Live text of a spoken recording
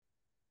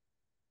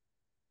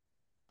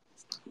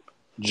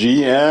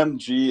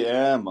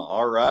GM.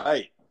 All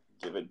right.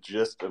 Give it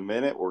just a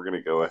minute. We're going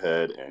to go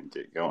ahead and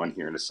get going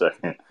here in a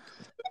second.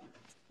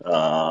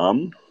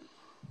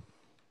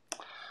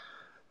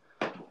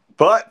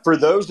 But for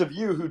those of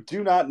you who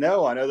do not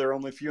know, I know there are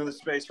only a few in the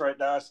space right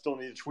now. I still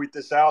need to tweet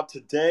this out.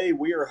 Today,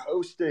 we are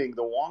hosting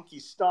the Wonky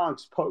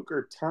Stonks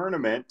Poker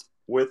Tournament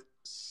with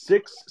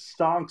 6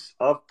 stonks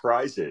of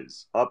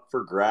prizes up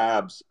for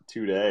grabs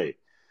today.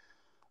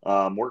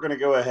 We're going to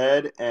go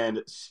ahead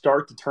and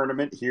start the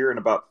tournament here in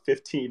about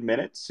 15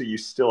 minutes. So you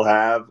still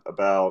have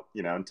about,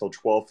 until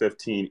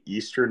 12:15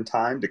 Eastern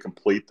time to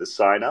complete the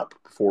sign up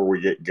before we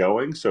get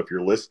going. So if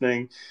you're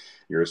listening,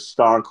 you're a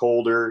stonk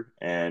holder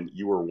and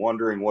you are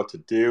wondering what to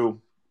do,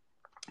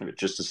 in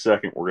just a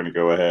second, we're going to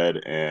go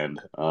ahead and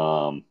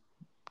I'm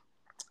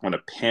going to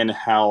pin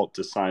how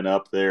to sign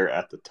up there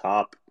at the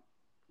top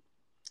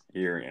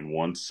here in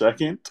 1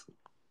 second.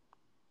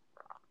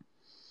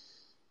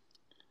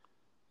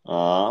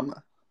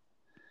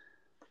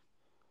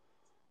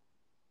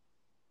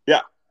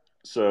 Yeah,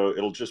 so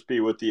it'll just be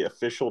with the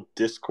official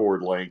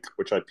Discord link,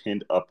 which I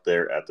pinned up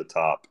there at the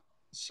top.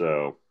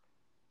 So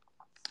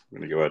I'm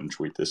going to go ahead and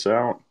tweet this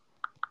out.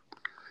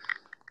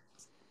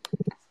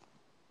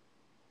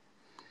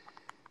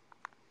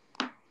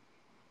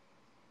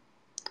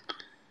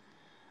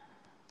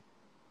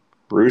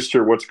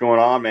 Rooster, what's going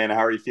on, man?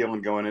 How are you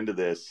feeling going into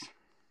this?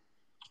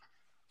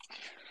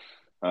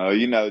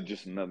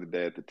 Just another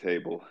day at the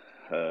table.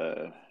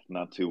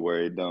 Not too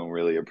worried. Don't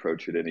really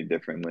approach it any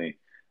differently.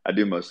 I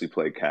do mostly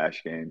play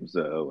cash games,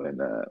 though,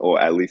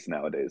 or at least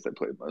nowadays I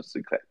play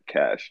mostly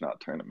cash,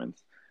 not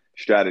tournaments.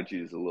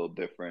 Strategy is a little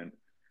different,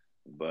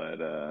 but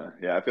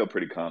yeah, I feel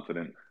pretty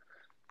confident.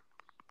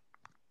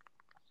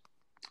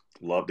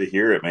 Love to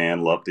hear it,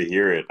 man. Love to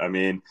hear it. I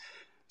mean,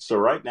 so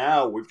right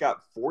now we've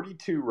got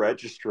 42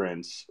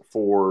 registrants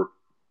for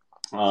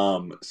 6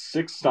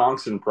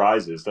 stonks and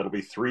prizes. That'll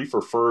be 3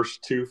 for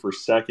first, 2 for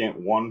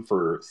second, 1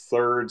 for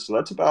third. So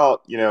that's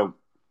about,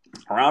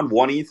 around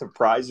 1/8 of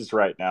prizes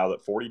right now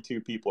that 42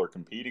 people are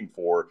competing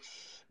for.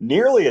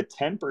 Nearly a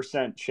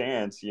 10%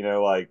 chance,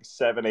 like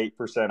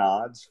 7-8%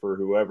 odds for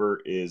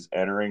whoever is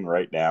entering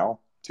right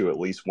now to at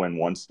least win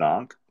 1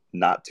 stonk.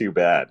 Not too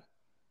bad.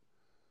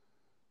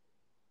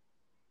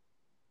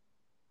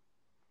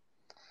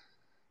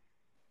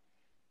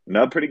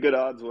 No, pretty good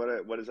odds.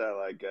 What is that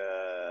like?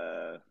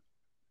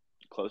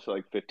 Close to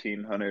like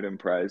 1,500 in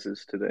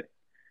prizes today,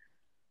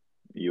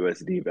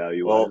 USD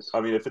value Well, wise. I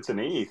mean, if it's an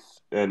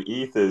ETH, and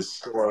ETH is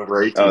still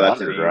over Oh,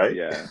 that's an 1,800, ETH. right?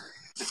 Yeah,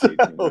 So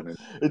 1,800.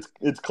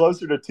 it's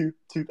closer to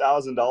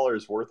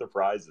 $2,000 worth of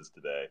prizes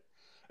today.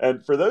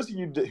 And for those of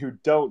you who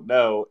don't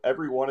know,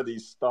 every one of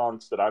these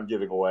stonks that I'm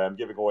giving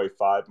away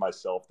 5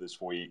 myself this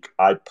week.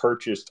 I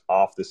purchased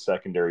off the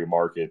secondary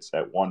markets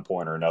at one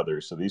point or another.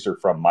 So these are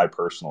from my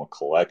personal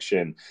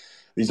collection.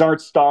 These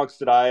aren't stonks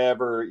that I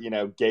ever,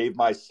 gave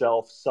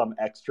myself some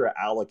extra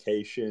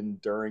allocation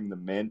during the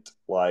mint,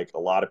 like a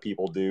lot of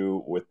people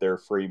do with their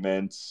free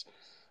mints,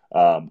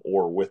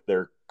 or with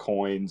their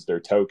coins, their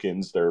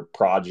tokens, their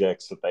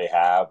projects that they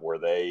have where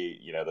they,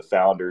 the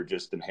founder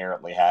just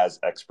inherently has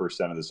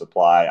X% of the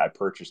supply. I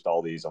purchased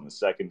all these on the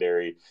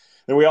secondary.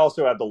 Then we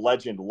also have the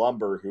Legend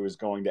Lumber, who is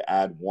going to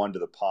add 1 to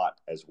the pot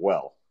as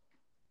well.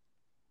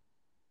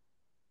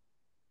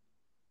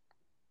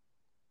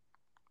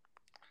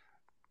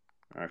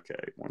 Okay,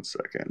 1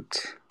 second.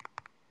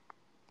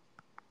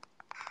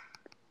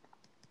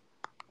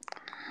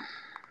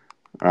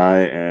 I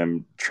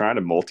am trying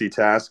to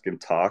multitask and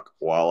talk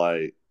while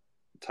I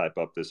type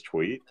up this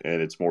tweet,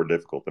 and it's more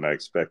difficult than I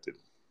expected.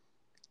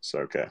 So,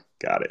 okay,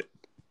 got it.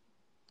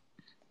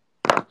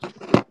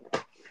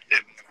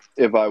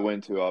 If I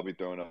win to, I'll be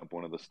throwing up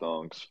one of the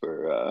stonks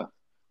for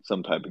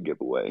some type of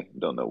giveaway.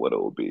 Don't know what it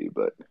will be,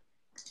 but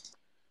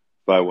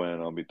if I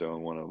win, I'll be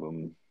throwing one of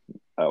them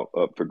out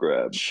up for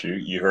grabs.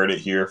 Shoot, you heard it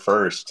here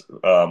first.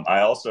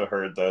 I also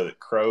heard, though, that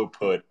Crow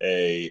put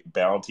a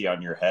bounty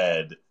on your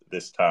head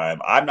this time.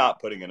 I'm not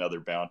putting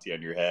another bounty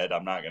on your head.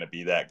 I'm not going to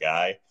be that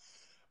guy.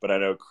 But I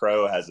know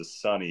Crow has a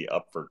Sunny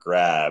up for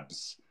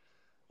grabs,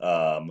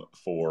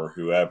 for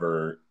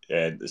whoever.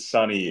 And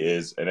Sunny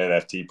is an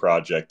NFT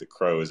project that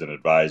Crow is an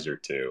advisor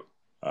to.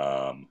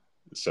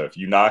 So if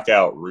you knock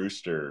out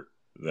Rooster,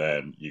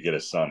 then you get a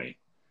Sunny.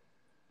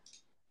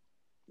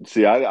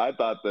 See, I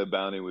thought the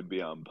bounty would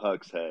be on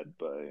Puck's head,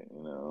 but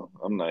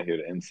I'm not here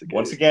to Once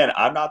instigate. again,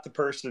 I'm not the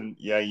person.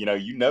 Yeah,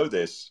 you know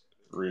this,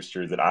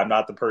 Rooster, that I'm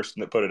not the person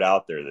that put it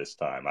out there this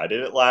time. I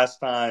did it last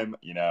time.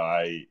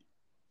 I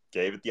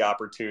gave it the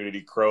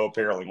opportunity. Crow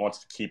apparently wants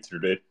to keep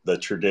the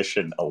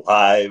tradition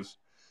alive.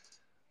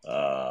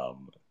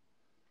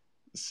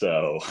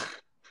 So,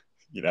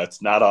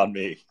 it's not on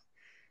me.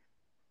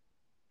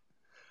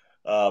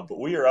 But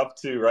we are up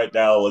to right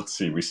now. Let's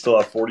see. We still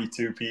have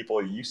 42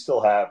 people. You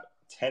still have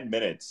 10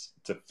 minutes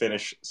to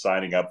finish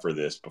signing up for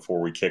this before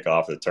we kick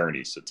off the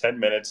tourney. So 10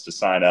 minutes to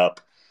sign up.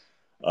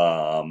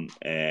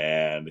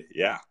 And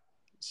yeah,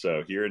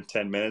 so here in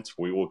 10 minutes,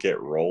 we will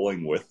get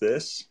rolling with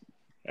this.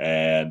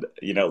 And,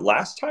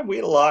 last time we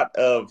had a lot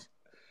of,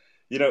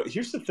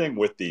 here's the thing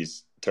with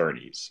these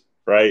tourneys,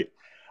 right?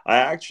 I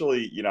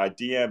actually, I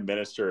DM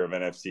Minister of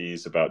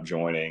NFTs about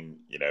joining,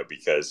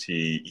 because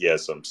he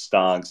has some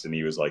stonks, and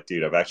he was like,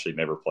 dude, I've actually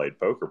never played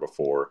poker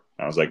before.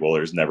 And I was like, well,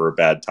 there's never a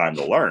bad time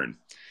to learn.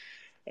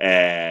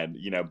 And,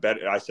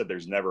 I said,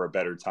 there's never a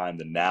better time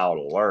than now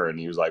to learn.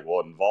 He was like, well,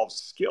 it involves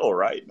skill,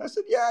 right? And I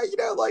said, yeah,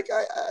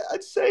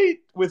 I'd say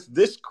with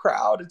this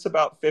crowd, it's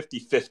about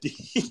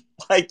 50-50.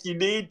 Like you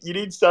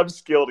need some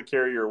skill to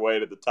carry your way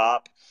to the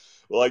top.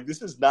 Well, like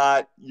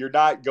you're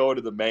not going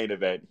to the main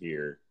event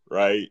here,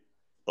 right?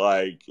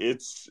 Like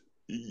you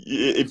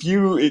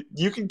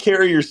can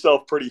carry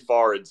yourself pretty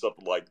far in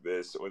something like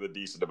this with a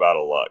decent amount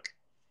of luck.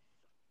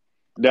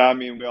 Yeah, I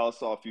mean, we all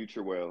saw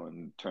Future Whale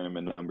in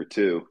tournament number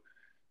two.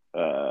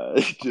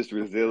 Just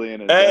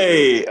resilient as ever.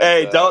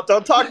 Hey,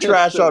 don't talk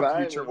trash on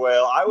Future Surviving.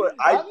 Whale. I'm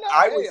not.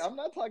 I Hey, was I'm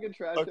not talking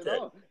trash at okay.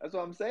 all. That's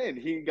what I'm saying.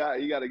 He got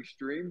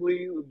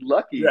extremely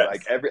lucky.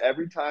 Like Yes.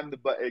 every time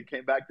it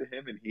came back to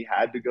him and he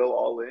had to go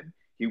all in,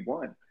 he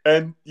won.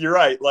 And you're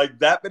right. Like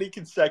that many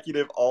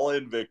consecutive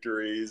all-in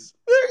victories,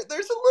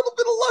 there's a little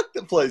bit of luck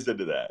that plays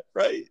into that,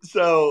 right?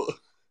 So,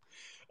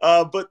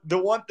 but the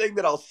one thing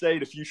that I'll say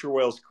to Future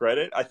Whale's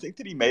credit, I think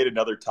that he made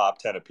another top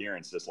 10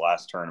 appearance this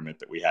last tournament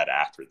that we had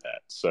after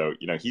that. So,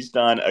 he's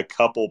done a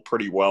couple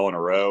pretty well in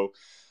a row.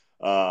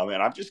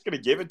 And I'm just going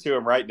to give it to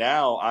him right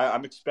now.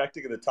 I'm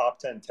expecting in the top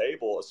 10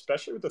 table,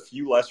 especially with a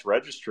few less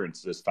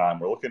registrants this time.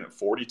 We're looking at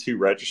 42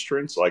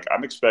 registrants. Like,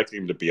 I'm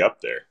expecting him to be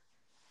up there.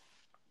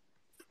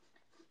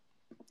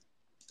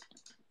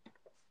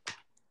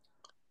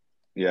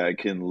 Yeah, I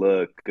can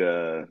look.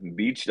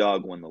 Beach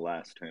Dog won the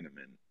last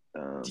tournament.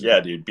 Yeah,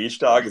 dude, Beach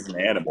Dog is an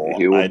animal.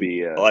 He will I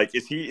be. like.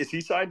 Is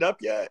he signed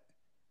up yet?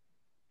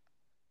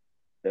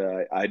 I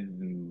Yeah,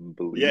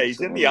 believe he's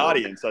so. in Let the me look.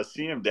 audience. I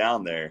see him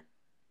down there.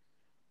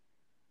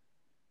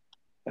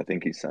 I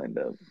think he signed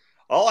up.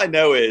 All I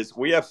know is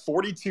we have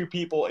 42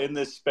 people in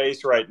this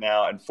space right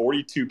now and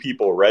 42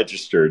 people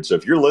registered. So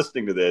if you're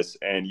listening to this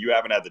and you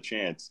haven't had the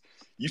chance,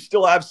 you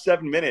still have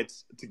 7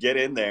 minutes to get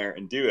in there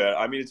and do it.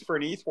 I mean, it's for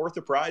an ETH worth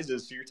of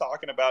prizes. So you're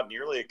talking about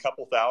nearly a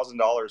couple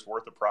 $1,000s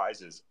worth of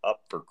prizes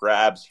up for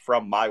grabs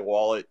from my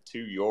wallet to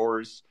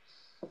yours.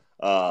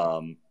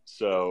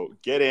 So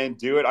get in,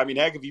 do it. I mean,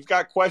 heck, if you've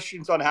got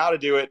questions on how to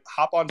do it,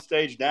 hop on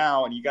stage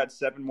now, and you got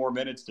 7 more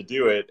minutes to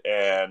do it.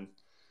 And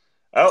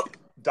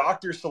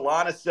Dr.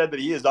 Solana said that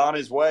he is on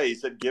his way. He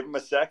said, give him a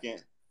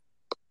second.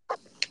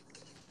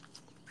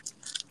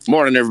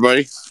 Morning,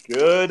 everybody.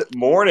 Good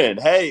morning.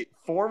 Hey,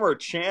 former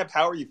champ,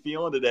 how are you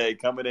feeling today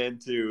coming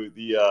into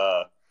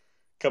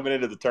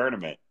the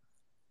tournament?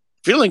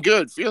 Feeling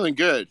good.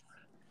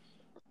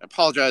 I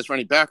apologize for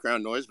any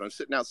background noise, but I'm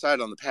sitting outside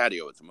on the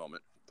patio at the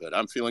moment. But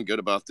I'm feeling good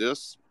about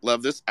this.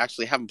 Love this.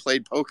 Actually, haven't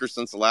played poker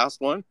since the last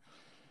one.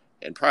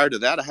 And prior to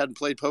that, I hadn't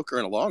played poker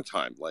in a long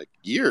time, like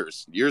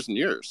years and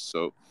years.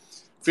 So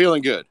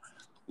feeling good.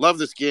 Love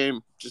this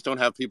game. Just don't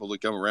have people to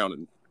come around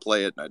and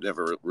play it. And I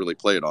never really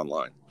play it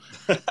online.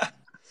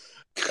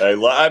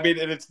 I mean,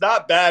 and it's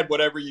not bad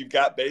whenever you've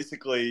got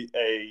basically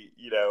a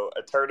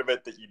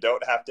tournament that you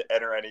don't have to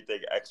enter anything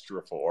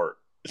extra for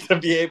to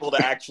be able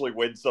to actually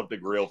win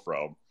something real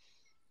from.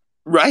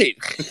 Right.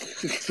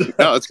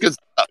 No, it's good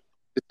stuff.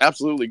 It's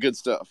absolutely good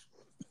stuff.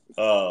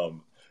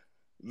 Though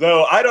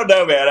I don't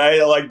know, man.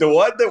 I like the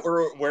one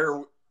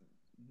that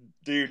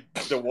dude,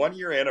 the 1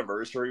 year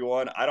anniversary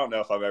one. I don't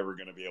know if I'm ever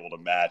going to be able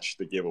to match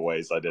the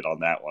giveaways I did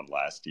on that one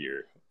last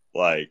year.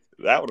 Like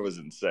that one was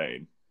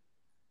insane.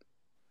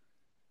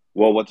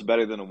 Well, what's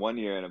better than a 1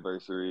 year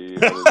anniversary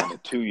other than a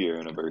 2 year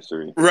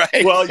anniversary?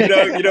 Right. Well, you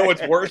know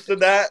what's worse than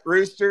that,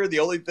 Rooster? The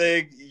only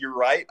thing, you're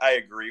right, I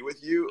agree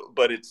with you,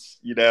 but it's,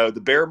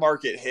 the bear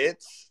market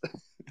hits.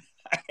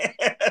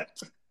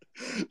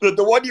 The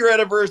 1 year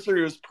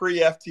anniversary was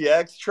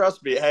pre-FTX.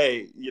 Trust me,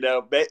 hey,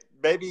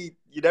 maybe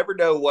you never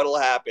know what'll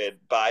happen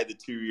by the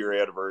 2 year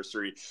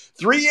anniversary.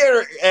 3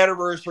 year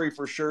anniversary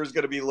for sure is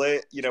going to be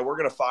lit. We're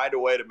going to find a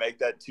way to make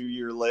that 2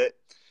 year lit.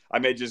 I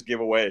may just give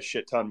away a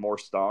shit ton more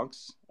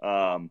stonks.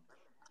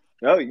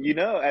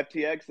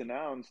 FTX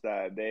announced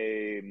that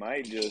they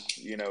might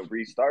just,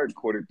 restart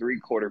Q3,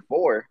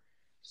 Q4.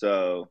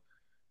 So,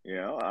 I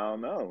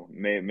don't know.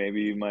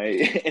 Maybe you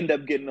might end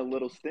up getting a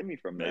little stimmy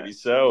from that.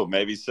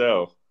 Maybe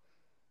so.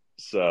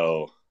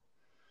 So,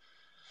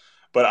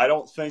 but I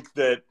don't think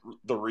that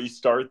the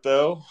restart,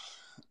 though,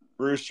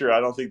 Rooster,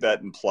 I don't think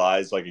that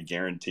implies like a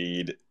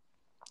guaranteed.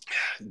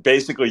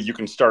 Basically, you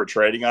can start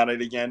trading on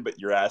it again, but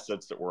your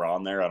assets that were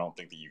on there, I don't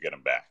think that you get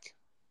them back.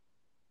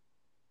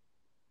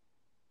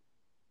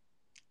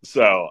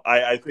 So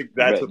I think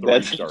that's what the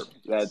restart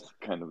means. That's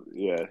kind of,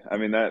 yeah. I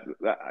mean, that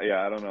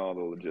I don't know all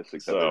the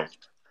logistics of it.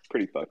 It's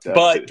pretty fucked up.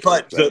 But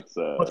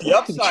the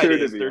upside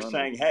is they're honest.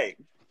 saying, hey,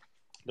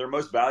 their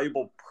most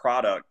valuable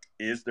product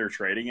is their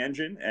trading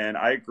engine, and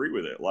I agree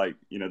with it. Like,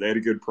 they had a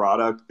good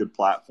product, good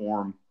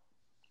platform,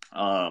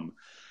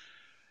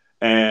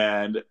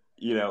 and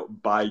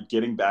by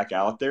getting back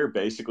out there,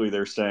 basically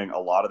they're saying a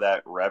lot of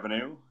that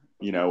revenue,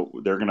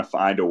 they're going to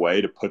find a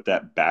way to put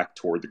that back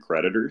toward the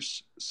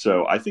creditors.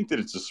 So I think that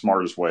it's the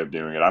smartest way of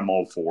doing it. I'm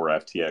all for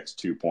FTX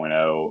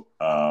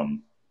 2.0.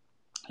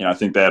 I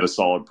think they had a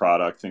solid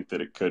product. I think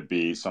that it could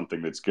be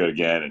something that's good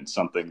again, and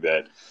something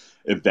that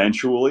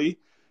eventually,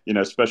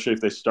 especially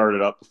if they start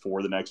it up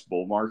before the next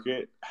bull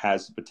market,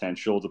 has the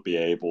potential to be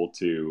able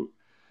to.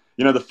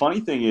 The funny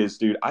thing is,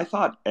 dude, I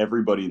thought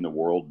everybody in the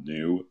world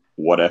knew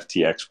what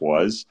FTX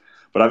was,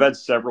 but I've had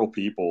several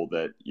people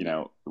that,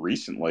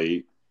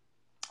 recently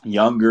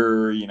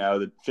younger,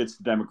 that fits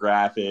the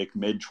demographic,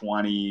 mid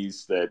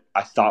 20s, that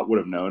I thought would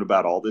have known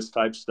about all this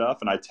type stuff.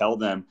 And I tell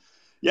them,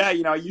 yeah,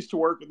 I used to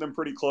work with them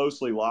pretty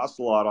closely, lost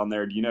a lot on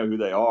there. Do you know who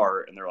they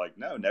are? And they're like,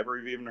 no, never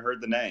even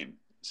heard the name.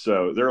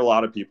 So there are a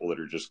lot of people that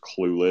are just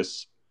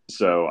clueless.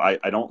 So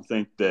I don't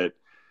think that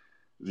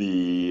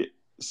the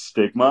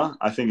stigma,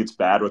 I think it's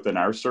bad within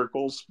our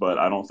circles, but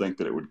I don't think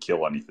that it would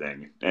kill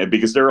anything. And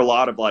because there are a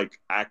lot of like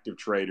active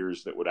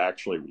traders that would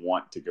actually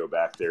want to go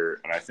back there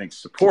and I think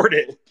support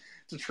it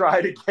to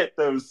try to get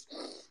those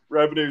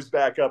revenues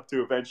back up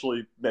to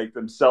eventually make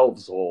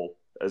themselves whole,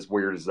 as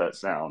weird as that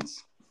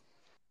sounds.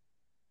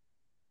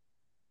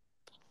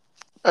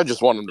 I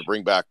just want them to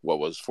bring back what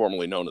was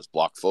formerly known as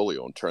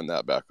Blockfolio and turn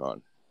that back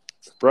on.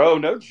 Bro,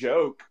 no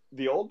joke.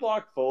 The old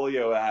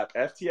Blockfolio app,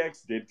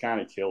 FTX did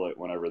kind of kill it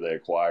whenever they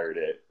acquired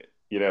it,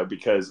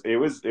 because it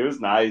was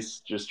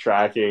nice just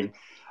tracking.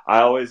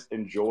 I always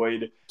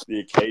enjoyed the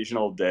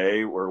occasional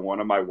day where one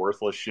of my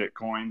worthless shit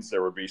coins,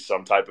 there would be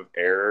some type of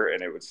error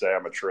and it would say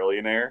I'm a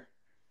trillionaire.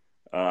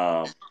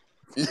 Yeah.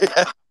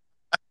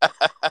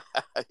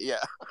 Yeah.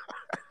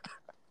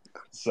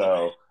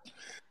 So.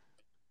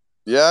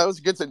 Yeah, it was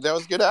a good thing. That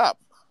was a good app.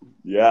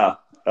 Yeah.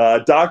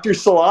 Dr.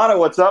 Solana,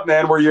 what's up,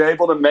 man? Were you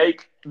able to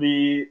make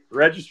the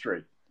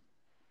registry?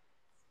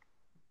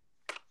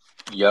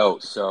 Yo,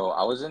 so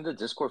I was in the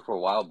Discord for a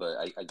while, but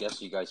I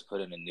guess you guys put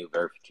in a new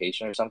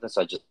verification or something.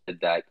 So I just did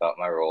that, got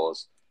my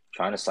rolls,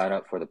 trying to sign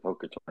up for the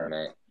poker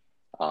tournament.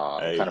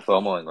 Hey. Kind of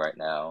FOMOing right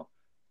now.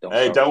 Don't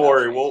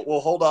worry. We'll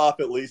hold off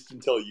at least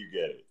until you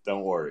get it.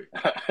 Don't worry.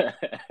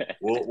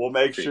 We'll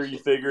make sure you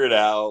figure it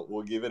out.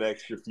 We'll give it an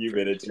extra few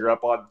minutes. You're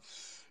up on.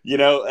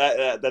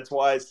 That's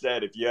why I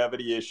said if you have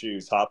any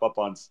issues, hop up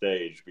on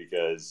stage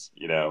because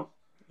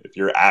if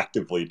you're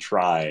actively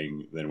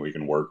trying, then we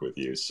can work with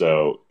you.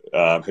 So,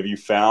 have you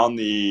found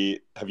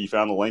the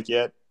link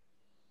yet?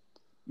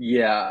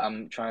 Yeah,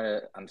 I'm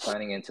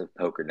signing into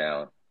poker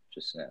now,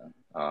 just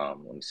now.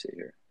 Let me see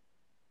here.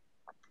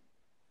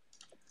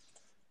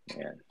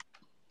 Man,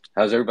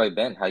 how's everybody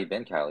been? How you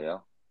been,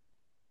 Calio?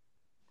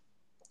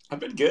 I've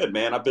been good,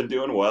 man. I've been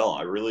doing well.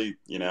 I really,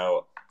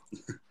 I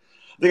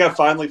think I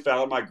finally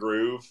found my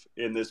groove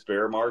in this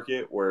bear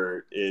market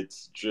where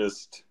it's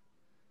just,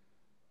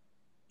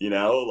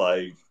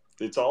 like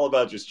it's all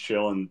about just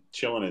chilling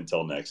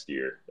until next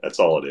year. That's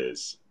all it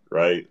is,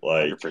 right?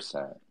 Like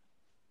 100%.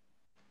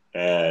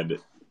 And,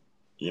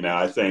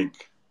 I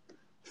think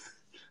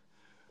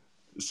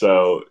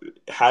so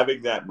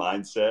having that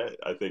mindset,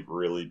 I think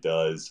really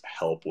does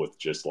help with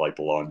just like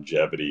the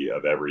longevity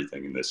of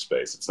everything in this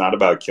space. It's not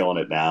about killing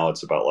it now.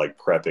 It's about like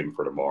prepping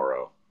for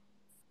tomorrow.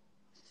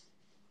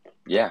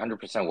 Yeah,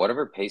 100%.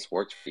 Whatever pace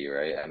works for you,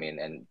 right? I mean,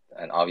 and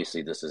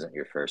obviously this isn't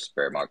your first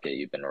bear market.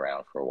 You've been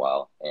around for a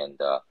while. And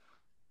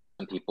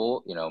some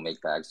people,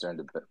 make bags during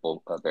the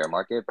bear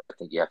market, but I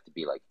think you have to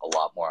be like a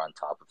lot more on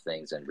top of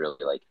things and really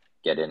like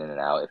get in and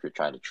out if you're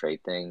trying to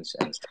trade things.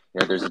 And,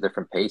 there's a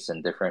different pace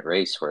and different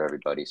race for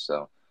everybody.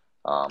 So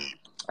I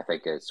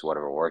think it's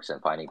whatever works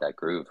and finding that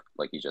groove,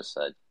 like you just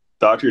said.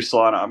 Dr.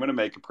 Solana, I'm going to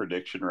make a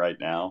prediction right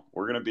now.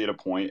 We're going to be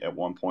at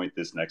one point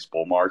this next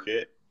bull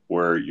market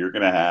where you're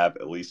going to have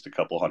at least a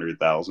couple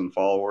 100,000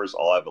 followers.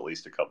 I'll have at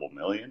least a couple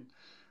million.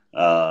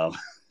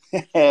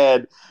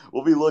 And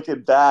we'll be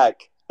looking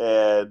back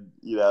and,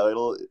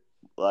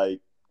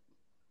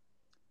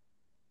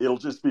 it'll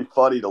just be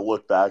funny to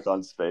look back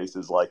on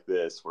spaces like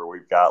this where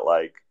we've got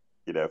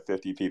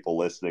 50 people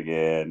listening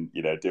in,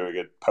 doing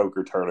a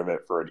poker tournament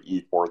for an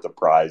ETH worth of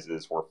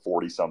prizes where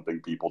 40 something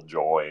people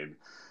join.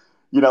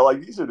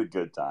 These are the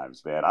good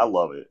times, man. I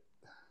love it.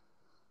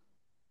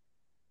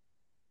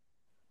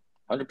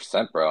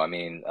 100%, bro. I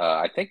mean,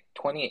 I think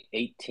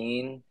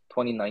 2018,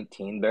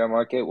 2019 bear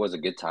market was a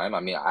good time.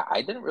 I mean,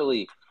 I didn't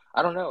really,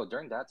 I don't know,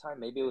 during that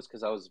time, maybe it was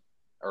because I was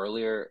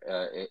earlier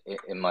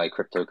in my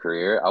crypto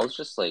career. I was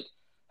just like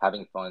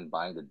having fun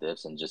buying the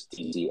dips and just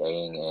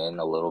DCAing in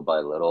a little by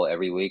little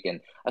every week. And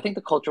I think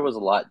the culture was a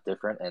lot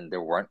different and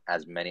there weren't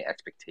as many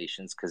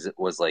expectations because it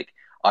was like,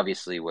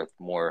 obviously with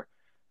more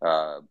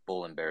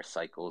bull and bear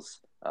cycles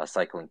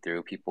cycling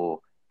through,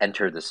 people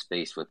enter the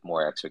space with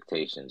more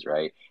expectations,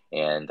 right?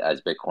 And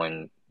as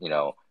Bitcoin,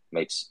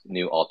 makes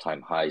new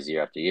all-time highs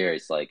year after year,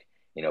 it's like,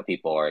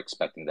 people are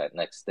expecting that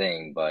next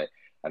thing. But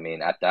I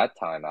mean, at that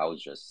time, I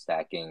was just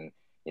stacking,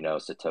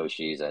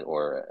 Satoshis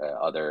or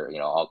other,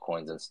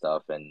 altcoins and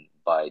stuff. And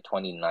by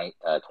 2020,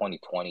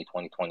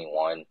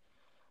 2021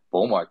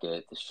 bull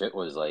market, the shit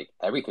was like,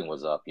 everything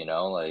was up, a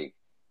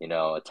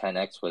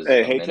 10x was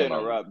Hey, a hate to minimum.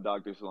 interrupt,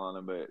 Dr.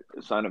 Solana, but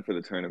sign up for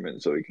the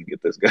tournament so we can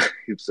get this guy,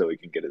 so we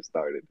can get it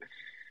started.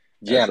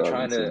 Yeah, I'm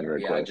trying to.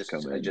 Yeah, I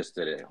just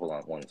did it. Hold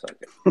on one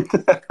second.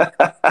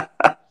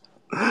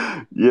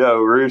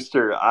 Yo,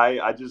 Rooster,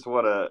 I just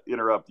want to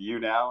interrupt you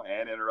now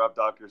and interrupt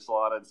Dr.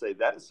 Solana and say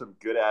that is some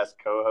good-ass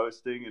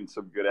co-hosting and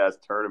some good-ass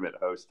tournament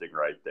hosting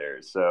right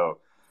there. So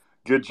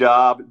good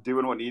job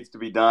doing what needs to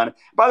be done.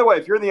 By the way,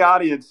 if you're in the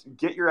audience,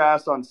 get your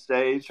ass on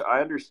stage.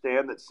 I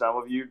understand that some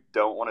of you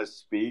don't want to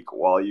speak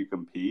while you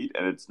compete,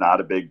 and it's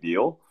not a big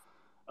deal.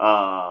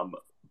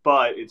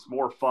 But it's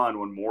more fun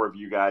when more of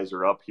you guys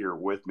are up here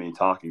with me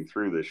talking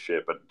through this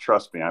shit. But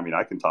trust me, I mean,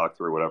 I can talk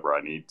through whatever I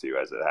need to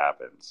as it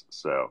happens.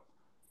 So,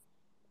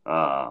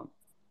 but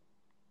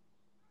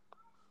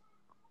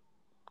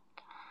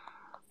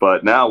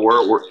now we're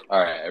all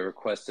right. I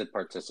requested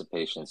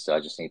participation, so I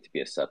just need to be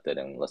accepted,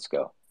 and let's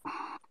go.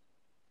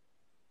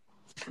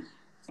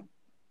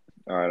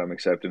 All right, I'm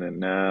accepting it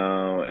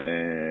now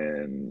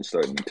and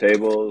starting the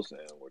tables,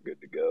 and we're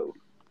good to go.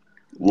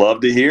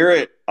 Love to hear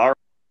it. All right.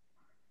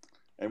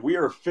 And we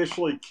are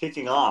officially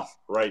kicking off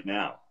right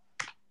now.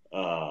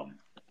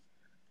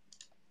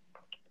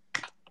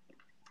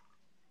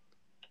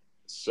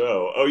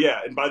 Oh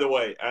yeah, and by the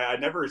way, I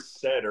never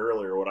said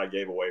earlier what I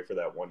gave away for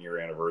that 1 year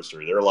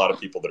anniversary. There are a lot of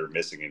people that are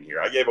missing in here.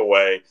 I gave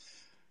away,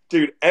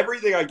 dude,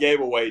 everything I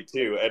gave away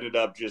too ended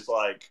up just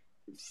like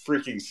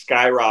freaking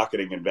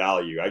skyrocketing in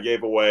value. I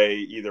gave away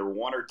either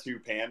 1 or 2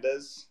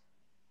 pandas.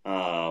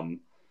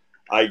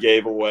 I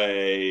gave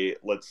away,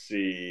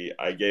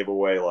 I gave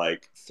away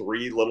like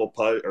 3 little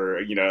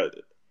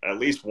at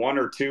least 1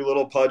 or 2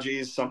 little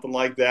pudgies, something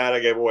like that. I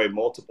gave away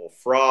multiple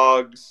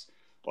frogs,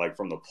 like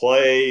from the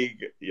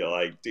plague.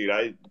 Dude,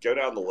 I go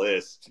down the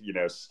list,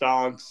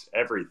 stonks,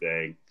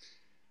 everything.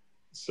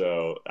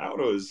 So that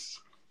was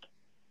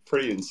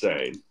pretty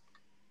insane.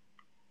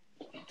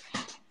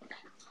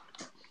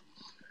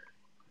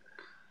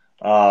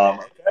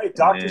 Okay,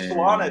 Dr.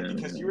 Solana,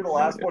 because you were the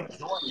last one to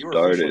join, you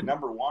are officially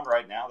number 1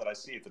 right now that I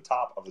see at the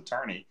top of the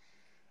tourney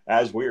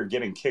as we are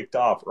getting kicked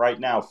off right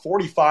now.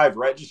 45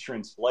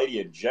 registrants,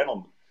 ladies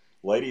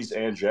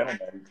and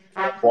gentlemen.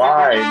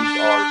 Blinds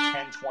are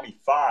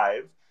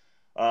 1025.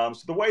 So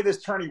the way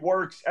this tourney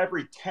works,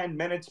 every 10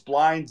 minutes,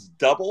 blinds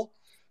double.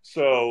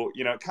 So,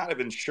 it kind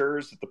of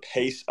ensures that the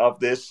pace of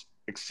this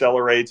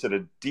accelerates at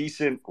a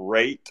decent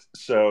rate.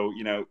 So,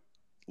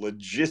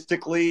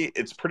 logistically,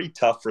 it's pretty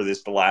tough for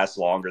this to last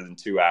longer than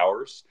 2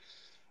 hours.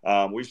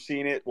 We've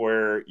seen it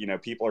where,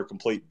 people are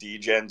complete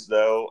degens,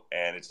 though,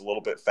 and it's a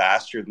little bit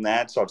faster than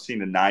that. So I've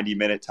seen a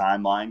 90-minute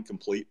timeline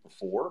complete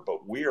before,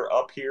 but we are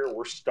up here.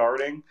 We're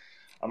starting.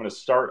 I'm going to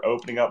start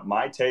opening up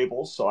my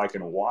tables so I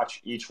can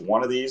watch each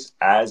one of these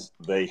as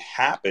they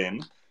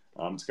happen.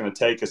 It's going to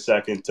take a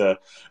second to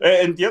 –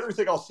 and the other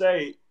thing I'll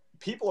say,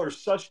 people are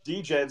such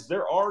degens,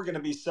 there are going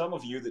to be some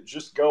of you that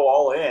just go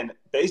all in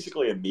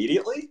basically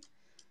immediately.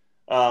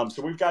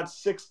 So we've got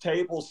 6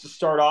 tables to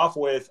start off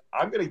with.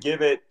 I'm going to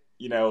give it,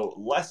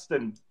 less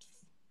than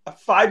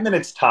 5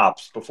 minutes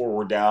tops before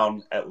we're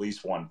down at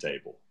least 1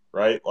 table,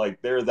 right?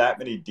 Like there are that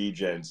many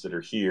degens that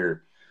are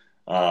here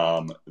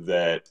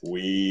that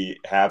we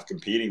have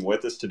competing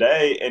with us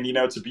today. And,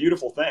 it's a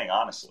beautiful thing,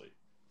 honestly.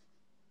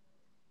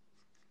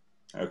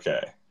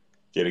 Okay.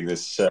 Getting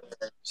this set.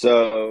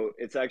 So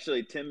it's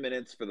actually 10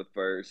 minutes for the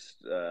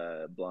first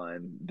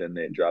blind. Then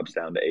it drops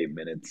down to 8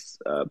 minutes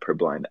per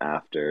blind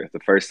after. The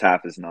first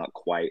half is not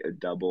quite a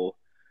double.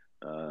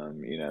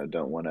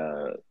 Don't want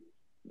to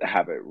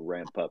have it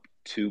ramp up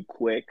too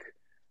quick.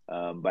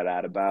 But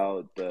at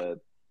about the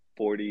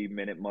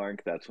 40-minute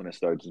mark, that's when it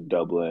starts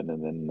doubling,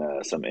 and then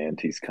some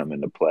antes come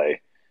into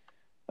play.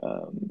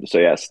 So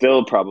yeah,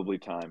 still probably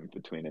time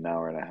between an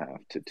hour and a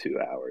half to 2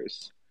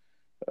 hours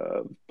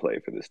of play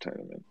for this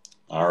tournament.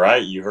 All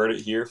right, you heard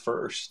it here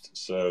first.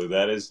 So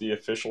that is the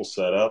official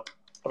setup.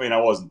 I mean, I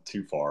wasn't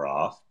too far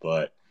off,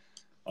 but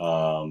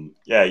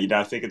yeah,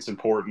 I think it's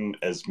important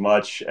as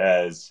much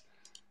as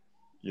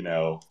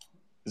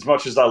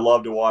I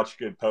love to watch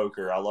good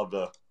poker, I love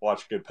to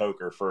watch good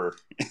poker for,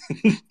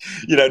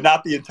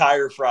 not the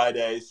entire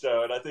Friday.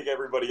 So, and I think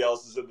everybody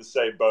else is in the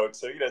same boat.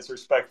 So, it's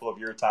respectful of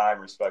your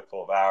time,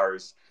 respectful of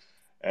ours,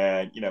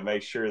 and,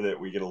 make sure that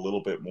we get a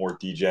little bit more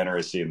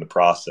degeneracy in the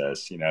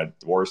process. The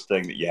worst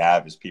thing that you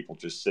have is people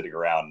just sitting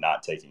around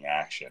not taking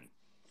action.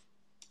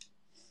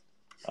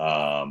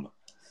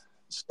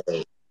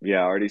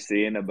 Yeah, already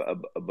seeing a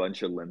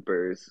bunch of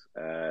limpers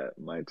at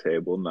my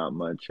table. Not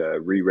much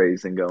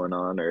re-raising going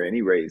on or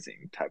any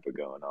raising type of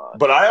going on.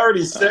 But I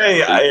already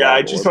say,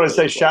 I just want to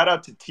say shout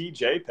out to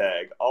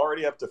TJPEG.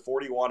 Already up to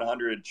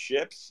 4,100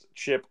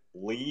 chip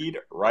lead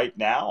right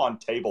now on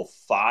table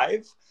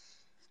 5.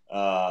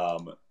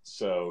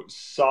 So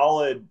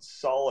solid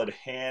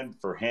hand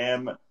for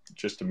him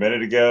just a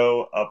minute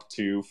ago, up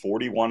to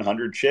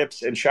 4,100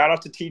 chips. And shout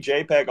out to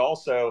TJPEG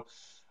also.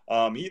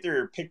 He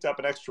either picked up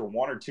an extra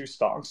 1 or 2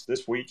 stonks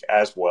this week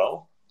as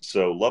well.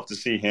 So love to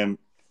see him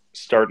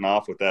starting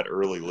off with that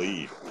early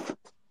lead.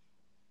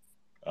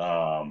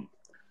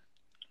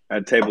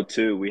 At table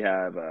 2, we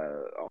have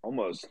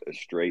almost a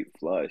straight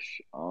flush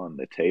on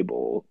the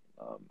table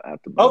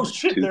at the moment. Oh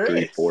shit! 2, there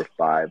 3, is 4,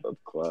 5 of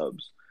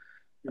clubs.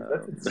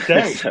 That's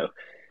insane. So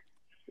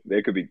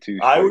there could be 2.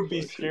 I would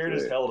be scared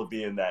as hell to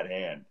be in that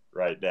hand.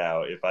 right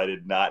now if I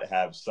did not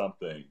have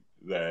something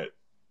that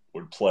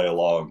would play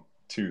along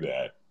to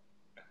that.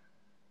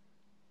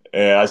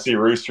 And I see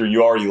Rooster,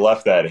 you already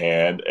left that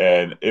hand.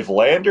 And if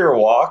Lander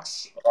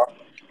walks,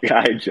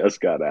 I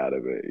just got out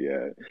of it.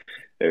 Yeah,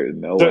 there's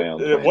no so, way I'm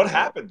playing what that.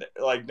 happened?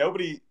 Like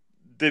nobody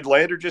did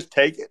Lander just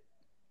take it?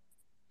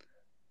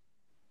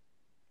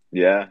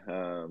 Yeah,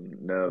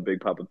 no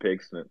big Papa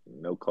Picks,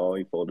 no call.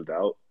 He folded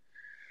out,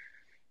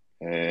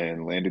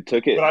 and Landon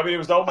took it. But I mean, it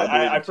was only, I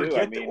believe I it too. I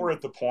forget that mean, we're at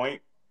the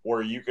point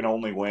where you can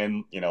only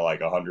win, like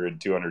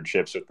 100, 200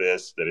 chips with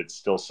this, that it's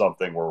still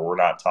something where we're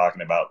not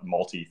talking about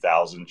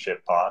multi-thousand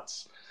chip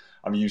pots.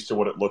 I'm used to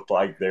what it looked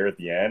like there at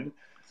the end.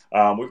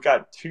 We've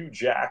got 2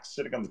 jacks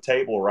sitting on the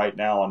table right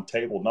now on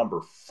table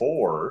number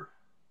 4.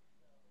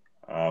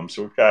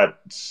 So we've got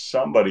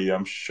somebody,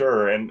 I'm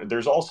sure, and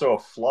there's also a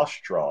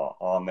flush draw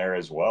on there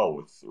as well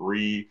with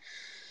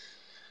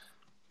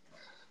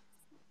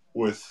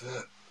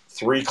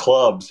three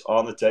clubs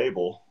on the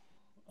table.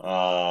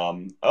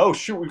 Oh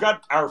shoot, we've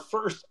got our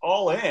first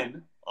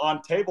all-in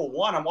on table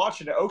 1. I'm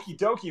watching Okie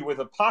Dokie with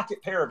a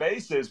pocket pair of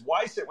aces,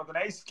 Weissett with an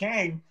ace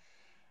king,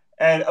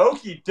 and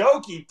Okie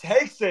Dokie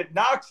takes it,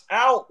 knocks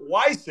out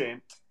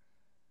Weissett.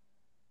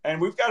 And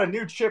we've got a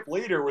new chip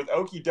leader with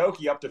Okie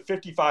Dokie up to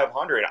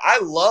 5,500. I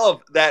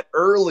love that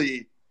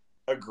early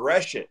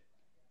aggression.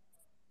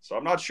 So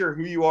I'm not sure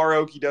who you are,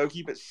 Okie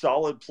Dokie, but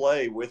solid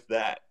play with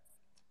that.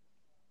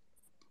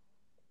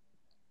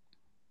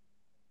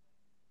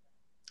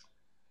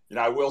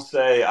 I will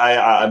say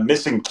I'm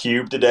missing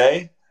Cube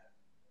today.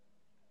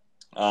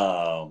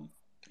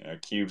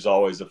 Cube's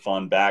always a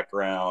fun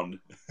background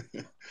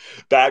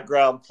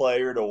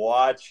player to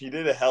watch. He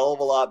did a hell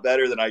of a lot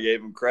better than I gave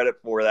him credit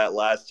for that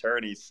last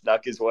turn. He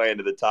snuck his way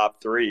into the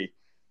top 3.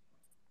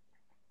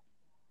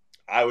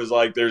 I was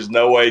like, there's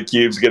no way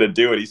Cube's going to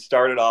do it. He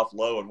started off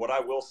low. And what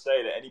I will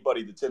say to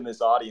anybody that's in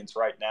this audience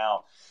right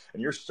now,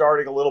 and you're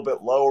starting a little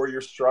bit lower,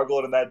 you're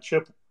struggling in that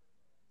chip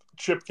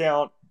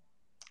count,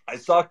 I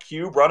saw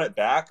Cube run it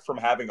back from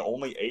having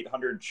only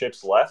 800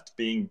 chips left,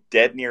 being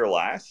dead near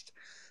last,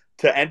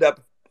 to end up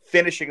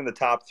finishing in the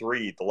top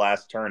 3 the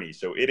last tourney.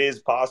 So it is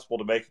possible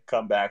to make a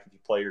comeback if you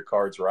play your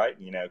cards right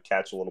and,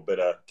 catch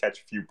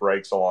a few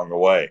breaks along the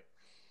way.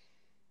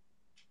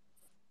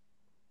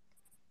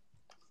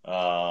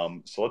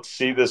 So let's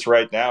see this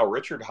right now.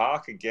 Richard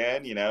Hawk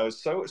again,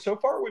 so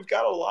far we've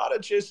got a lot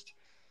of just,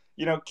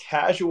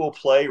 casual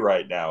play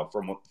right now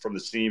from the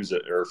seams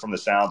or from the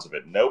sounds of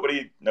it.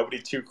 Nobody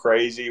too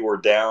crazy. We're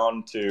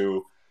down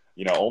to,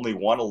 only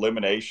 1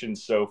 elimination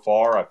so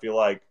far. I feel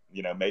like,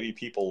 maybe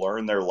people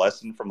learned their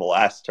lesson from the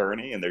last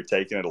tourney and they're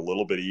taking it a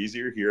little bit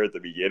easier here at the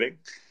beginning.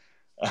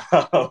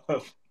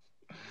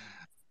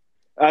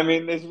 I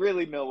mean, there's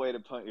really no way to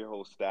punt your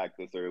whole stack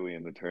this early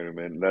in the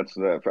tournament. That's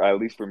at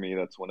least for me,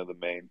 that's one of the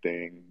main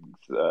things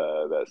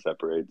that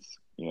separates,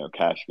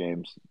 cash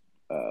games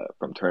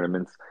from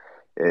tournaments,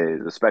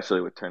 is especially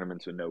with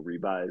tournaments with no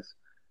rebuys,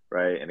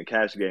 right? In a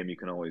cash game, you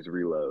can always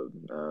reload.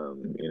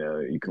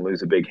 You can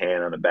lose a big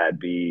hand on a bad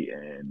beat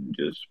and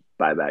just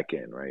buy back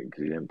in, right?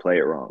 Because you didn't play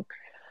it wrong.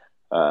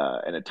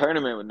 In a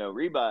tournament with no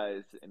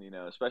rebuys, and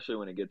especially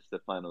when it gets to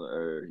final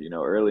or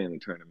early in the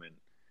tournament,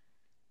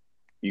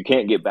 you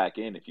can't get back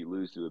in if you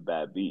lose to a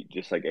bad beat,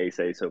 just like ace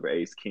over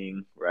ace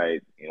king,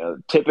 right?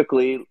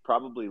 Typically,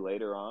 probably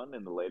later on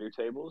in the later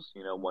tables,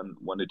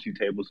 1 to 2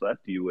 tables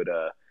left, you would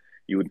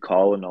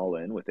call an all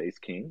in with ace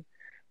king.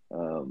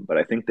 But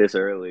I think this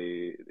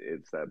early,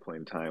 it's that point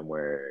in time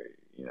where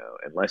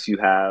unless you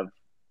have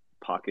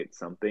pocket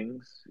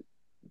somethings,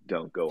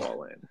 don't go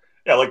all in.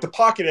 Yeah, like the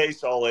pocket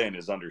ace all in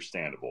is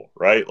understandable,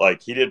 right?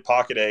 Like he did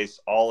pocket ace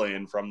all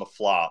in from the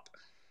flop.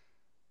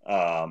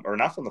 Or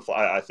not from the flop,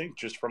 I think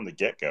just from the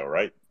get-go,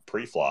 right?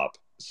 Pre-flop.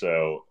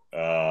 So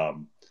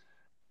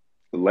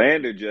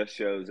Lander just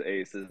shows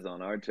aces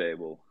on our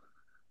table.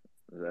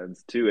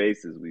 That's 2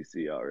 aces we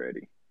see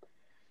already.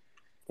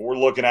 We're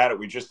looking at it.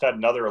 We just had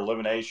another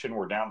elimination.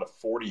 We're down to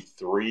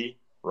 43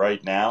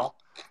 right now.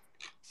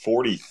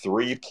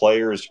 43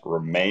 players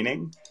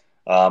remaining.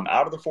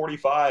 Out of the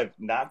 45,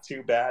 not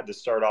too bad to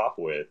start off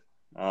with.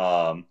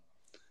 And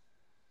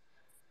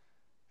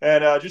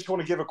I just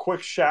want to give a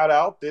quick shout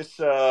out. This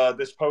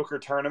poker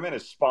tournament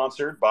is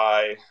sponsored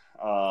by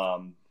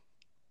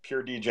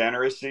Pure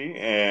Degeneracy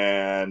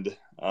and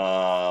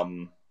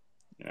Wonky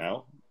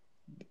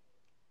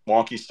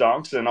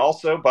Stonks, and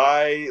also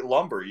by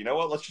Lumber. You know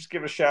what? Let's just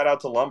give a shout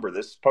out to Lumber.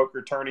 This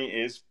poker tourney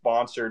is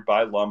sponsored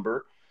by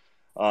Lumber,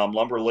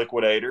 Lumber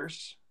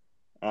Liquidators.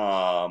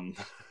 So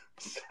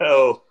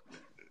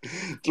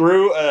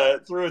through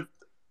a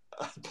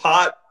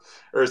pot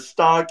or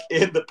stock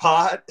in the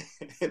pot,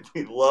 and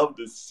we love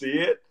to see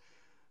it.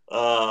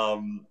 There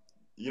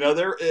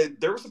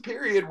was a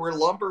period where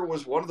lumber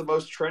was one of the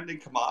most trending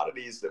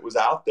commodities that was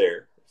out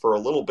there for a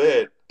little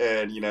bit,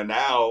 and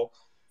now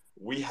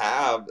we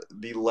have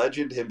the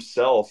legend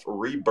himself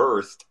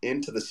rebirthed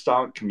into the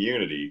stonk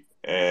community,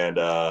 and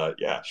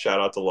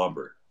shout out to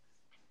Lumber.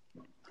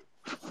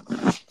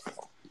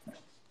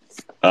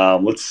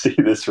 Let's see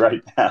this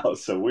right now.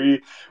 So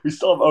we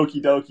still have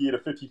Okie Dokie at a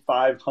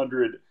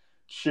 5,500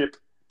 chip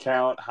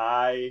count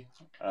high.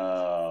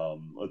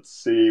 Let's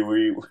see.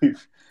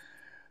 We've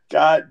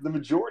got the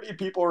majority of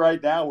people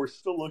right now. We're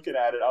still looking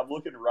at it. I'm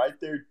looking right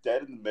there,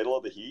 dead in the middle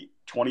of the heat.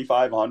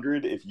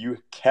 2,500. If you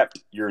kept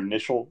your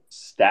initial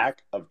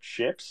stack of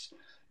chips,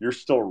 you're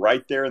still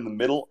right there in the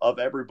middle of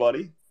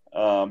everybody.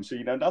 So,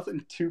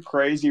 nothing too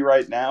crazy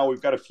right now.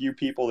 We've got a few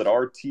people that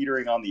are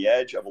teetering on the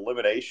edge of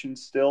elimination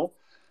still.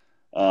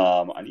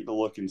 I need to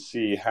look and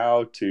see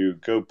how to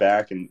go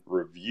back and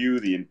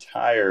review the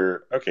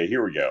entire. Okay,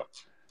 here we go.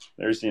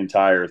 There's the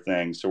entire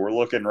thing. So we're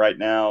looking right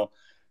now.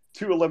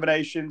 2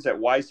 eliminations at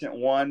Wysant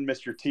 1,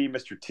 Mr. T,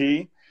 Mr.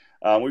 T.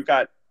 We've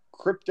got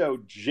Crypto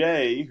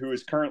J, who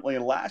is currently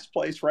in last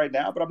place right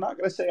now, but I'm not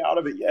going to say out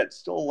of it yet.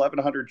 Still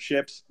 1,100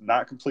 chips,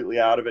 not completely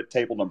out of it.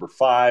 Table number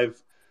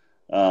 5.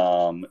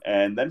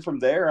 And then from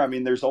there,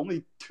 there's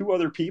only 2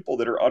 other people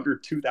that are under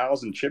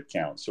 2,000 chip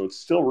counts. So it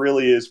still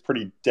really is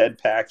pretty dead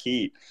pack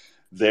heat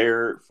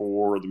there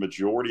for the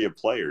majority of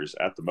players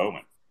at the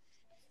moment.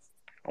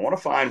 I want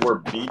to find where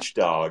Beach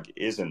Dog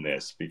is in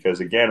this because,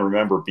 again,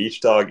 remember,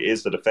 Beach Dog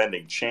is the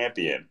defending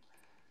champion.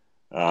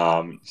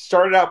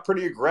 Started out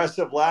pretty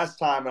aggressive last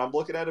time, and I'm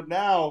looking at him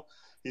now.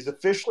 He's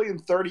officially in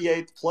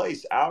 38th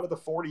place out of the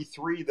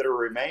 43 that are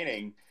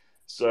remaining.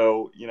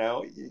 So, you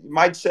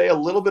might say a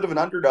little bit of an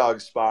underdog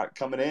spot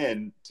coming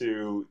in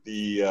to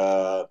the,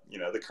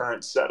 the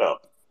current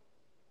setup.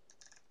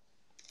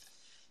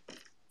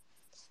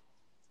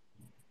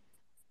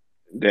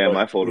 Damn,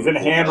 I folded. He's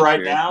in hand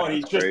right now, and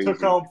he just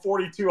took home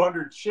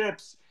 4,200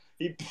 chips.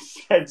 He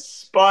said,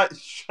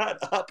 shut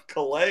up,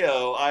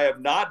 Kaleo. I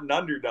am not an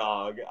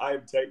underdog. I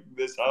am taking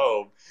this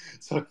home.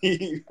 So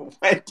he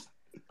went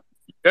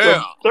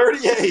from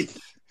 38th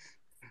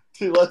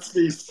to, let's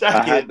see,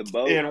 second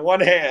in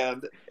one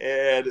hand.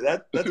 And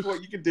that's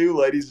what you can do,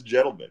 ladies and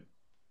gentlemen.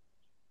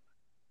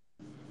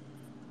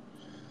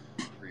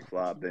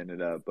 Flop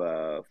ended up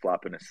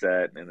flopping a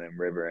set and then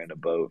river and a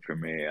boat for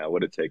me. I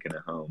would have taken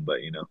it home, but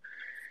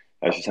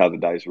that's just how the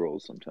dice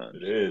rolls sometimes.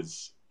 It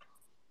is.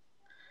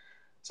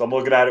 So I'm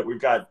looking at it. We've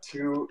got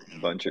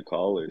bunch of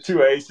callers,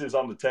 2 aces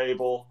on the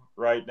table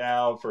right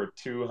now for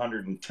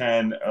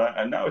 210.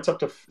 No, it's up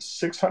to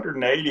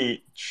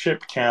 680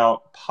 chip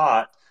count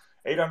pot,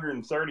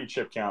 830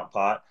 chip count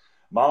pot.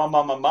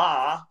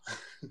 Mama.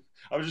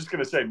 I was just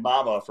going to say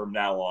mama from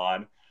now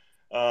on.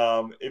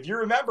 If you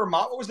remember,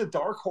 Mama was a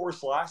dark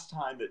horse last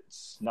time that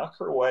snuck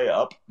her way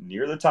up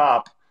near the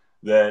top.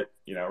 That,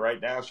 right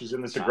now she's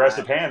in this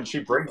aggressive hand. She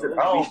brings it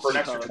home for an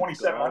extra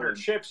 2,700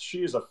 chips.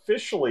 She is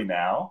officially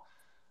now,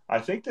 I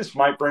think this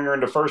might bring her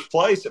into first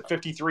place at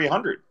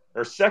 5,300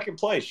 or second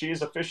place. She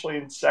is officially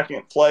in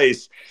second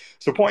place.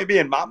 So point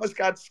being, Mama's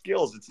got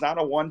skills. It's not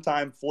a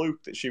one-time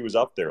fluke that she was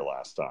up there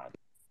last time.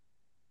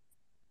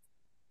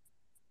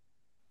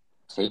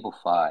 Table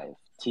 5.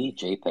 T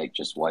JPEG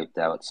just wiped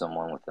out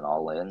someone with an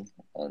all-in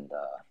and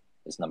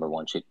is number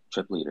 1 chip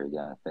leader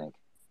again, I think.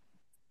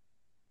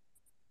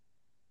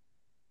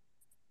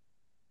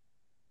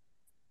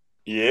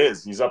 He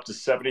is. He's up to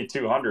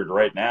 7,200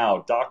 right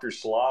now. Dr.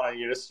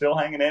 Solana, still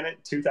hanging in it.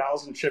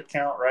 2,000 chip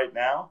count right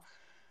now.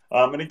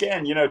 And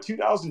again,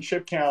 2,000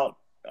 chip count,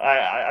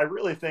 I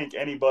really think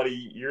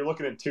anybody, you're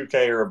looking at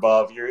 2K or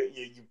above,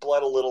 you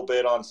bled a little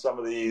bit on some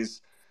of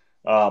these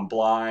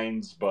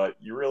blinds, but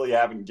you really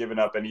haven't given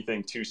up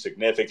anything too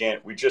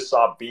significant. We just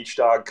saw Beach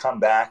Dog come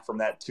back from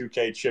that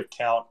 2K chip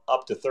count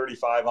up to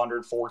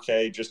 3,500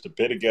 4K just a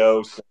bit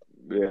ago. So,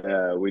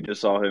 yeah, we just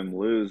saw him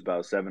lose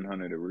about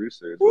 700 to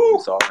Rooster. That's what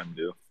we saw him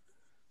do.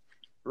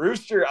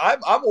 Rooster,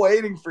 I'm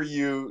waiting for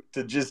you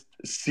to just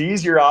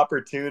seize your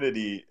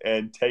opportunity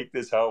and take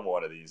this home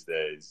one of these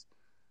days.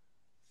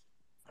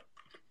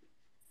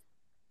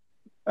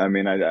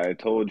 I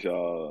told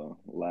y'all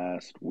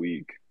last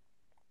week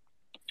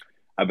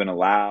I've been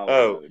allowed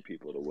other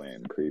people to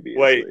win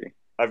previously. Wait,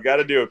 I've got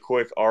to do a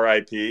quick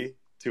RIP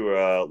to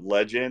a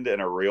legend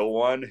and a real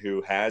one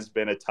who has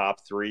been a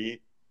top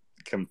 3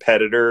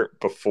 competitor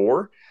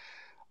before.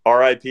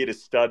 RIP to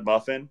Stud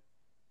Muffin.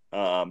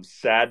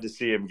 Sad to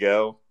see him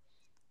go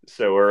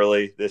so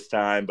early this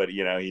time, but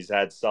he's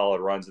had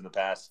solid runs in the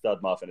past.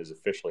 Stud Muffin is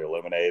officially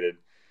eliminated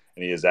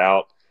and he is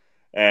out.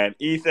 And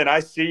Ethan, I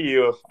see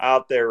you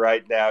out there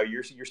right now.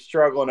 You're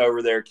struggling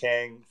over there,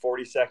 King.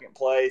 42nd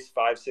place,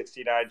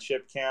 569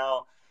 chip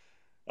count.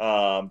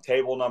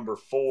 Table number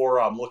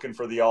 4. I'm looking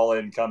for the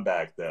all-in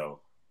comeback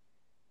though.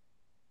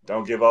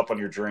 Don't give up on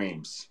your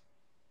dreams.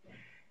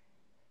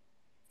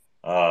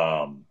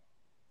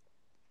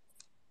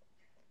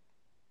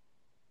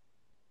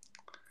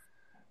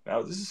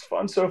 Now, this is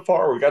fun so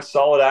far. We've got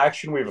solid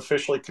action. We've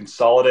officially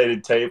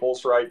consolidated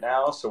tables right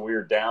now, so we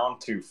are down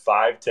to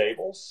 5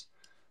 tables.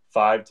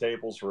 5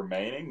 tables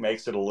remaining.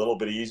 Makes it a little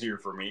bit easier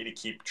for me to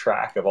keep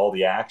track of all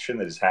the action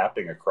that is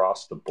happening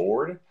across the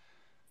board.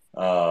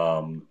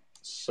 And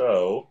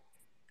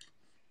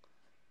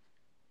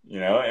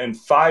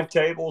 5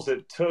 tables,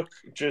 it took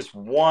just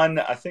one.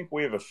 I think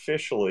we have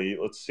officially,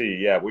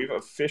 we've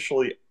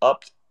officially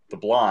upped the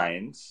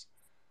blinds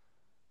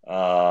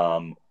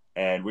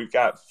And we've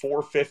got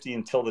 450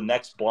 until the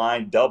next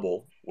blind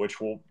double,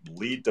 which will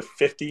lead to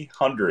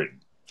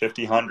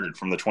 50-100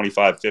 from the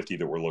 25-50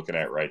 that we're looking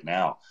at right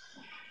now.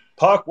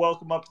 Puck,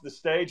 welcome up to the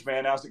stage,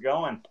 man. How's it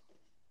going?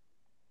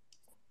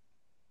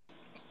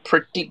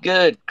 Pretty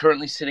good.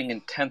 Currently sitting in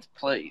 10th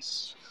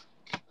place.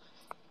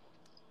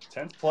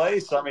 10th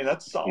place? I mean,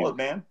 that's solid,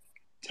 man.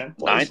 10th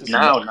place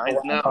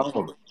Ninth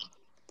now.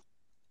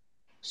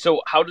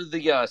 So how did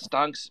the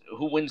Stonks,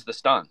 who wins the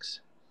Stonks?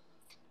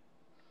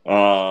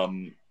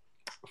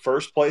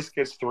 First place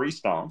gets 3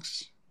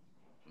 stonks.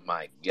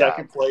 My God.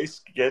 Second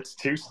place gets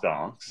 2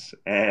 stonks.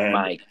 And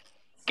My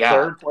God.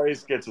 Third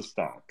place gets a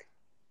stonk.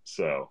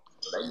 So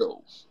there you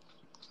go.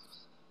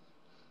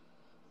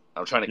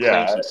 I'm trying to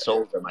claim some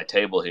souls at my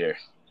table here.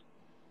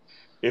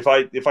 If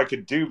I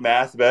could do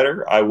math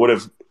better, I would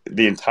have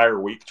the entire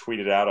week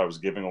tweeted out I was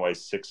giving away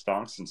 6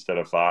 stonks instead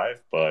of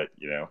 5. But,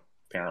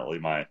 apparently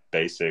my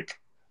basic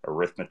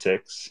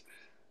arithmetics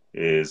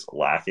is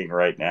lacking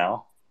right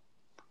now.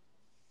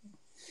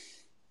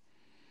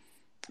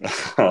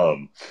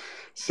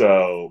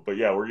 But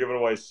yeah, we're giving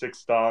away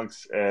 6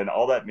 stonks, and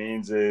all that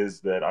means is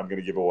that I'm going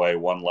to give away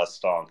 1 less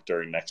stonk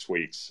during next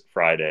week's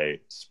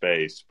Friday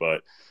space.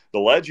 But the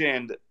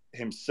legend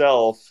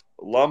himself,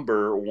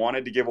 Lumber,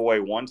 wanted to give away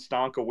 1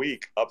 stonk a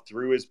week up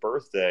through his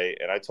birthday,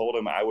 and I told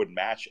him I would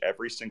match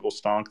every single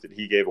stonk that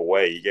he gave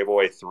away. He gave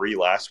away 3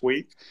 last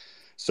week.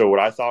 So what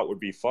I thought would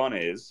be fun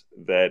is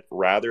that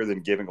rather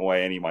than giving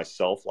away any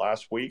myself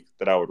last week,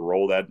 that I would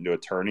roll that into a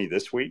tourney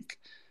this week.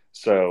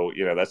 So,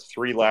 that's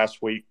 3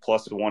 last week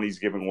plus the 1 he's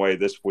giving away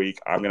this week.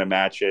 I'm going to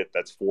match it.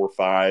 That's 4 or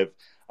 5.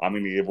 I'm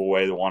going to give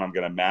away the 1 I'm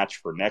going to match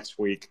for next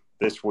week,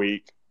 this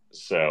week.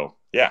 So,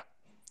 yeah,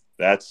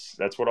 that's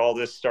what all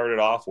this started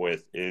off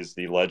with, is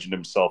the legend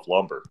himself,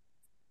 Lumber.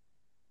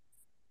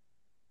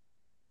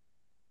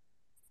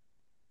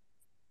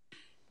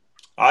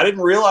 I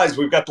didn't realize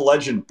we've got the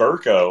legend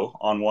Burko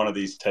on one of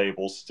these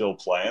tables still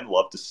playing.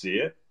 Love to see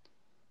it.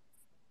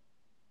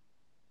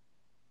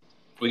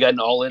 We got an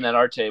all-in at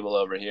our table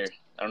over here.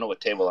 I don't know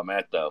what table I'm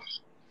at, though.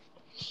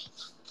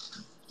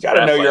 You got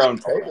to know your own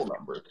table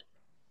number.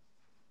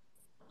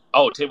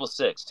 Oh, table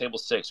 6. Table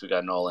 6, we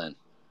got an all-in.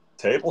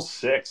 Table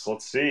 6.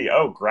 Let's see.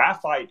 Oh,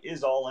 Graphite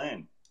is all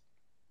in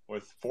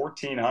with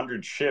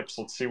 1,400 chips.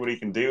 Let's see what he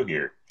can do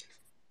here.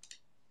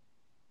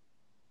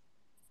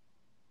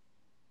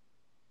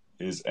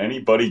 Is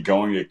anybody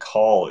going to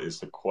call is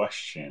the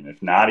question.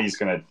 If not, he's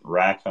going to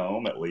rack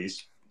home at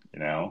least,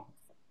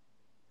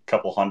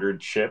 couple hundred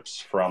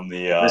chips from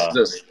the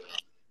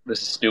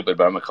this is stupid,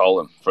 but I'm gonna call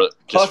him for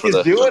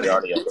the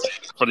audience.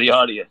 For the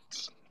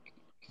audience.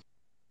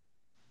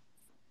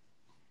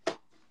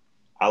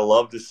 I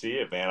love to see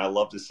it, man. I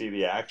love to see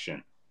the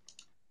action.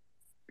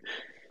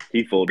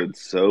 He folded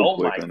so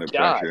quick under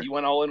pressure. You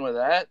went all in with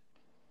that?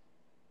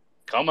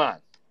 Come on.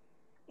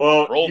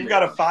 Well, you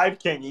got a 5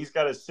 king, he's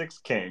got a 6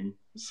 king.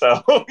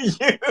 So you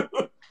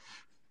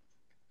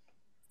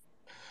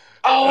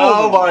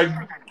Oh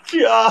my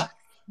God.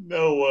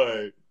 No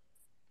way.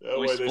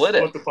 We split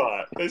it.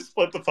 They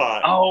split the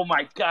pot. Oh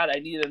my God! I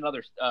need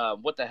another.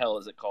 What the hell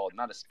is it called?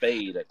 Not a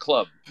spade, a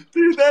club.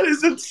 Dude, that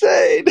is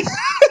insane.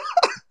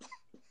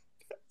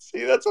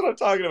 See, that's what I'm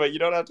talking about. You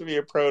don't have to be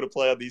a pro to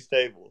play on these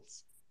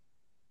tables.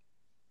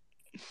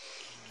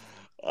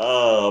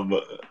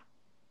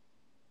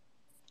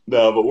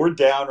 No, but we're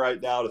down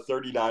right now to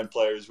 39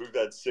 players. We've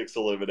had 6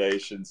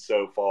 eliminations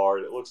so far.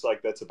 And it looks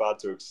like that's about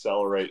to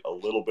accelerate a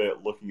little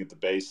bit. Looking at the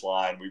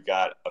baseline, we've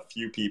got a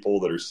few people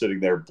that are sitting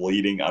there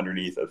bleeding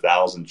underneath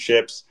 1,000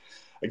 chips.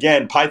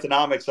 Again,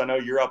 Pythonomics, I know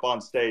you're up on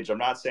stage. I'm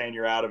not saying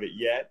you're out of it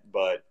yet,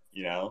 but,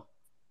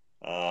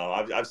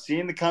 I've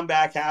seen the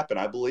comeback happen.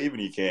 I believe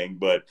in you, King.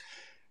 But,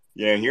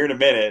 here in a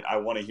minute, I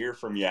want to hear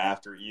from you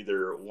after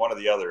either one or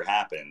the other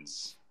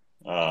happens.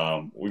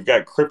 We've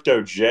got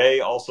Crypto J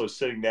also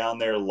sitting down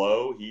there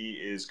low. He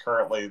is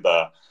currently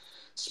the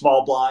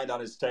small blind on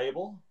his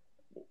table.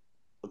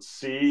 Let's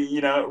see,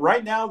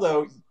 right now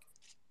though,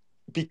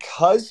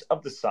 because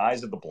of the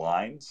size of the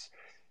blinds,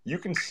 you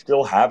can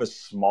still have a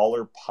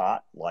smaller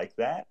pot like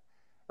that,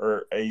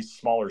 or a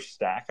smaller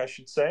stack, I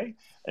should say,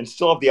 and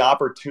still have the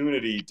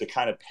opportunity to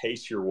kind of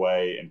pace your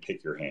way and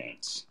pick your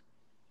hands.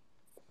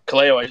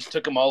 Kaleo, I just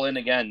took him all in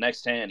again.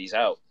 Next hand, he's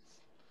out.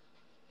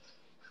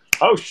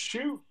 Oh,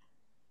 shoot.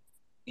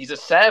 He's a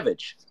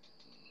savage.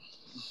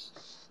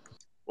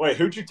 Wait,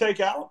 who'd you take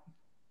out?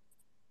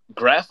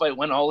 Graphite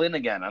went all in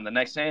again on the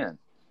next hand.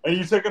 And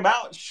you took him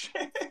out?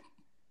 Shit.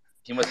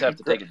 He must have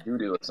to take a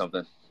doo-doo or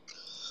something.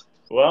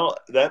 Well,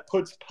 that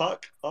puts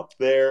Puck up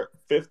there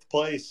 5th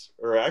place.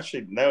 Or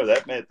actually, no,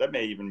 that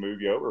may even move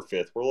you over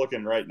 5th. We're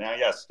looking right now.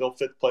 Yeah, still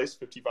 5th place,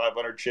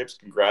 5,500 chips.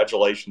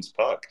 Congratulations,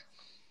 Puck.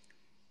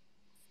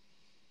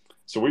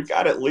 So we've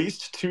got at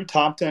least 2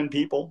 top 10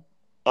 people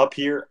up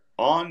here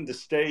on the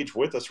stage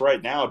with us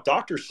right now.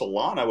 Dr.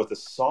 Solana with a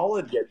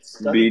solid yet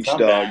stunning comeback. Beach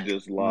Dog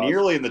just lost.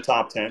 Nearly in the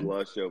top 10.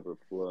 Flush over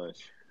flush.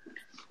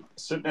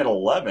 Sitting at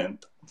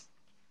 11th.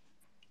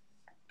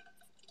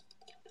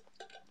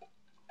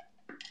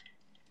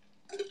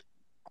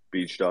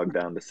 Beach Dog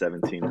down to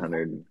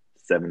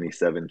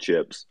 1,777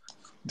 chips.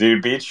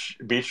 Dude, Beach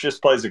just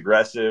plays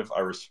aggressive. I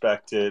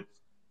respect it.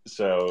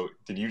 So,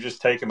 did you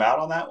just take him out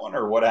on that one,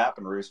 or what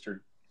happened,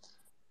 Rooster?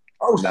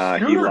 Oh, Nah,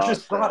 he Scooter lost,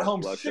 just brought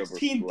home flush over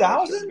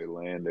 16,000?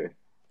 Lander.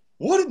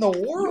 What in the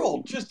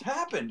world just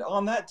happened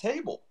on that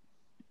table?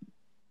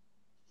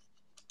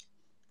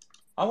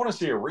 I want to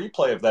see a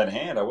replay of that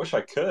hand. I wish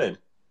I could.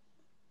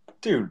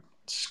 Dude,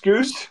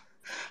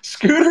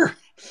 Scooter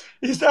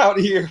is out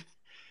here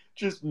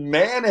just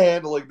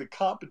manhandling the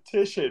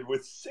competition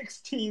with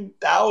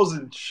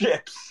 16,000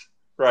 chips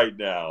right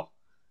now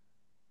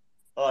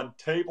on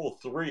table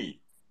 3.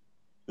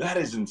 That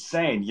is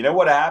insane. You know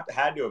what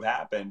had to have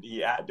happened? He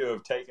had to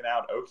have taken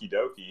out Okie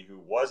Dokie, who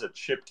was a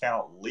chip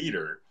count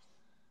leader.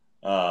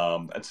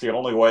 That's the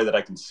only way that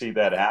I can see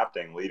that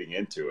happening leading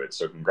into it.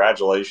 So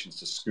congratulations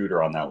to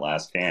Scooter on that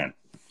last hand.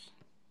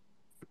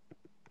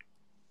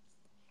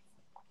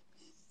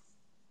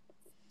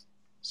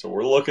 So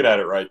we're looking at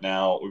it right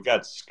now. We've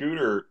got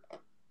Scooter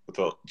with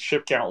a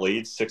chip count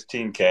lead,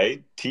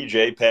 16K.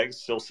 TJ Peg's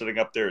still sitting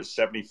up there at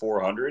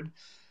 7,400.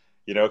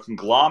 You know,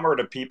 conglomerate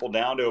of people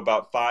down to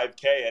about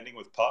 5K, ending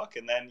with Puck.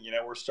 And then, you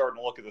know, we're starting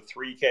to look at the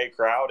 3K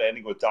crowd,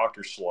 ending with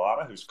Dr.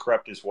 Solana, who's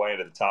crept his way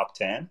into the top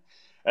 10.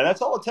 And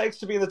that's all it takes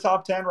to be in the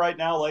top 10 right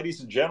now,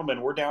 ladies and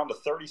gentlemen. We're down to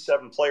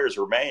 37 players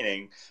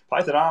remaining.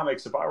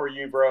 Pythonomics, if I were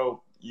you,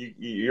 bro,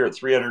 you're at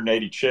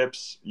 380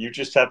 chips. You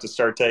just have to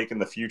start taking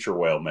the future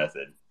whale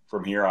method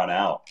from here on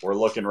out. We're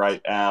looking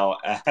right now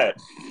at...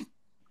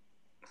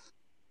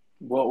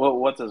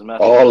 What's his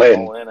method? All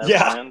in.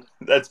 Yeah, hand?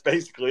 That's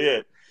basically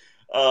it.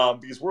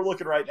 Because we're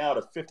looking right now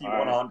at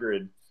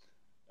 5,100.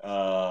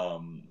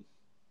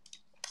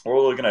 We're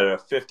looking at a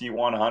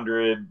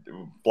 5,100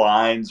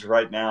 blinds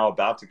right now,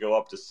 about to go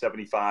up to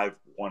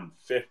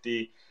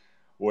 75,150,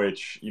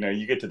 which, you know,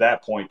 you get to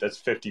that point, that's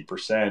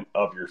 50%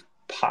 of your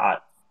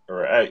pot. All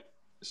right.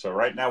 So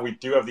right now we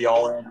do have the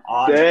all-in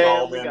on.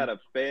 Damn, we got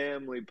a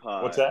family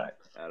pot. What's that?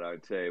 At our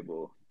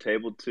table.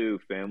 Table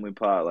 2, family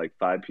pot, like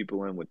 5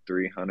 people in with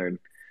 300.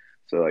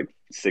 So like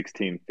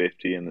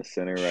 1,650 in the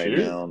center right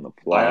now on the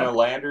flop. Iona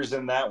Lander's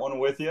in that one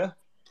with you.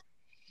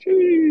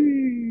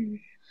 Jeez.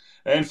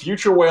 And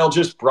Future Whale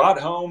just brought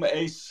home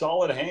a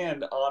solid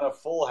hand on a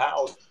full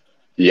house.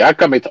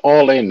 Yakamit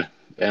all in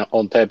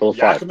on table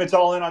 5. Yakamit's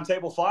all in on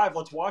table 5.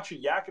 Let's watch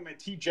it.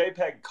 Yakamit,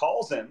 TJPEG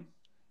calls him.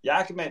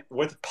 Yakamit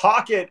with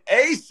pocket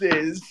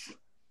aces.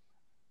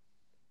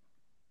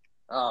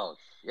 Oh,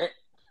 shit.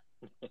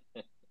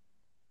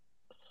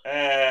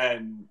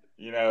 And,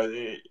 you know,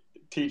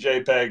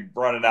 TJ Peg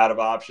running out of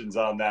options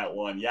on that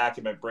one.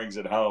 Yakimet brings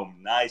it home.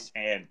 Nice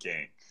hand,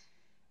 King.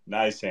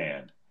 Nice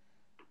hand.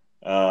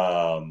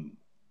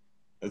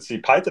 Let's see.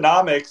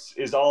 Pythonomics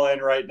is all in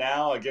right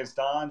now against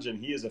Anj, and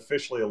he is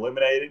officially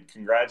eliminated.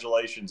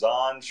 Congratulations,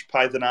 Anj.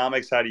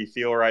 Pythonomics, how do you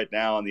feel right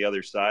now on the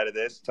other side of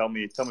this? Tell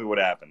me what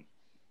happened.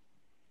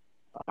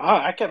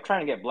 I kept trying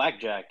to get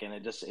blackjack, and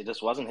it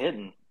just wasn't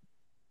hitting.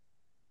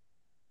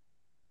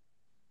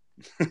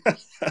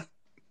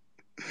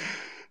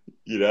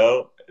 You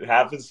know, it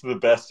happens to the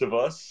best of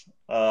us.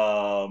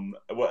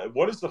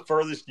 What is the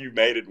furthest you've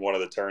made in one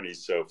of the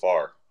tourneys so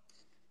far?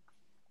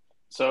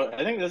 So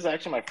I think this is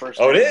actually my first.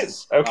 Oh, it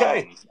is?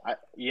 Okay. I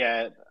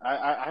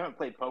haven't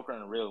played poker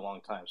in a really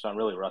long time, so I'm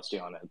really rusty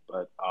on it.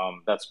 But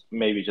that's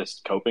maybe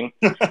just coping.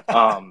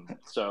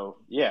 So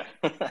yeah,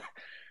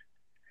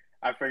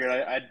 I figured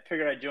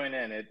I'd join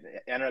in. It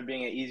ended up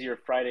being an easier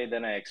Friday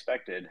than I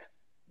expected.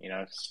 You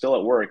know, still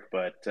at work,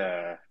 but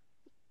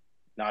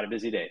not a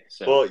busy day.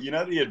 So, well, you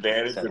know, the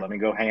advantage let me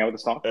go hang out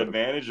with the Stonks.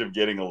 Advantage of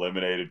getting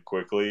eliminated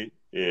quickly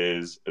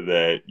is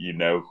that you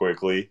know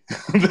quickly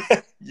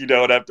that you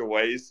don't have to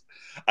waste.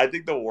 I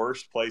think the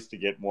worst place to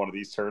get in one of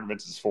these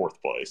tournaments is 4th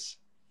place.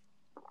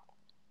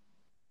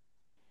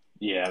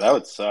 Yeah, that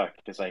would suck.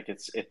 It's like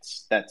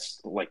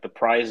that's like the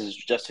prize is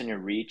just in your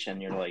reach,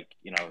 and you're like,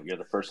 you know, you're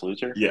the first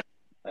loser. Yeah,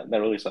 that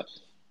really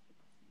sucks.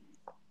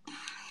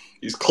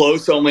 These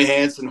close only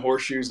hands and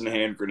horseshoes and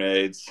hand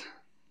grenades.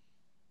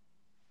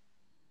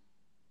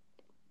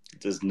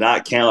 Does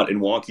not count in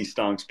Wonky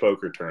Stonks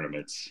poker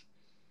tournaments.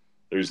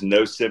 There's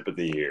no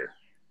sympathy here.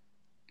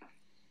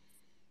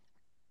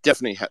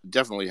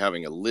 Definitely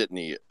having a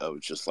litany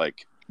of just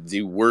like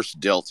the worst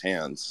dealt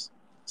hands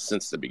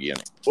since the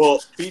beginning.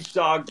 Well, Beach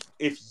Dog,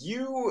 if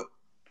you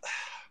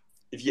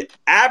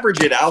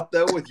average it out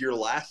though with your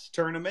last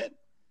tournament,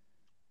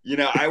 you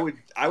know, I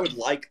would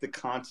like the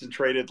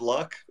concentrated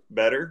luck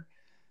better.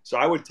 So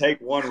I would take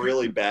one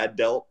really bad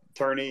dealt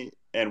tourney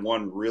and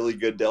one really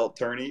good dealt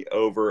tourney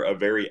over a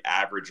very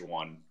average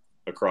one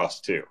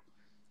across 2.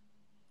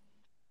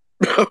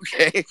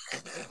 Okay.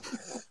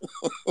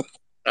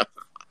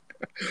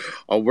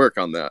 I'll work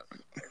on that.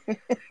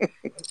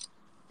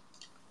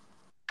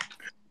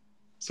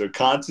 So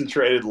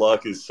concentrated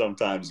luck is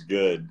sometimes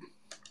good.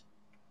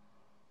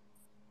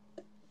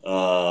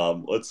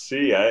 Let's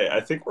see.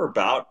 I think we're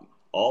about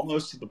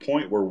almost to the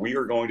point where we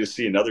are going to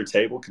see another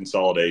table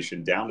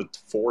consolidation down to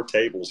 4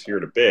 tables here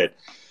in a bit.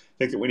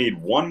 I think that we need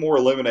one more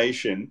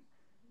elimination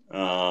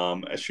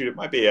Shoot, it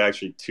might be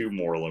actually 2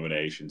 more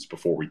eliminations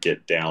before we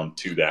get down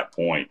to that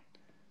point.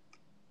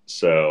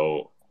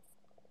 So,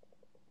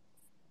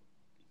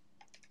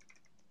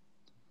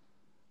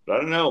 but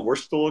I don't know. We're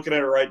still looking at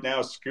it right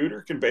now.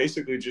 Scooter can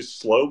basically just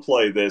slow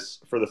play this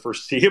for the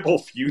foreseeable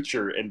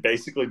future and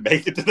basically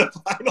make it to the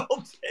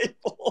final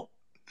table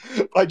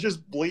by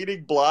just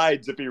bleeding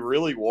blinds if he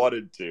really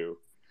wanted to.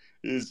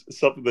 Is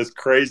something that's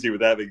crazy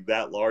with having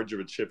that large of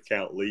a chip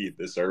count lead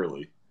this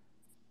early.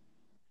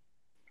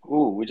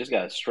 Ooh, we just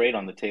got a straight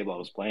on the table I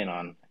was playing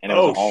on, and it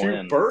was all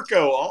in.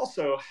 Burko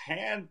also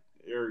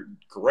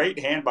great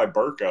hand by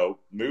Burko,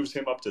 moves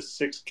him up to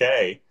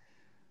 6K.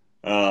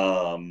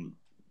 So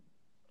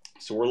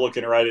we're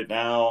looking right at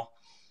now.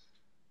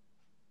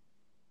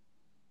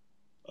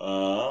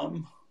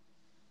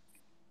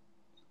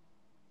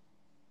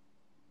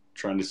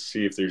 Trying to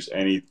see if there's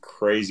any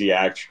crazy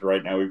action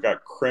right now. We've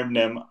got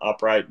Crimnum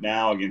up right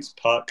now against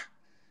Puck.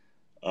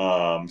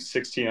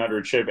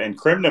 1,600 chip, and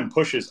Crimnum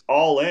pushes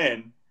all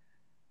in.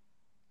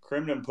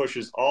 Crimnum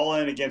pushes all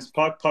in against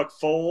Puck. Puck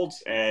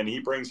folds, and he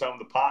brings home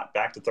the pot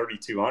back to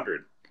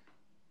 3,200.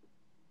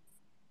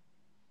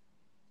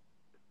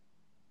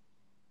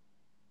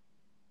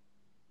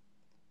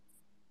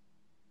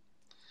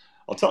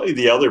 I'll tell you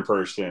the other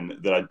person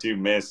that I do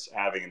miss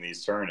having in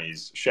these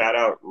tourneys. Shout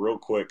out real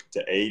quick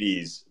to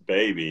 80s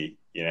Baby.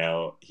 You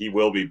know, he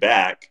will be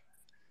back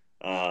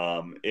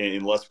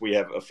unless we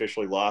have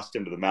officially lost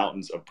him to the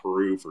mountains of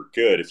Peru for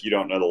good. If you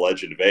don't know the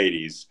legend of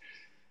 80s,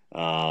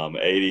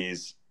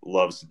 80s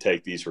loves to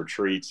take these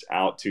retreats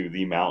out to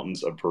the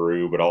mountains of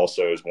Peru, but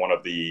also is one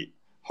of the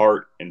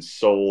heart and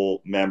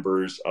soul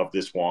members of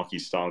this Wonky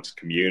Stonks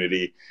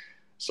community.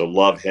 So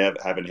love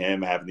having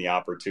the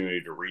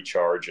opportunity to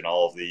recharge in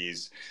all of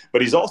these.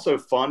 But he's also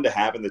fun to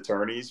have in the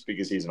tourneys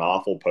because he's an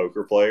awful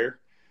poker player.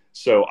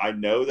 So I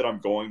know that I'm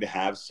going to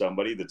have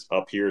somebody that's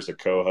up here as a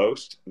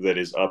co-host that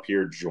is up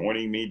here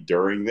joining me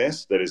during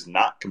this that is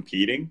not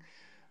competing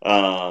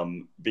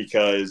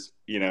because,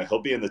 you know,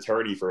 he'll be in the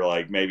tourney for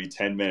like maybe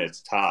 10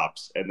 minutes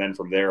tops. And then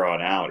from there on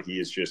out, he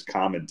is just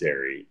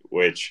commentary,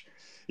 which,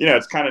 you know,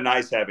 it's kind of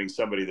nice having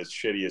somebody that's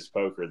shitty as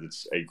poker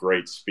that's a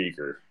great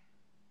speaker.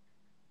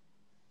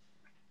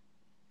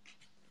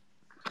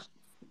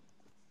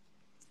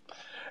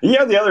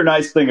 Yeah, the other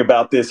nice thing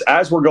about this,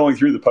 as we're going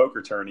through the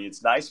poker tourney,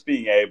 it's nice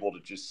being able to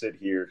just sit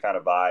here, kind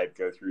of vibe,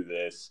 go through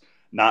this,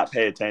 not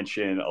pay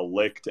attention a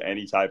lick to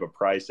any type of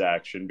price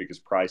action because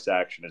price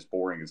action is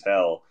boring as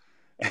hell.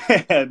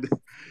 And,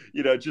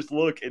 you know, just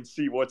look and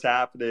see what's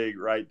happening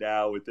right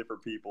now with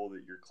different people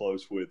that you're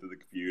close with in the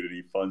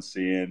community. Fun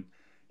seeing.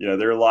 You know,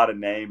 there are a lot of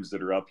names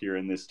that are up here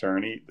in this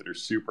tourney that are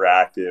super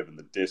active in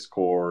the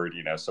Discord,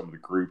 you know, some of the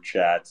group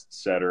chats,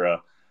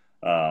 etc.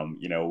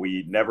 You know,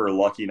 we never are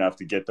lucky enough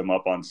to get them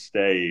up on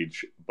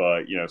stage,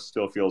 but, you know,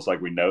 still feels like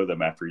we know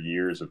them after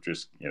years of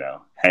just, you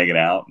know, hanging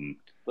out. And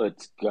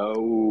let's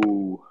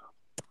go.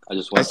 I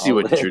see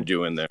what you're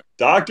doing there.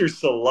 Dr.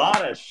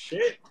 Solana,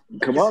 shit.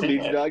 Come on,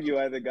 Beach Dog, you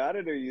either got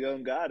it or you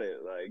don't got it.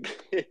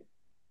 Like,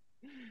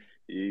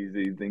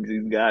 he thinks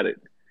he's got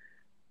it.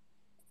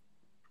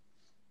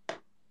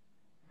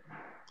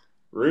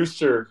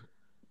 Rooster,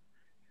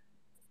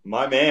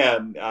 my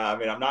man, I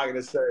mean, I'm not going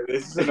to say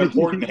this is an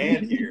important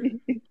hand here.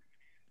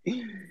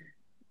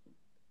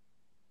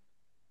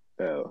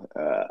 So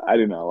I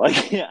do not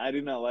like it. I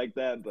do not like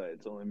that, but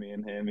it's only me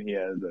and him. He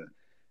has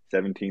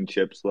 17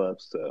 chips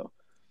left, so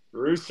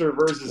Rooster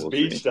versus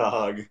Beach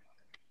Dog.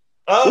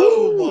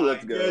 Oh, my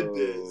let's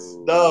goodness!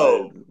 Go.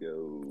 No, let's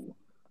go.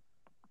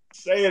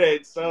 Say it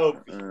ain't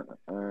so.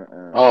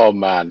 Oh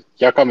man,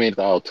 Jakamint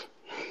out.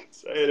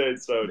 Say it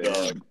ain't so,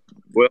 dog.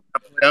 Well,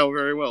 that played out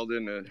very well,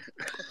 didn't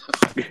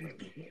it?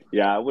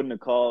 Yeah, I wouldn't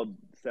have called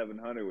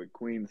 700 with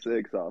Queen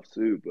 6 off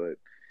suit, but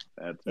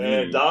that's me.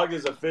 And Dog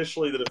is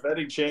officially the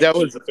defending champion. That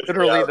was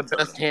literally the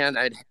best hand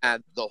I'd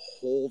had the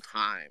whole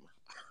time.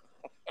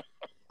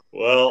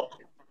 Well,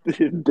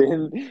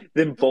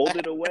 then fold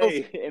it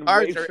away and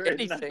wait for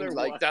anything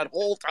like that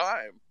whole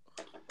time.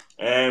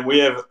 And we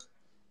have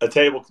a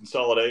table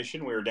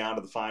consolidation. We are down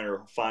to the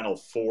final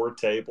 4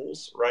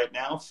 tables right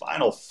now.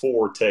 Final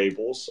 4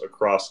 tables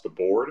across the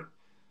board.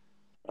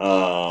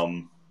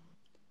 So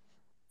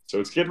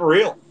it's getting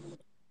real.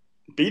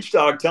 Beach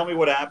Dog, tell me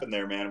what happened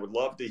there, man. Would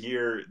love to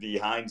hear the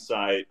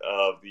hindsight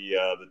of the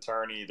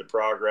tourney, the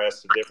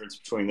progress, the difference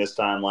between this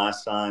time,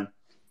 last time.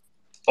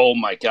 Oh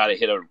my God! I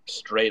hit a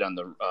straight on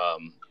the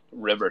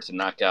river to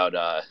knock out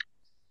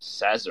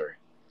Sazzer.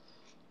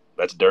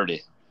 That's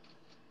dirty.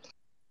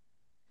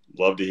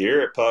 Love to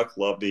hear it, Puck.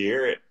 Love to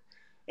hear it.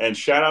 And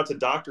shout out to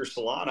Dr.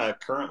 Solana,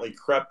 currently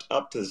crept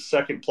up to the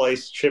second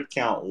place chip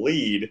count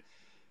lead.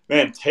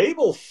 Man,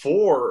 table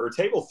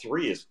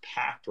 3 is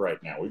packed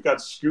right now. We've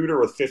got Scooter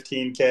with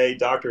 15K,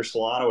 Dr.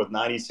 Solana with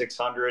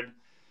 9,600,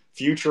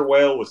 Future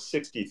Whale with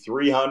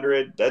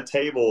 6,300. That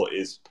table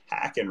is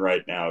packing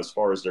right now as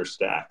far as their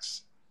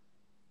stacks.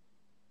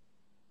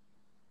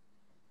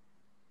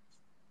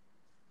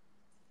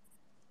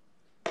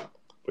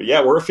 But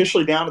yeah, we're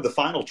officially down to the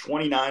final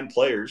 29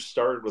 players.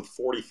 Started with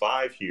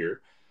 45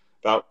 here.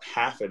 about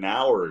half an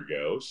hour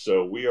ago,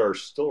 so we are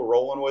still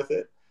rolling with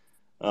it.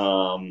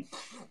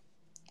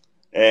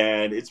 And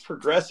it's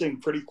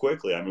progressing pretty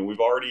quickly. I mean, we've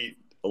already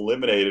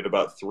eliminated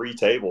about 3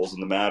 tables in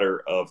the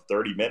matter of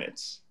 30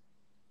 minutes.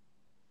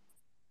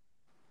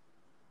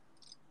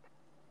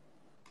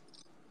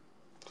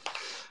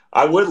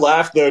 I would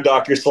laugh, though,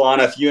 Dr.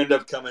 Solana, if you end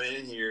up coming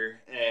in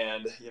here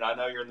and, I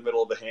know you're in the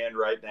middle of a hand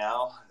right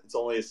now. It's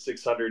only a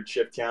 600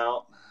 chip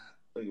count.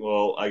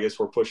 Well, I guess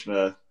we're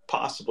pushing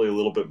possibly a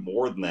little bit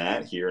more than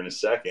that here in a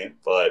second.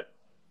 But,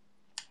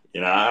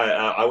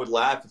 I would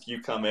laugh if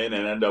you come in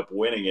and end up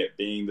winning it,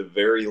 being the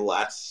very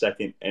last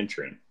second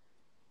entrant.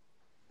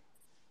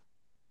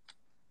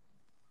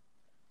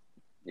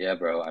 Yeah,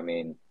 bro. I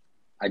mean,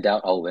 I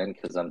doubt I'll win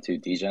because I'm too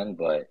degen,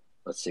 but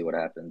let's see what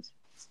happens.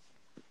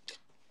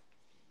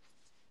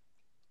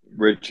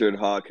 Richard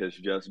Hawk has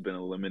just been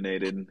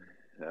eliminated.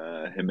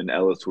 Him and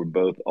Ellis were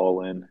both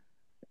all in.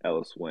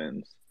 Ellis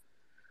wins.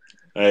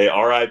 Hey,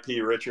 R.I.P.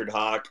 Richard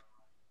Hawk.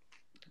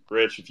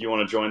 Rich, if you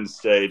want to join the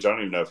stage, I don't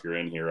even know if you're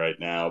in here right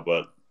now,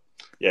 but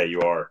yeah, you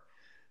are.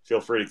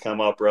 Feel free to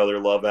come up, brother.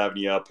 Love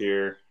having you up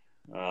here.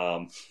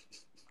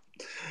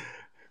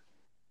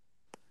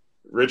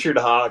 Richard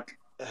Hawk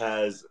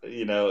has,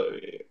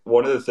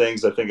 one of the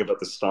things I think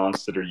about the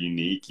Stonks that are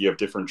unique, you have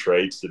different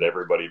traits that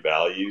everybody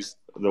values.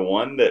 The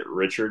one that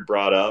Richard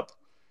brought up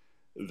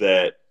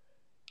that,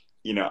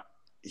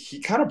 he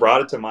kind of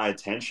brought it to my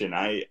attention.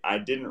 I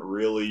didn't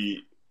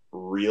really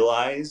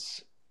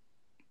realize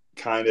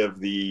kind of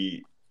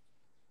the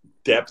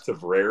depth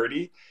of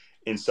rarity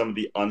in some of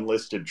the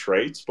unlisted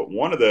traits, but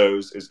one of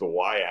those is the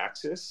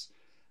y-axis.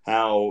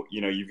 How,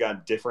 you've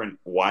got different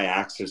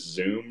y-axis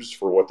zooms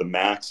for what the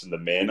max and the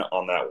min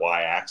on that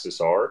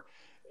y-axis are.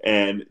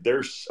 And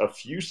there's a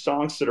few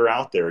stonks that are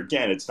out there.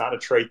 Again, it's not a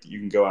trait that you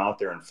can go out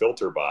there and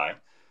filter by.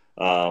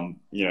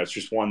 It's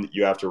just one that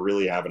you have to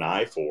really have an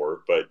eye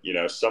for. But,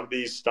 some of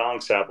these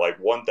stonks have like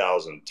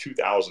 1,000,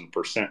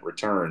 2,000%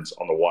 returns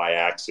on the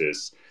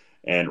y-axis.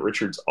 And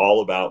Richard's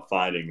all about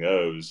finding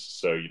those.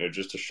 So,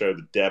 just to show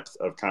the depth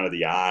of kind of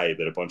the eye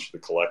that a bunch of the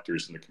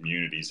collectors in the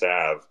communities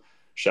have.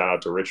 Shout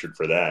out to Richard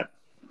for that.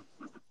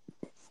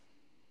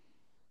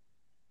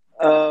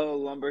 Oh,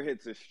 Lumber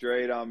hits a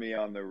straight on me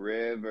on the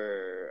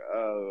river.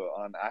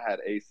 I had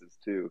aces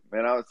too.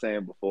 Man, I was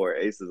saying before,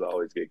 aces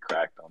always get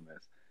cracked on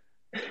this.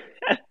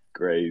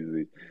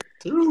 Crazy.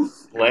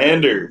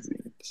 Lander.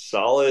 Crazy.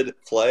 Solid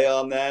play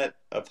on that.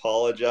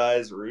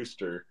 Apologize,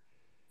 Rooster.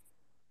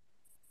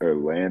 Or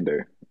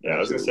Lander. Yeah, I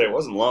was going to say it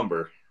wasn't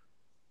Lumber.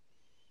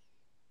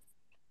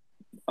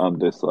 I'm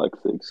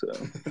dyslexic, so.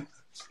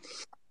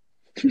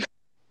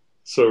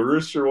 So,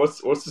 Rooster, what's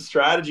the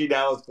strategy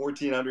now with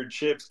 1,400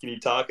 chips? Can you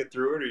talk it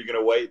through it, or are you going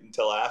to wait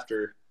until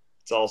after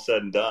it's all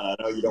said and done? I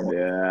know you don't.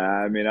 Yeah,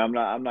 I mean, I'm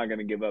not going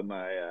to give up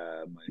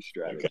my my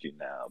strategy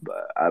now,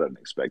 but I don't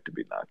expect to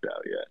be knocked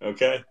out yet.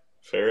 Okay,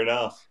 fair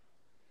enough.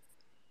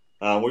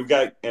 We've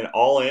got an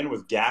all-in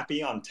with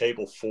Gappy on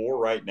table 4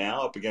 right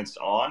now up against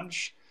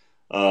Ange.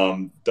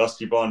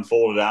 Dusty Bun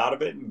folded out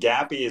of it, and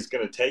Gappy is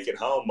going to take it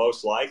home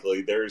most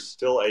likely. There's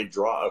still a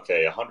draw.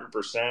 Okay,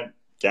 100%.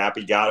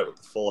 Gappy got it with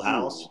the full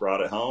house, brought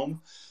it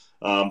home.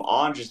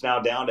 Ange is now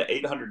down to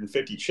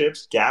 850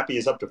 chips. Gappy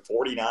is up to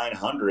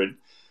 4,900.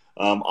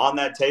 On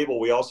that table,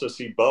 we also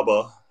see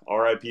Bubba,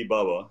 R.I.P.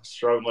 Bubba,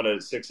 struggling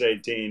at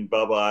 618.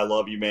 Bubba, I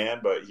love you, man,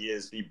 but he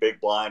is the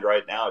big blind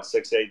right now at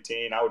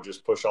 618. I would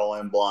just push all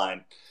in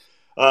blind.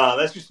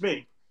 That's just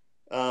me.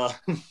 But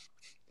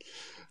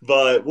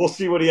we'll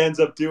see what he ends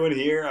up doing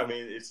here. I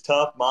mean, it's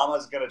tough.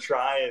 Mama's going to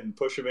try and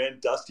push him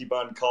in. Dusty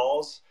Bun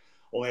calls.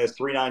 Only has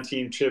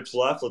 319 chips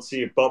left. Let's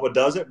see if Bubba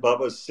does it.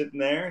 Bubba's sitting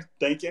there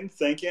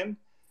thinking.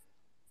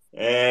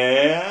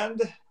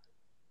 And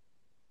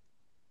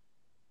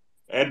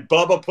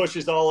Bubba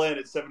pushes all in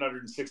at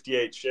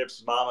 768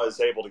 chips. Mama is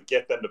able to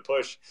get them to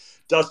push.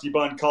 Dusty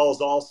Bun calls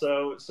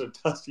also. So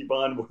Dusty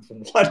Bun with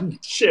 1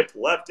 chip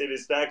left in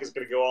his stack is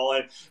going to go all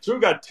in. So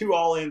we've got 2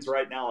 all-ins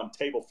right now on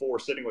table 4,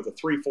 sitting with a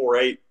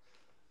 3-4-8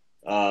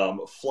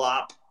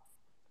 flop.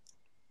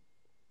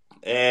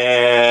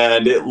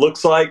 And it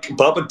looks like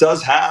Bubba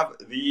does have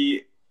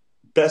the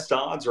best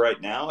odds right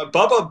now. And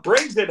Bubba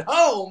brings it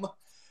home.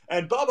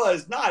 And Bubba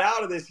is not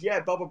out of this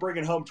yet. Bubba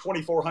bringing home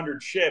 2,400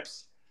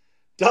 chips.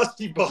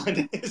 Dusty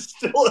Bun is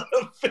still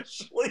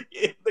officially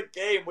in the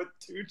game with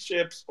 2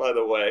 chips, by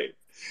the way.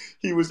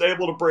 He was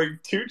able to bring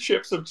 2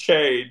 chips of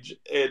change,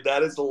 and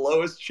that is the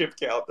lowest chip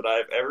count that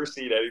I've ever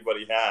seen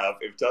anybody have.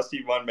 If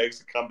Dusty Bun makes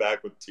a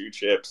comeback with 2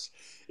 chips,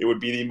 it would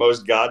be the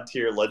most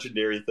god-tier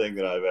legendary thing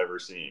that I've ever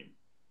seen.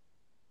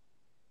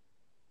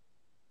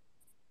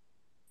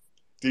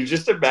 Dude,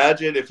 just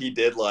imagine if he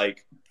did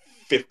like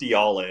 50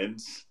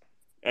 all-ins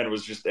and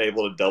was just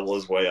able to double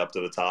his way up to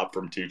the top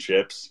from 2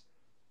 chips.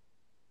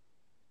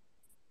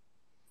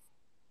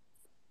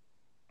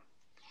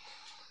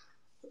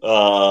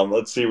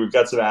 Let's see. We've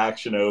got some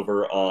action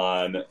over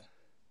on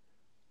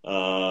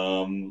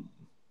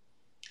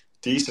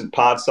decent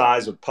pot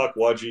size with Puck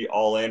Wudgie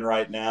all in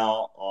right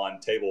now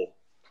on table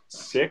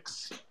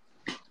 6.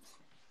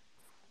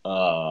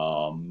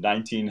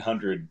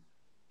 1,900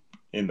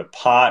 in the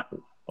pot.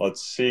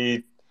 Let's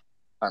see.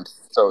 I'm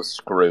so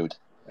screwed.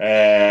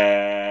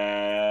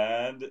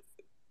 And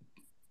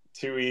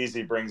Too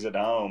Easy brings it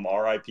home.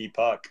 R.I.P.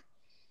 Puck.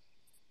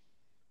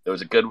 It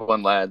was a good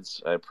one,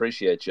 lads. I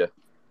appreciate you.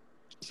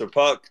 So,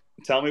 Puck,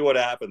 tell me what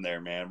happened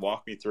there, man.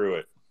 Walk me through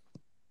it.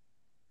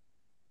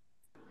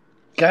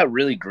 Got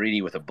really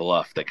greedy with a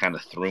bluff that kind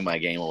of threw my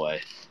game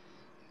away.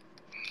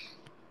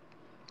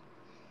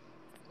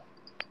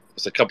 It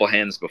was a couple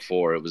hands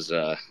before. It was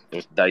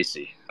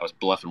dicey. I was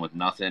bluffing with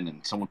nothing,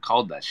 and someone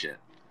called that shit.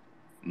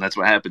 And that's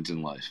what happens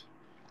in life.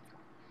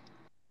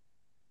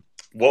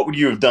 What would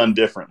you have done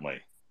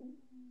differently?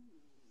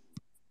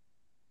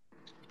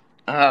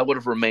 I would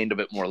have remained a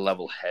bit more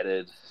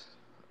level-headed.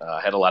 I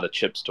had a lot of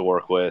chips to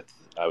work with.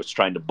 I was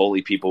trying to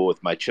bully people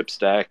with my chip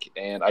stack,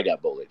 and I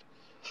got bullied.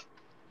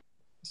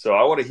 So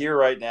I want to hear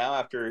right now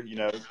after,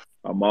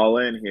 I'm all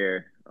in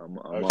here. I'm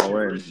all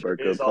in.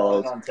 Burko is all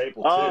in on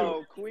table 2.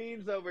 Oh,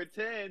 Queens over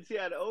 10. She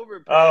had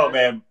overpair. Oh,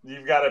 man.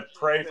 You've got to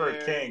pray for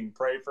a king.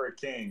 Pray for a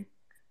king.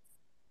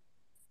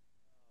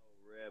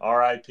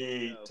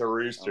 R.I.P. to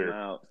Rooster. I'm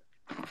out.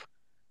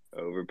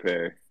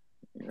 Overpair.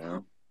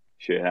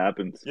 Shit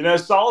happens.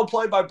 Solid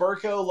play by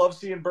Burko. Love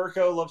seeing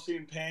Burko. Love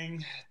seeing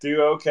Ping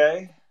do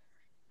okay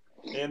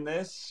in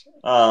this.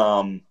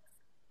 But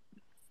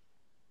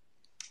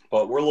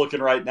we're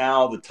looking right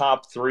now, the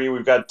top 3.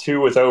 We've got 2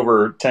 with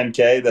over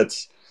 10K.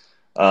 That's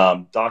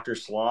Dr.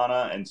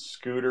 Solana and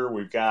Scooter.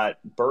 We've got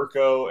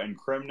Burko and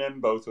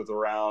Crimnon, both with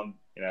around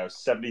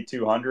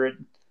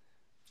 7,200.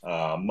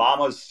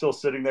 Mama's still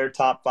sitting there,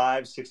 top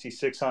 5,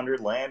 6,600.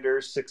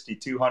 Landers,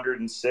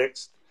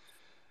 6,206.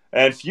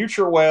 And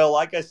Future Whale,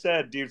 like I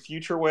said, dude,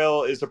 Future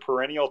Whale is a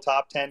perennial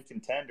top 10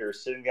 contender,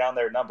 sitting down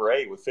there at number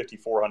 8 with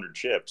 5,400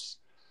 chips.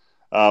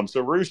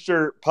 So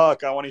Rooster,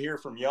 Puck, I want to hear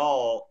from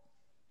y'all.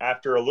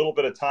 After a little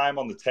bit of time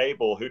on the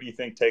table, who do you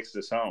think takes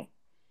this home?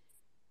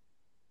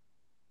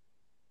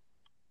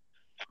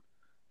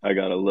 I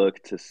got to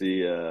look to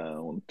see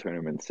what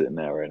tournament sitting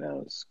at right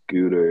now.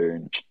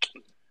 Scooter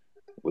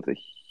with a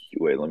 –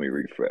 wait, let me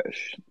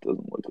refresh. It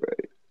doesn't look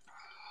right.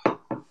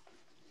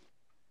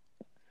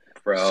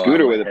 Bro,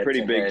 Scooter with a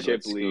pretty big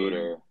chip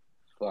lead.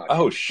 Fuck.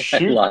 Oh,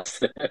 shoot. I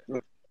lost it.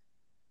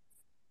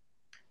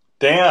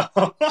 Damn.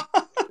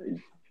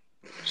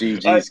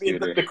 GG,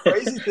 Scooter. The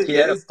crazy thing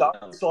is,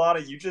 Dr.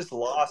 Solana, you just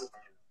lost.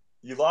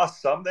 You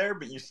lost some there,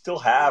 but you still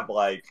have,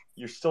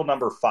 you're still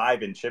number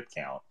 5 in chip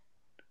count.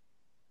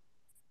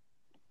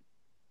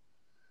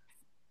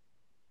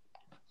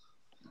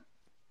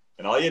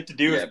 And all you have to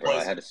do is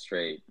I had it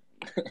straight.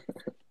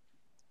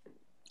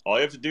 all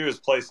you have to do is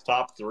place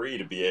top 3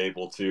 to be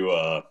able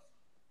to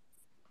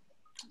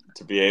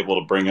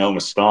bring home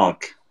a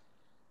stonk.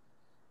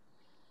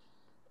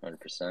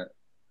 100%.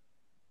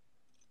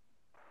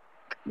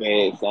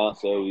 Man, it's not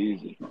so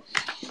easy.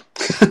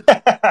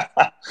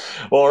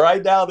 Well,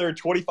 right now there are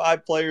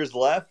 25 players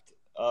left,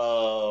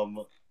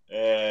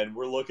 and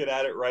we're looking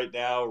at it right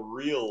now.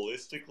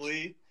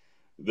 Realistically,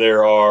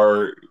 there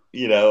are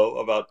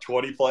about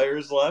 20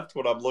 players left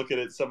when I'm looking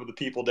at some of the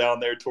people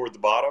down there toward the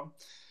bottom.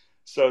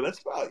 So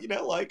that's about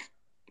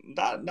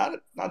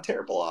not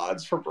terrible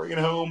odds for bringing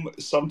home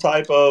some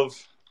type of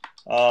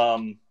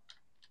about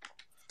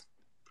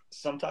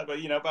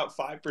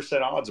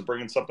 5% odds of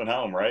bringing something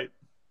home, right?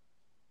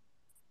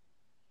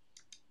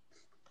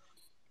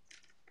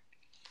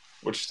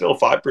 Which still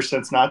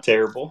 5% is not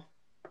terrible.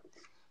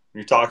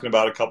 You're talking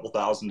about a couple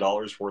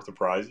 $1,000s worth of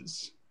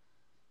prizes.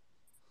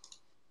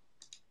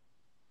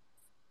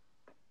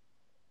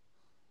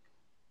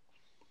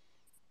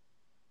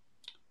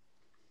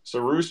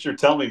 So, Rooster,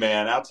 tell me,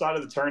 man, outside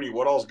of the tourney,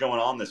 what all's going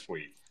on this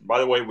week? By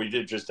the way, we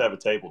did just have a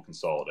table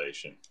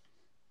consolidation.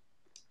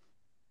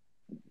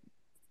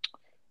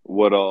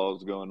 What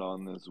all's going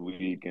on this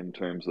week in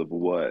terms of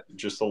what?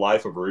 Just the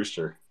life of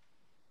Rooster.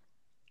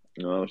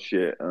 Oh,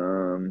 shit.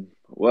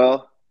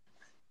 Well,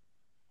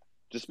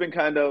 just been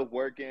kind of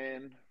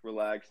working,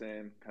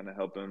 relaxing, kind of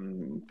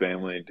helping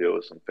family deal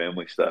with some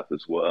family stuff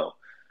as well.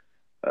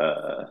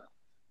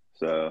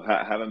 So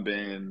haven't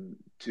been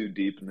too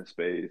deep in the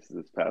space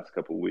this past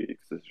couple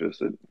weeks. It's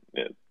just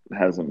it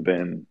hasn't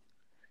been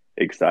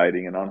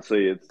exciting, and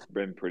honestly, it's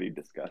been pretty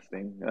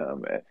disgusting.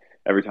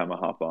 Every time I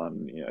hop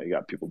on, you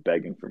got people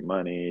begging for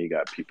money, you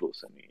got people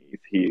sending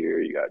ETH here,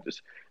 you got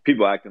just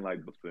people acting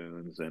like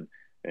buffoons, and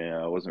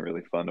it wasn't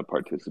really fun to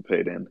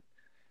participate in.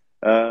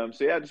 So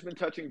yeah, just been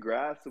touching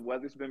grass. The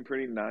weather's been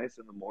pretty nice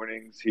in the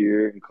mornings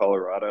here in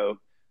Colorado.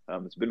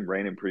 It's been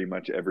raining pretty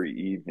much every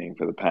evening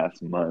for the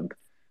past month,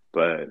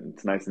 but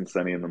it's nice and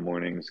sunny in the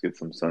mornings. Get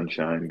some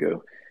sunshine,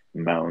 go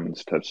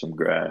mountains, touch some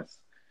grass,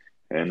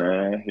 and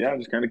yeah,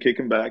 just kind of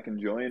kicking back,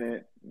 enjoying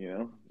it.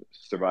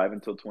 Survive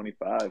until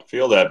 25.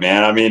 Feel that,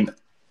 man. I mean,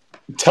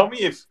 tell me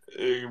if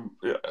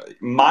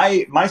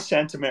my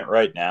sentiment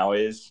right now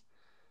is,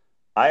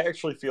 I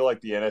actually feel like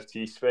the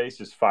NFT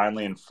space is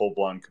finally in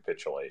full-blown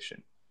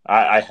capitulation.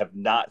 I have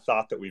not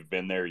thought that we've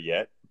been there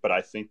yet, but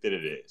I think that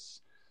it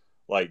is.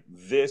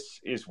 This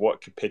is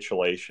what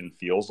capitulation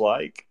feels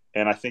like,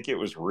 and I think it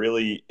was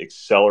really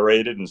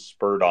accelerated and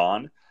spurred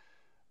on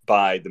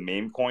by the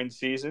meme coin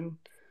season,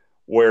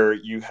 where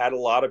you had a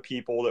lot of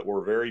people that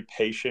were very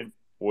patient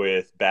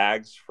with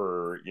bags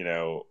for,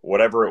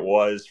 whatever it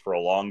was for a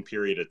long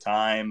period of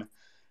time.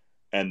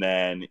 And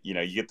then,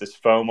 you get this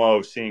FOMO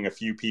of seeing a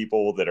few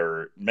people that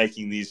are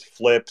making these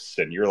flips,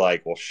 and you're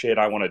like, well, shit,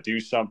 I want to do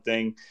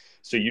something.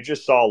 So you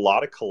just saw a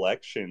lot of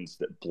collections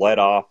that bled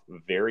off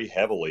very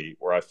heavily,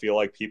 where I feel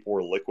like people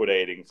were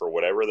liquidating for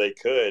whatever they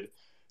could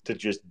to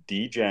just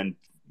degen,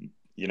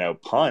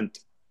 punt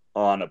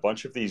on a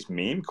bunch of these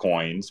meme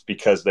coins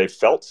because they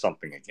felt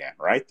something again,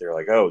 right? They're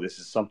like, oh, this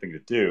is something to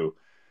do.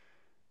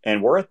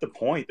 And we're at the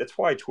point, that's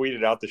why I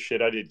tweeted out the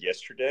shit I did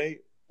yesterday,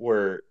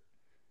 where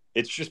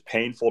it's just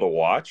painful to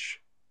watch,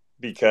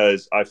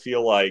 because I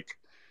feel like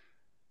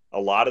a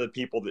lot of the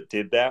people that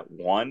did that,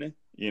 one,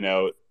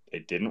 they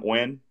didn't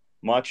win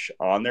much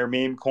on their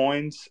meme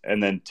coins.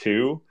 And then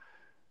two,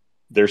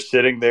 they're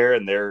sitting there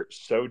and they're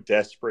so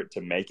desperate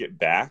to make it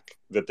back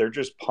that they're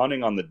just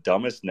punting on the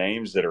dumbest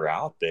names that are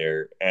out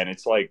there. And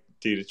it's like,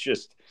 dude,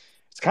 it's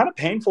kind of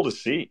painful to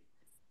see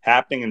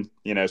happening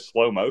in,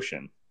 slow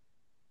motion.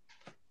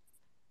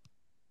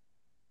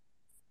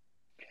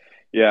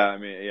 Yeah, I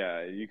mean,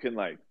 yeah, you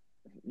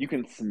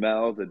can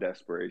smell the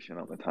desperation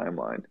on the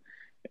timeline,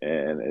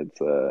 and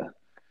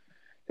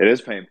it is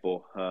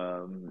painful.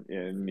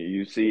 And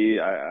you see,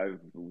 I've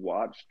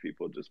watched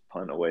people just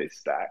punt away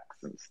stacks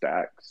and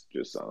stacks,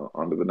 just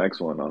onto the next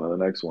one, onto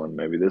the next one.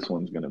 Maybe this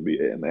one's going to be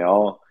it, and they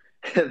all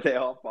they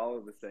all follow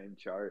the same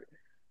chart.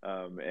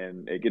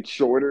 And it gets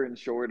shorter and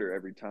shorter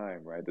every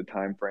time, right? The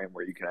time frame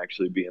where you can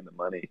actually be in the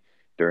money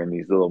during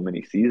these little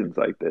mini seasons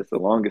like this. The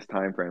longest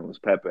time frame was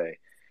Pepe,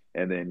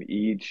 and then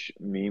each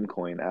meme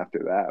coin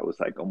after that was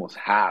like almost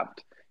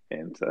halved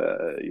into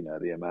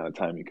the amount of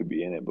time you could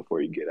be in it before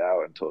you get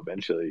out, until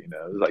eventually it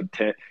was like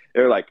 10.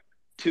 They're like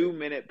 2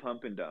 minute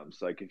pump and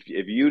dumps. Like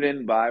if you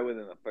didn't buy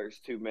within the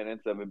first 2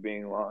 minutes of it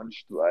being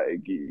launched,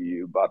 like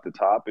you bought the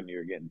top and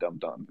you're getting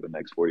dumped on for the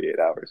next 48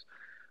 hours.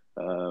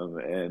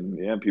 And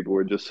yeah, people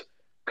were just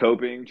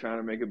coping, trying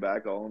to make it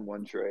back all in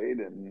one trade,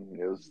 and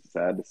it was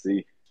sad to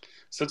see.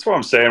 So that's what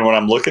I'm saying when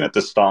I'm looking at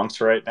the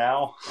stonks right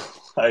now.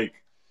 Like,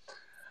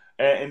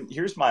 and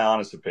here's my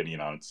honest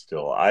opinion on it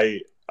still.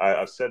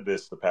 I've said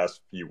this the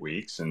past few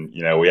weeks, and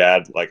we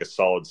had like a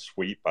solid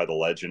sweep by the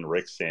legend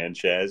Rick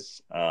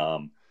Sanchez.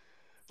 But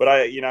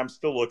I'm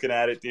still looking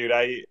at it, dude.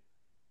 I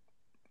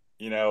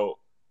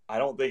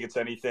don't think it's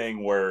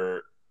anything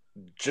where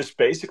just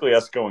basically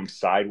us going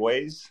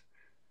sideways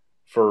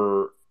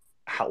for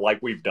like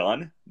we've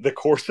done the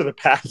course of the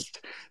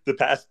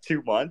past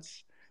 2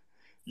 months.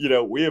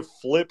 We have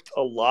flipped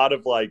a lot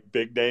of like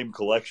big name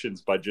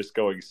collections by just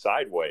going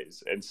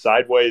sideways, and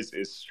sideways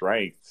is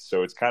strength.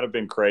 So it's kind of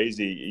been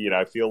crazy.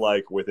 I feel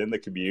like within the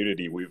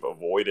community, we've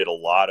avoided a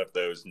lot of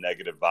those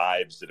negative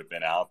vibes that have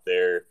been out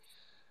there.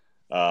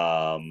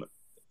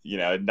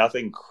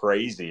 Nothing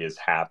crazy has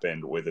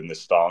happened within the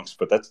stonks,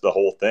 but that's the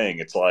whole thing.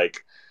 It's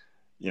like,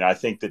 I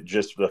think that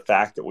just the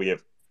fact that we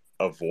have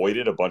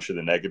avoided a bunch of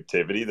the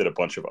negativity that a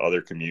bunch of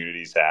other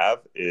communities have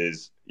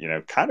is,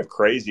 kind of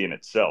crazy in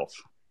itself.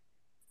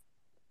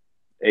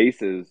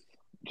 Aces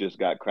just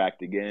got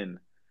cracked again.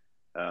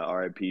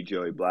 RIP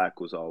Joey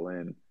Black was all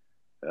in.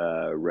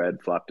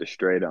 Red flopped a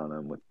straight on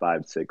him with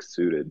 5-6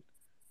 suited.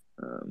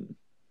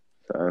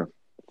 So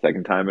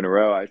second time in a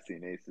row I've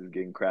seen aces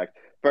getting cracked.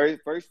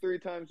 First 3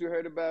 times we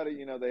heard about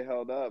it, they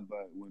held up.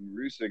 But when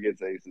Rooster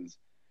gets aces,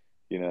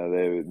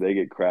 they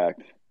get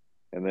cracked.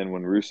 And then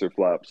when Rooster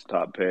flops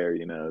top pair,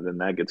 then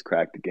that gets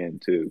cracked again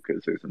too,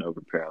 because there's an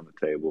overpair on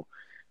the table.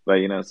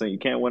 But so you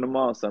can't win them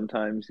all.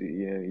 Sometimes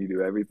you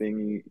do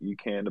everything you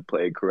can to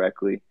play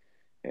correctly,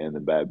 and the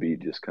bad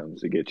beat just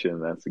comes to get you,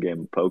 and that's the game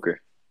of poker.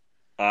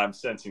 I'm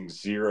sensing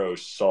zero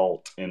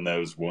salt in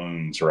those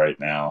wounds right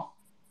now.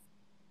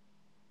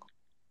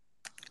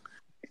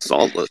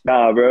 Saltless.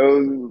 Nah,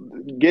 bro,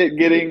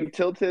 getting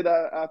tilted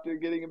after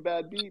getting a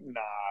bad beat.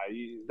 Nah,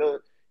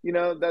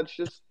 that's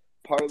just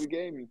part of the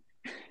game.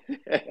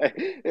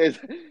 There's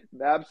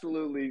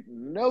absolutely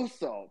no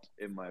salt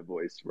in my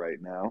voice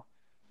right now.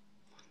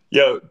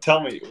 Yo, tell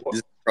me.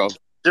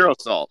 Zero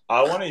salt.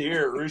 I want to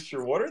hear,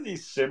 Rooster, what are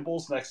these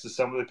symbols next to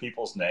some of the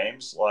people's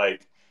names?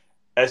 Like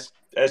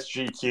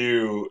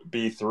SGQ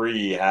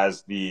B3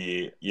 has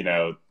the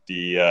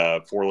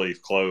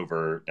 4-leaf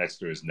clover next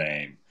to his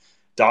name.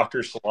 Dr.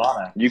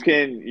 Solana. You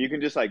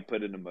can just like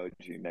put an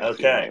emoji next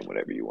to your name,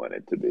 whatever you want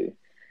it to be.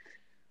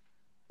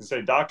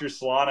 Say Dr.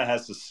 Solana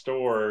has the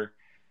store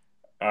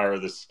or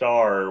the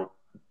star.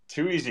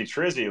 Too Easy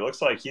Trizzy. It looks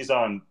like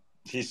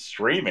he's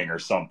streaming or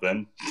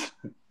something.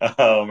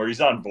 Or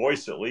he's on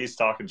voice at least,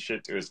 talking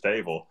shit to his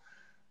table.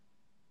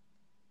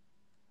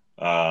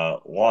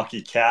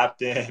 Wonky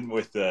Captain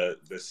with the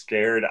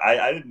scared.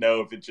 I didn't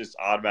know if it just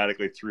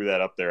automatically threw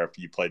that up there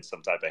after you played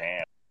some type of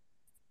hand.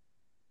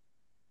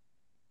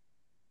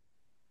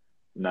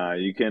 Nah,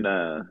 you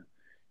can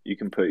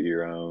put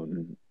your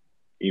own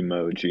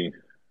emoji.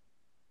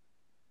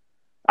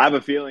 I have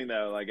a feeling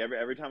though, like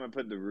every time I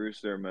put the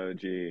rooster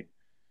emoji,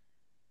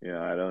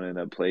 I don't end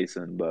up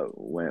placing. But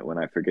when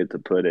I forget to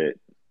put it,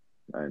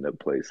 I end up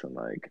placing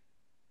like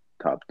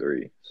top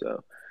 3.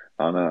 So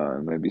I don't know. I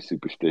may be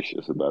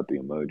superstitious about the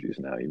emojis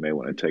now. You may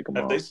want to take them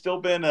Have off. they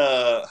still been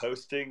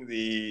hosting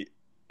the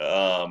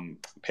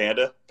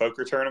Panda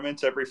poker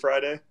tournaments every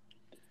Friday?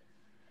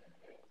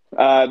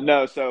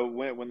 No. So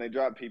when they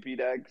dropped PP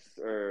decks,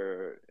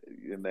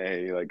 and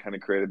they like kind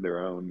of created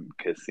their own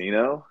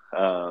casino,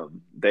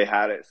 they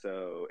had it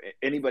so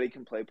anybody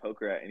can play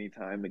poker at any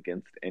time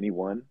against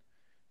anyone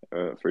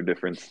for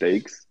different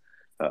stakes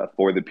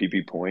for the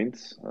PP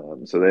points.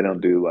 So they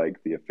don't do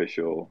like the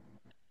official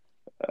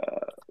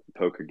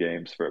poker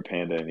games for a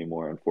Panda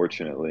anymore,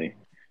 unfortunately.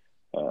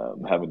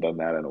 Haven't done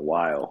that in a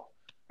while.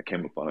 I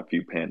came up on a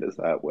few Pandas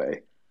that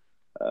way.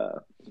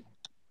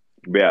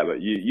 Yeah,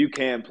 but you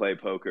can play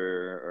poker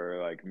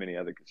or like many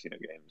other casino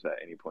games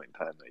at any point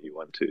in time that you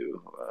want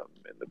to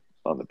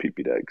on the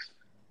PP decks.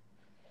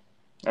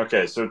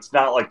 Okay, so it's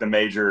not like the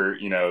major,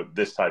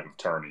 this type of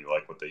tourney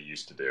like what they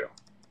used to do.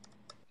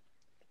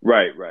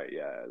 Right,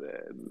 yeah.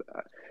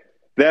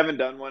 They haven't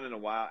done one in a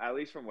while, at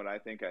least from what I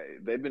think.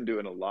 They've been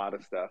doing a lot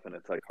of stuff, and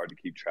it's like hard to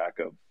keep track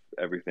of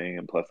everything.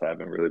 And plus, I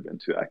haven't really been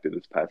too active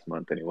this past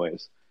month,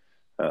 anyways.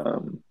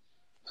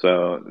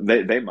 So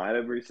they might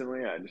have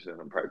recently. I just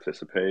didn't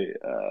participate.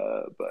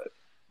 But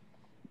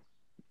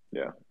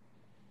yeah.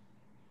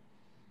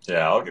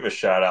 Yeah, I'll give a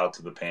shout out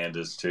to the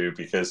Pandas too,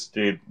 because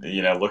dude,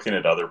 looking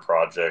at other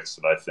projects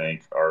that I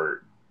think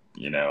are,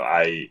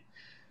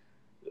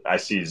 I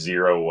see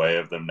zero way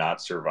of them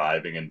not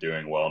surviving and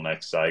doing well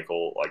next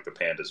cycle. Like the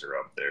Pandas are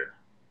up there.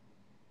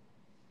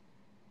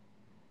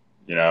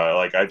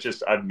 Like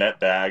I've met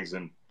Bags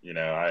and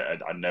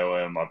I know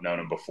him. I've known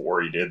him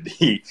before he did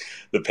the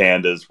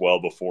Pandas. Well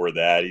before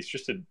that, he's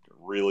just a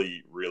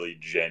really, really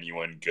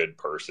genuine good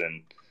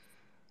person.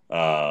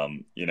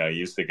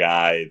 He's the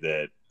guy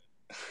that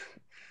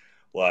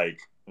like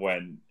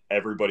when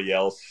everybody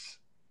else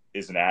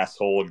is an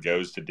asshole and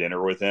goes to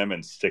dinner with him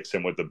and sticks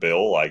him with the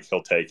bill, like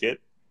he'll take it.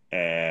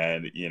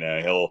 And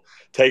he'll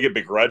take it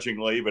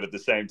begrudgingly, but at the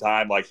same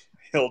time, like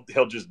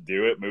he'll just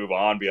do it, move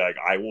on, be like,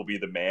 I will be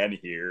the man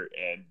here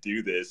and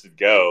do this and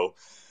go.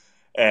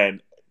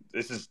 And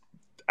this is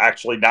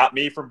actually not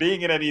me from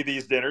being in any of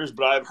these dinners,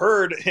 but I've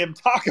heard him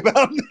talk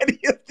about many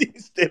of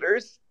these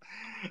dinners.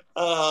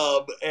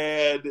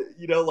 And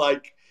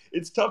like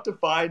it's tough to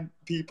find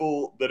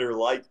people that are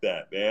like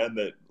that, man.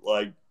 That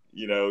like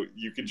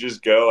you could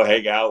just go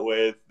hang out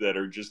with, that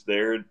are just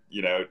there,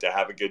 to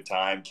have a good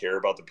time, care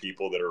about the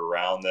people that are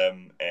around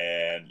them,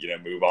 and,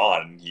 move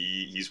on.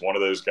 He's one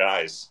of those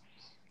guys,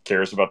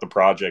 cares about the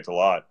project a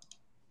lot.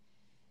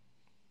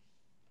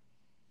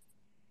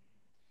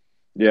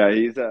 Yeah,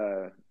 he's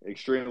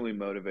extremely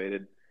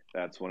motivated.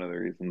 That's one of the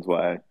reasons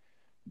why I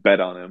bet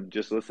on him.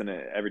 Just listen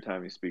to every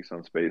time he speaks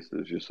on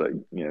Spaces, just like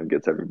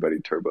gets everybody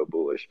turbo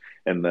bullish,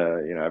 and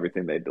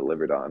everything they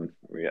delivered on.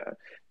 Yeah,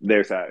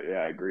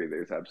 I agree.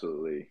 There's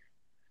absolutely,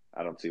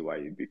 I don't see why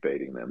you'd be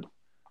fading them.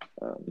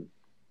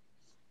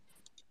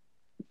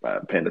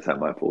 Pandas have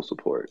my full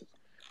support.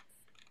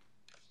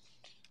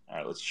 All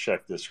right, let's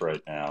check this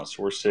right now.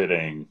 So we're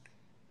sitting.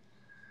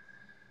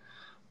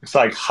 Looks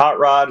like Hot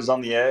Rod is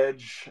on the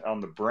edge,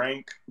 on the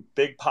brink.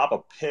 Big Papa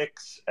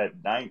Picks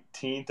at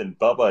 19th and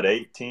Bubba at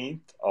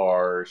 18th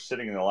are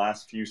sitting in the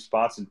last few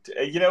spots. And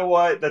you know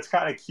what? That's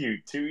kind of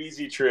cute. Too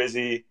Easy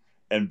Trizzy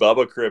and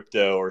Bubba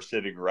Crypto are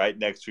sitting right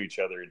next to each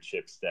other in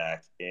chip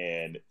stack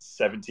in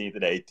 17th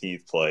and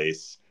 18th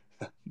place.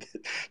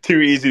 Too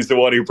Easy's the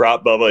one who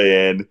brought Bubba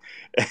in,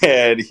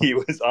 and he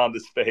was on the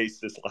space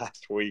this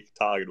last week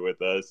talking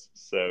with us.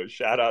 So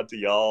shout out to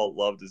y'all.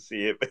 Love to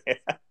see it, man.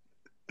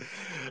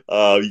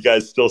 You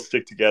guys still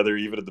stick together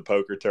even at the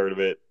poker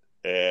tournament,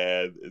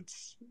 and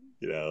it's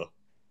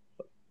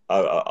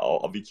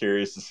I'll be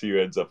curious to see who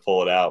ends up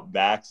pulling out.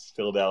 Max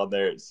still down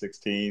there at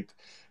 16th.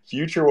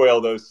 Future Whale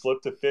though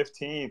slipped to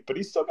 15th, but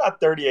he's still got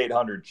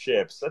 3,800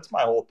 chips. That's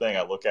my whole thing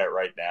I look at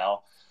right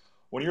now.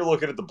 When you're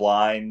looking at the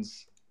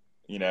blinds,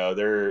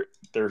 they're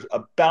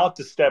about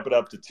to step it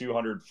up to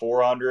 200,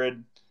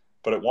 400,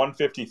 but at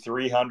 150,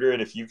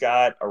 300, if you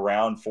got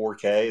around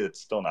 4K, that's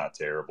still not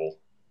terrible.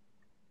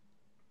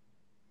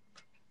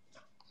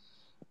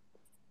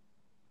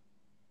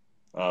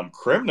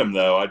 Crimnum,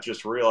 though, I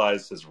just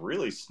realized has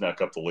really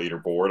snuck up the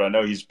leaderboard. I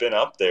know he's been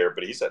up there,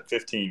 but he's at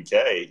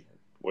 15K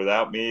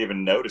without me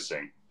even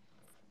noticing.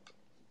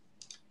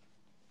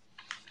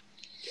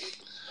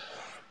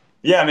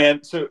 Yeah,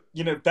 man. So,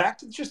 back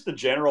to just the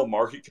general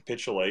market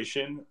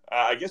capitulation,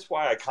 I guess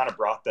why I kind of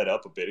brought that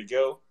up a bit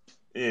ago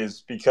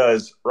is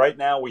because right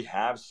now we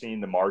have seen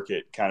the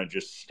market kind of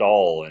just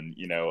stall, and,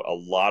 a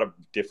lot of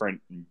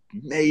different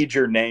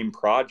major name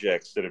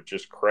projects that have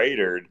just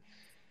cratered.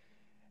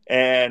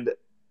 And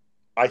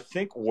I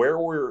think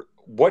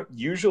what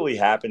usually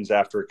happens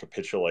after a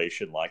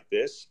capitulation like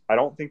this, I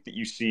don't think that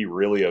you see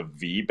really a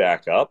V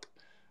back up.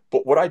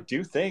 But what I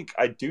do think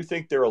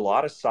there are a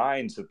lot of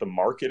signs that the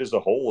market as a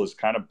whole is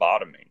kind of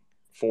bottoming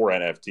for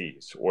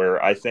NFTs,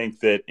 where I think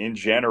that in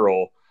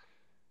general,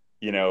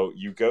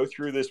 you go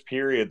through this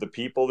period, the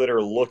people that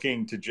are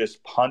looking to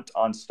just punt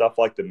on stuff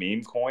like the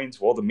meme coins,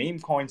 well, the meme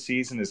coin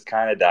season has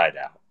kind of died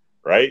out,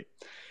 right?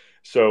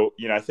 So,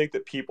 I think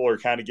that people are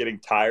kind of getting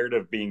tired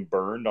of being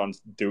burned on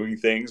doing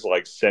things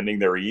like sending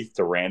their ETH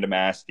to random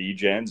ass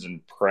degens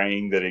and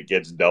praying that it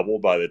gets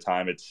doubled by the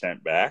time it's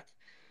sent back.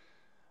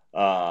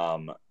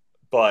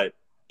 But,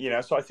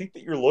 so I think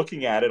that you're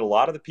looking at it. A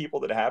lot of the people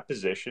that have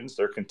positions,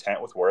 they're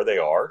content with where they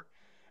are.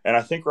 And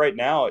I think right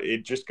now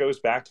it just goes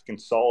back to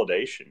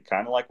consolidation,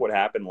 kind of like what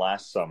happened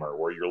last summer,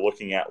 where you're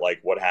looking at like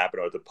what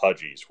happened with the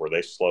Pudgies, where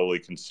they slowly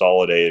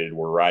consolidated,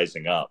 were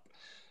rising up,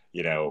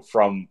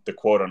 from the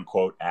quote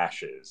unquote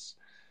ashes.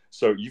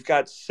 So you've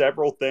got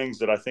several things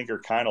that I think are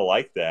kind of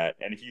like that.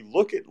 And if you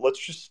look at, let's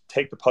just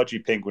take the Pudgy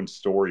Penguin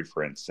story,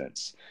 for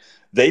instance.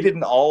 They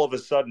didn't all of a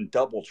sudden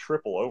double,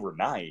 triple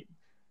overnight.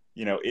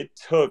 It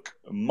took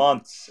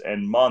months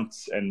and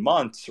months and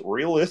months,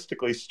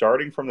 realistically,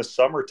 starting from the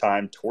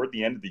summertime toward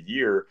the end of the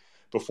year,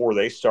 before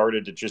they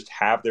started to just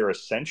have their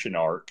ascension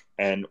arc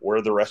and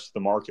where the rest of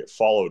the market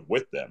followed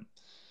with them.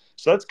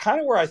 So that's kind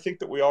of where I think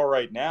that we are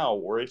right now,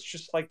 where it's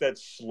just like that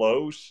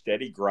slow,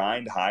 steady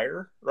grind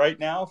higher right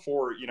now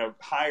for,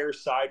 higher,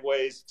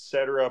 sideways, et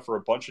cetera, for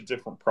a bunch of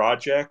different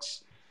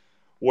projects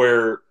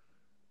where,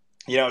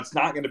 it's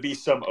not going to be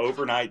some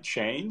overnight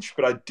change,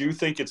 but I do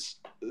think it's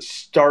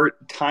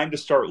time to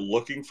start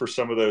looking for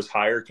some of those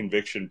higher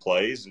conviction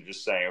plays and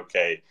just saying,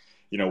 okay,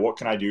 what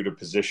can I do to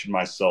position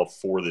myself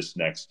for this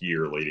next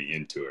year leading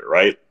into it,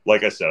 right?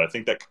 Like I said, I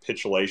think that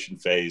capitulation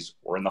phase,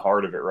 we're in the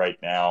heart of it right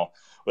now.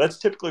 Well, that's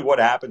typically what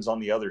happens on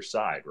the other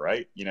side,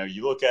 right?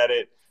 You look at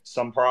it,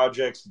 some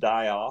projects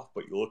die off,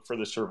 but you look for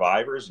the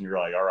survivors and you're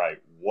like, all right,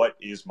 what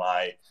is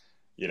my,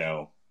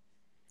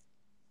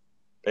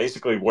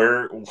 basically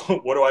what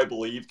do I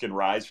believe can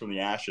rise from the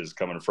ashes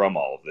coming from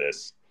all of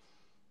this?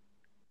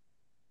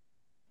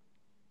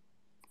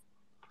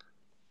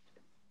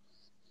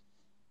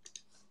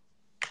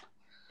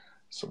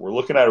 So we're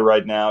looking at it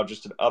right now,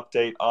 just an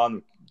update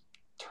on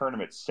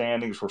tournament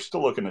standings. We're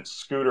still looking at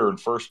Scooter in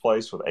first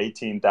place with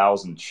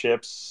 18,000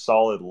 chips,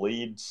 solid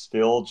lead,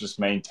 still just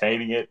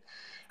maintaining it.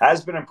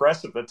 Has been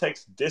impressive. It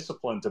takes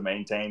discipline to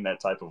maintain that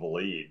type of a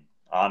lead,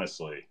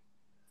 honestly.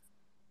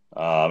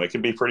 It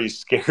can be pretty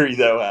scary,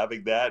 though,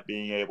 having that,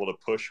 being able to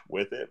push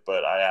with it.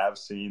 But I have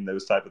seen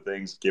those type of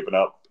things given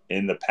up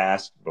in the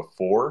past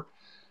before.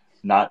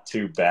 Not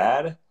too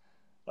bad.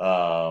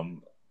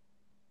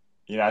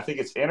 I think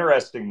it's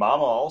interesting.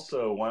 Mama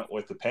also went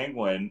with the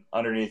Penguin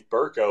underneath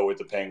Burko with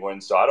the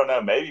Penguin. So I don't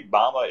know. Maybe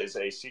Mama is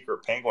a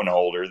secret Penguin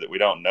holder that we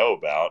don't know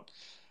about.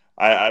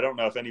 I don't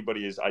know if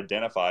anybody has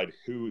identified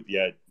who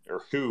yet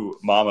or who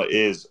Mama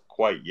is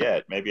quite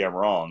yet. Maybe I'm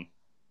wrong.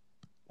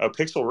 Oh,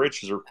 Pixel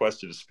Rich has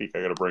requested to speak.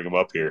 I got to bring him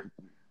up here.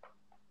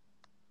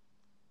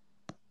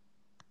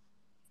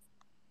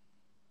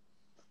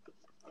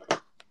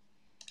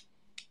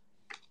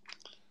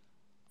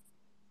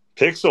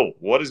 Pixel,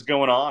 what is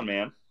going on,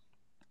 man?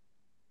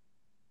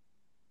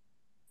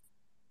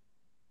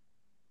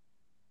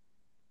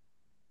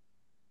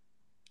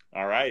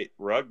 All right,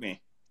 rug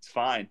me. It's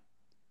fine.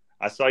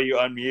 I saw you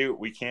unmute.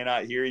 We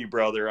cannot hear you,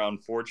 brother.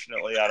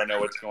 Unfortunately, I don't know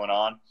what's going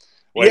on.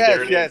 Wait,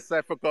 yes,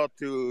 I forgot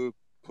to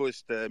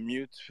push the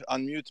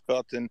unmute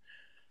button.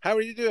 How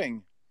are you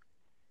doing?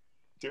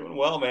 Doing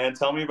well, man.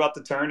 Tell me about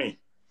the tourney.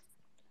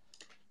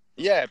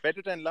 Yeah,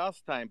 better than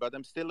last time, but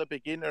I'm still a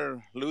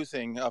beginner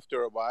losing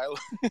after a while.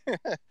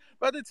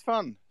 But it's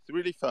fun. It's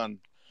really fun.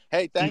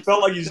 Hey, thanks. You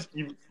felt like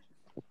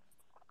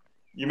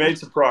you made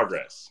some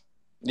progress.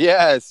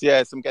 Yes,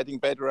 I'm getting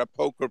better at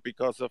poker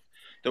because of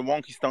the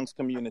Wonky Stonks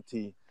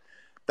community.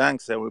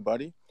 Thanks,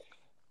 everybody.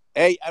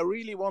 Hey, I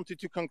really wanted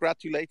to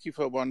congratulate you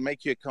for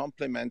make you a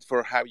compliment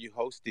for how you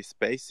host these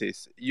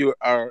spaces. You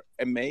are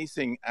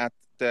amazing at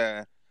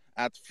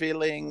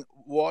filling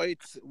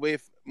voids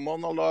with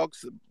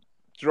monologues,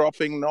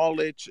 dropping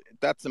knowledge.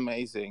 That's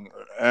amazing.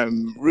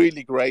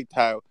 Really great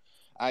how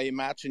I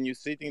imagine you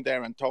sitting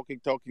there and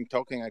talking.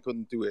 I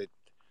couldn't do it.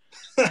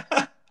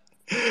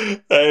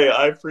 Hey,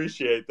 I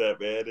appreciate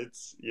that, man.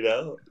 It's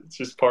it's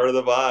just part of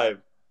the vibe.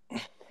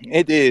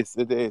 It is.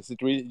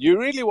 You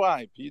really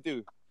vibe. You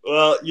do.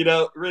 Well,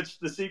 Rich,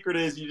 the secret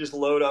is you just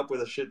load up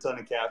with a shit ton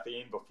of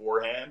caffeine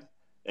beforehand,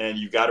 and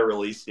you've got to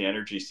release the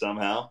energy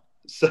somehow.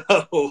 So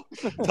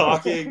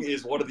talking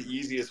is one of the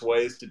easiest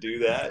ways to do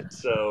that.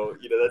 So,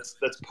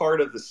 that's part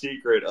of the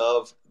secret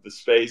of the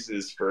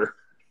spaces for.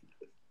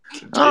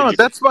 Oh,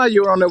 that's why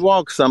you're on a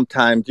walk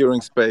sometime during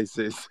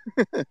spaces.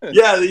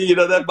 Yeah,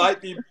 that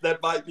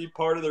might be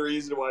part of the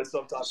reason why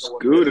sometimes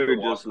Scooter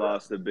just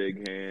lost a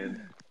big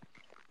hand.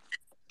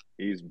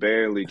 He's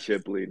barely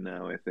chip lead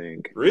now, I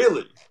think.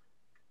 Really?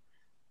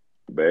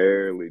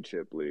 Barely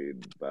chip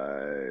lead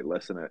by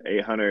less than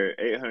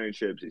 800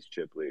 chips. He's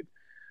chip lead.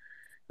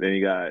 Then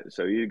you got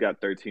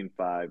 13-5,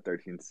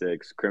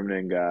 13-6.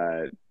 Crimson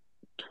got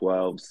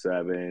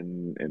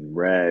 12-7, and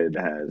Red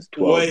has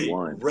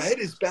 12-1. Wait, Red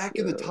is back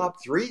in the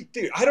top 3?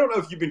 Dude, I don't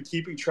know if you've been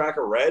keeping track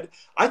of Red.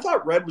 I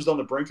thought Red was on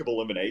the brink of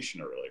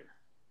elimination earlier.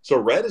 So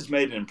Red has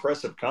made an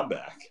impressive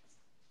comeback.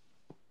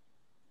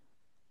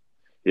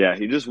 Yeah,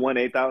 he just won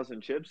 8,000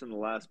 chips in the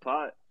last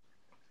pot.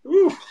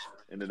 Ooh.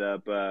 Ended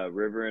up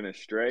river in a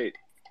straight.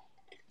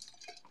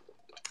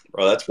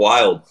 Bro, that's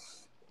wild.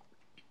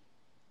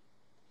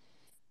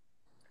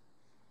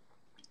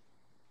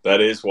 That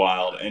is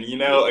wild. And,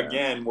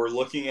 again, we're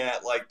looking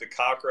at like the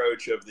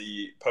cockroach of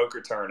the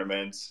poker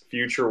tournaments,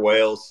 future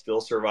whales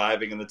still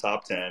surviving in the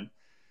top 10.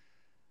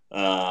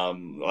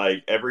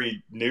 Like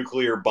every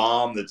nuclear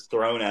bomb that's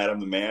thrown at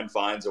him, the man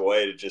finds a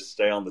way to just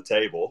stay on the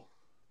table.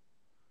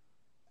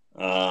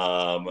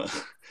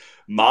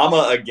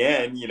 Mama,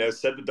 again,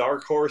 said the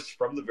dark horse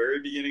from the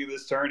very beginning of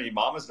this tourney.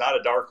 Mama's not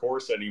a dark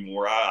horse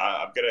anymore.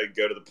 I'm going to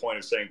go to the point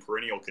of saying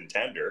perennial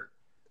contender.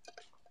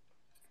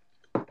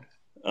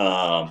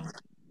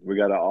 We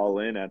got an all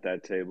in at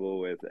that table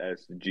with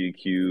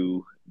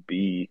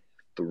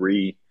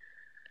SGQB3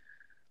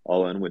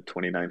 all in with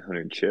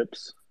 2,900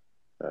 chips.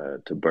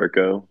 To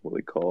Burko, will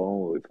he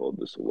call? Will he fold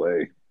this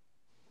away?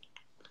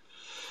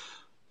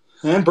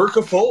 And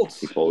Burko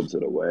folds. He folds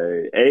it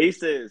away.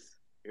 Aces.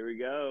 Here we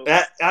go.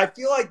 I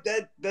feel like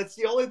that's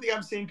the only thing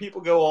I'm seeing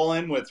people go all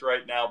in with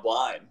right now,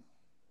 blind. And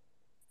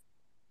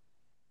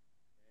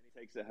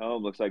he takes it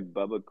home. Looks like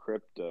Bubba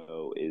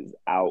Crypto is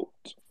out.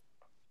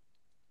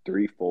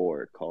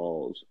 3-4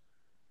 calls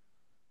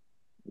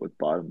with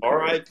bottom pair.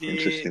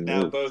 R.I.P.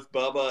 Now both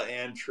Bubba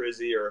and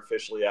Trizzy are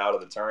officially out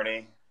of the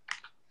tourney.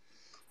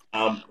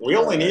 We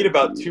only need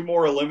about 2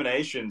 more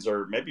eliminations,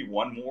 or maybe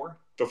 1 more,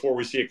 before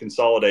we see a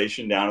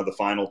consolidation down to the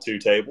final 2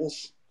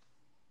 tables.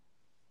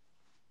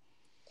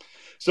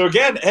 So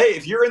again, hey,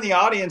 if you're in the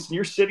audience and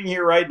you're sitting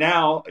here right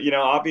now,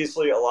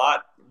 obviously a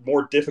lot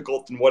more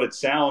difficult than what it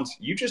sounds.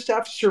 You just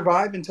have to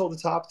survive until the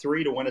top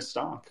 3 to win a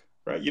stonk,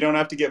 right? You don't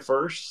have to get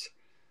first.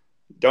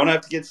 Don't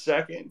have to get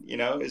second.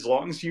 As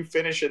long as you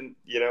finish in,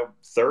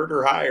 3rd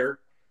or higher,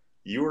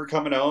 you are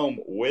coming home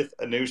with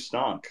a new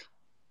stonk.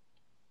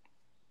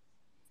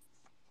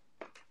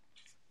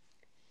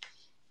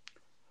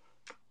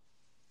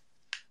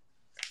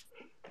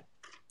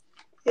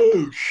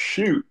 Oh,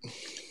 shoot.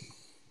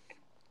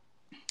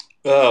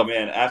 Oh,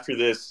 man. After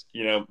this,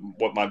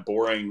 what my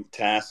boring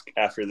task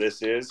after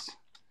this is,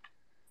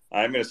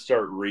 I'm going to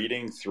start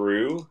reading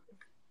through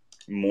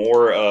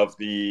more of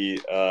the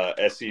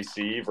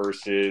SEC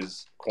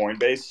versus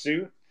Coinbase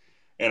suit,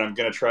 and I'm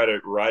going to try to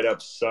write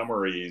up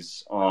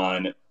summaries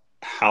on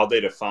how they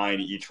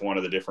define each one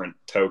of the different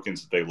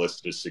tokens that they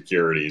listed as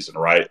securities and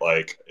write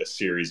like a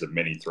series of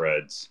mini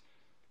threads.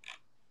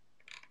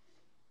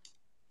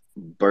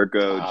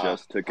 Burko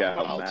just took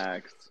out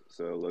Max,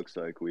 so it looks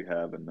like we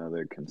have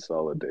another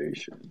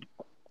consolidation.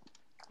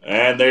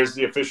 And there's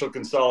the official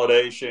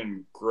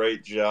consolidation.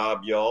 Great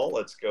job, y'all.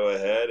 Let's go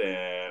ahead,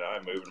 and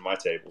I'm moving my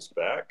tables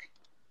back.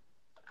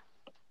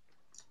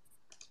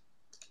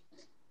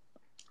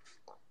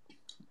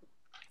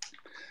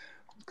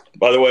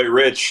 By the way,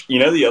 Rich,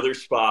 the other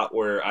spot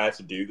where I have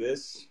to do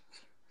this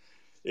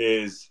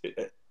is,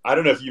 I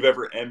don't know if you've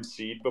ever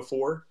emceed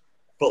before,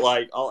 but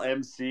like I'll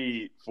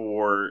MC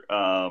for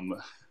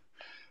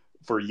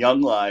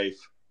Young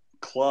Life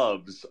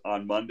clubs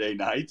on Monday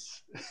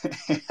nights,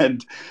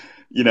 and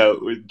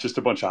just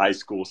a bunch of high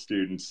school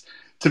students.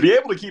 To be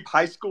able to keep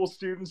high school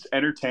students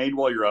entertained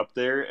while you're up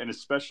there, and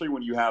especially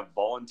when you have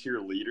volunteer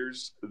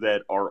leaders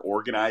that are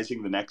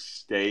organizing the next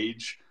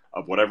stage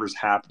of whatever's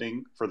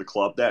happening for the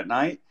club that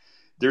night,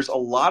 there's a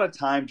lot of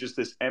time just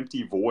this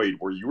empty void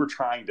where you are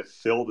trying to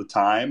fill the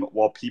time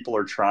while people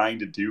are trying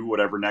to do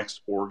whatever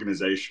next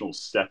organizational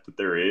step that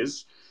there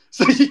is.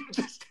 So you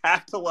just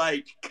have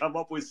to come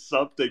up with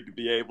something to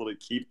be able to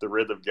keep the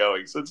rhythm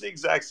going. So it's the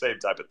exact same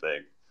type of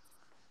thing.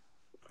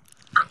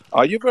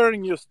 Are you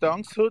wearing your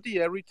Stonks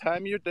hoodie every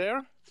time you're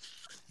there?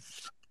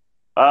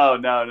 Oh,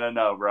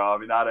 no, bro. I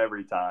mean, not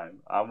every time.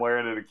 I'm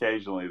wearing it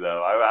occasionally,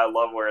 though. I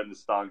love wearing the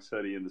Stonks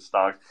hoodie and the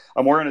Stonks.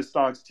 I'm wearing a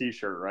Stonks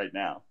t-shirt right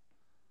now.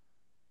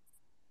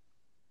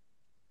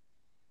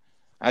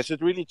 I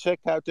should really check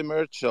out the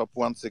merch shop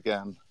once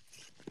again.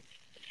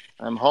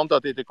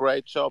 Honda did a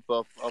great job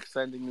of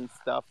sending me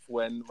stuff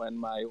when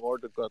my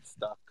order got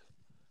stuck.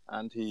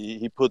 And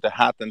he put a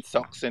hat and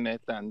socks in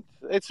it. And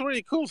it's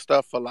really cool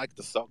stuff. I like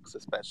the socks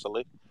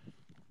especially.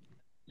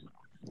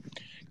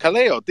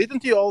 Kaleo,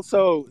 didn't you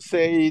also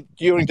say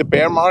during the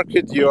bear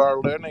market you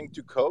are learning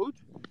to code?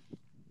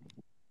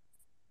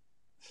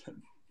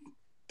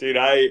 Dude,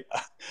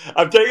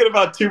 I'm taking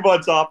about 2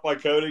 months off my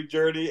coding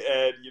journey,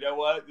 and you know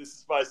what? This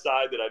is my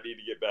sign that I need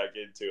to get back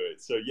into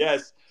it. So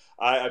yes,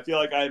 I feel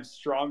like I am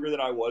stronger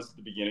than I was at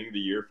the beginning of the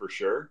year for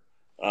sure.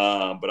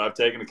 But I've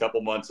taken a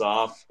couple months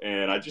off,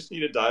 and I just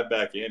need to dive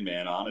back in,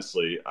 man.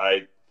 Honestly,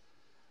 I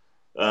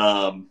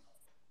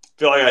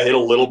feel like I hit a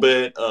little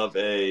bit of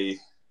a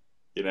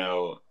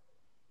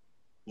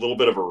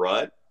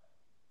rut,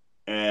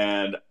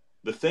 and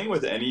the thing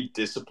with any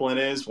discipline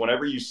is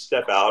whenever you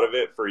step out of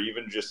it for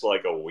even just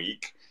like a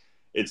week,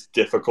 it's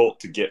difficult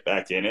to get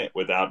back in it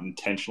without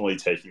intentionally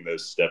taking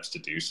those steps to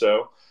do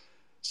so.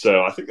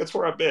 So I think that's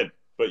where I've been.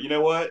 But you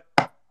know what?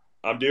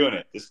 I'm doing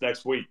it this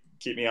next week.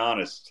 Keep me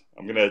honest.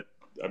 I'm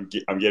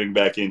getting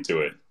back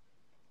into it.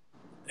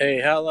 Hey,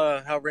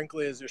 how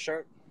wrinkly is your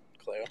shirt?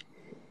 Cleo.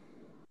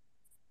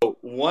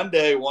 One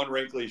day, one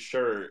wrinkly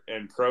shirt,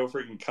 and Crow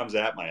freaking comes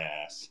at my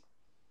ass.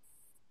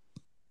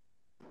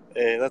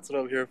 Hey, that's what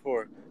I'm here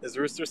for. Is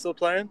Rooster still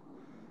playing?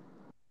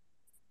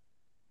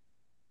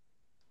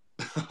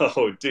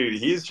 Oh, dude,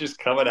 he's just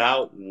coming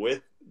out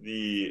with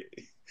the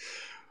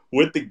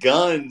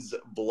guns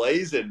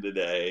blazing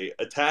today,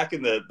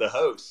 attacking the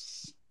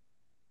hosts.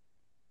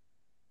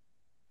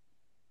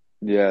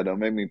 Yeah, don't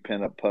make me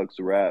pin up Puck's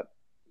rap.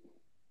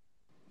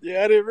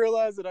 Yeah, I didn't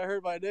realize it. I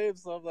heard my name,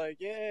 so I'm like,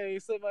 yeah, he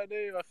said my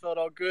name. I felt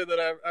all good that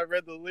I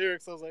read the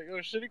lyrics. I was like,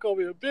 oh shit, he called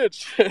me a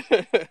bitch.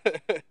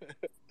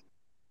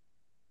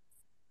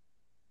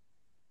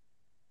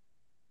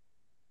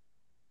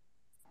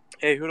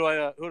 Hey, who do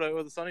I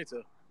owe the Sunny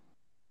to?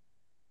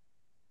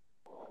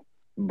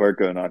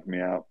 Burko knocked me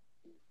out.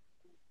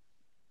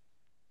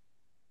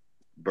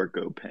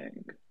 Burko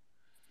Pang.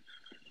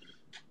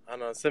 I don't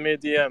know. Send me a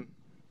DM.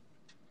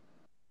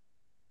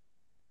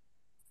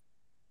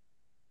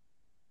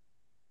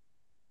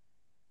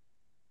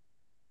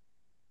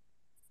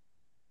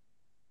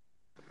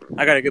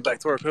 I gotta get back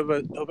to work. Hope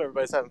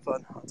everybody's having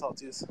fun. I'll talk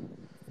to you.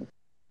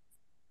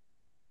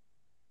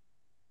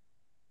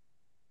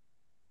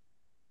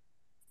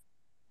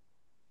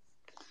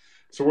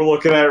 So we're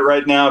looking at it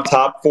right now,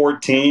 top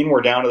 14.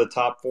 We're down to the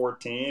top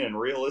 14, and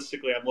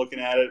realistically, I'm looking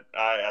at it.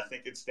 I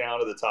think it's down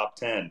to the top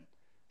 10.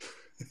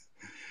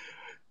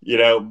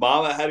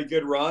 Mama had a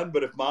good run,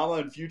 but if Mama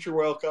and Future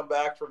Whale come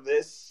back from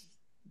this,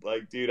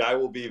 like, dude, I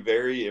will be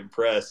very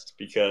impressed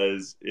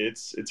because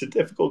it's a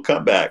difficult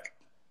comeback.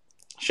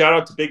 Shout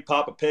out to Big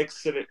Papa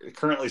Picks,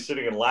 currently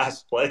sitting in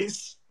last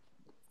place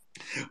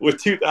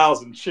with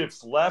 2,000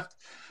 chips left.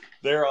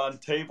 They're on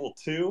table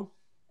 2,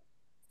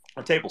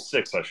 or table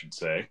 6, I should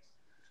say.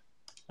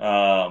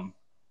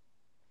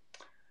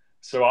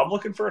 So I'm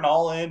looking for an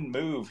all-in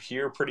move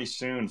here pretty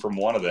soon from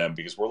one of them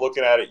because we're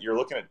looking at it. You're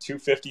looking at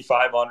 250,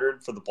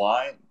 500 for the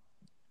blind.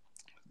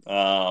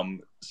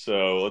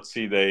 So let's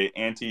see. The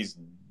antes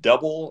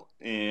double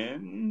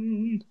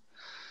in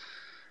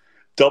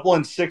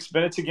 6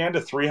 minutes again to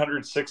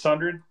 300,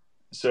 600.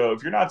 So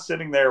if you're not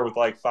sitting there with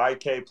like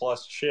 5K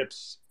plus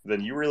chips,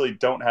 then you really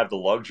don't have the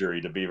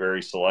luxury to be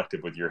very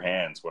selective with your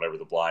hands whenever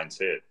the blinds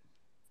hit.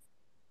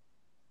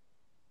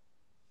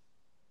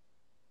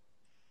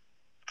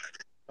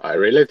 I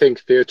really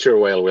think Future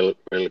Whale will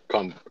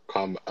come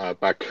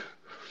back.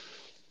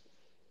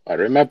 I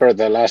remember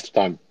the last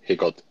time he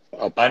got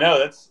up. I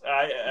know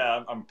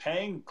I'm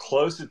paying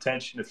close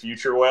attention to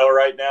Future Whale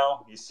right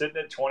now. He's sitting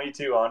at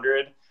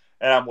 2,200,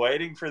 and I'm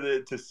waiting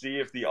to see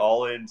if the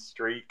all-in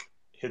streak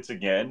hits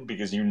again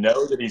because you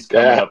know that he's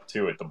coming up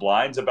to it. The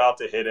blind's about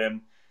to hit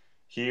him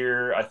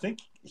here. I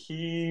think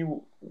he's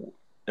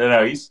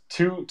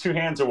two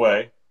hands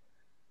away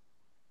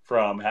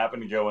from having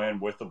to go in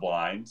with the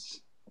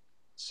blinds.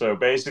 So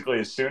basically,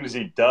 as soon as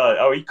he does,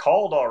 he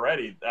called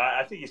already.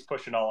 I think he's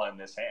pushing all in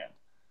this hand.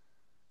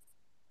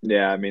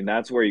 Yeah, I mean,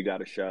 that's where you got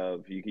to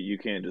shove. You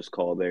can't just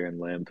call there and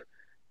limp.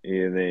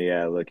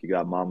 Look, you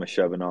got Mama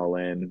shoving all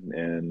in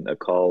and a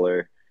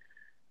caller.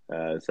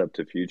 It's up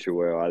to Future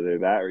Whale. Either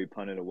that or he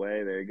punted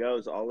away. There he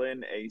goes. All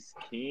in Ace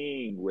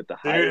King with the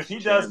highest Dude,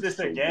 if he does this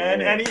again,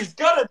 win. and he's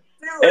going to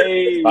do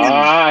it.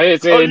 Hey!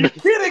 It's in. Are you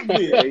kidding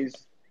me?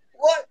 Ace,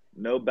 what?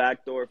 No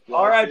backdoor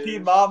flushes. R.I.P.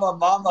 Mama.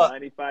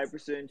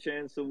 95%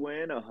 chance to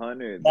win,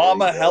 100.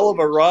 Mama, hell of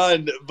a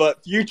run,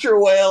 but Future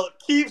Whale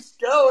keeps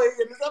going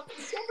and is up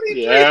to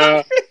 73.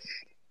 Yeah.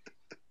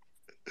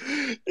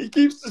 He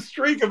keeps the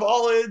streak of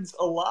all-ins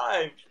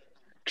alive.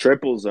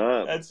 Triples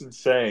up. That's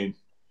insane.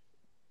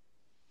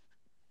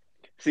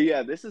 See,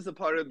 yeah, this is a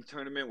part of the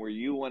tournament where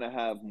you want to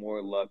have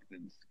more luck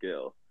than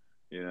skill.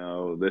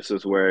 This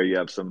is where you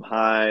have some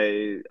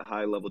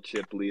high-level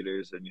chip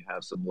leaders and you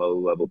have some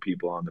low-level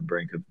people on the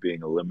brink of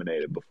being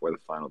eliminated before the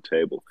final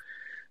table.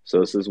 So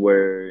this is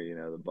where,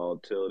 the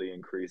volatility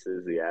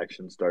increases, the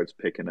action starts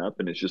picking up,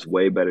 and it's just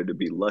way better to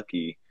be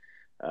lucky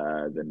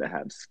than to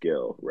have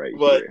skill here.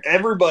 But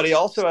everybody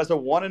also has a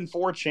 1 in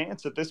 4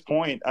 chance at this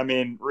point. I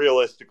mean,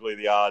 realistically,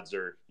 the odds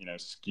are,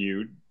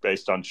 skewed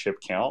based on chip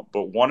count,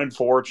 but 1 in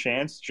 4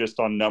 chance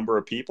just on number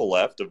of people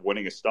left of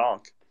winning a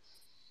stonk.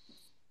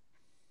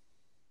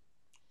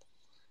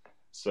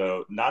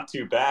 So not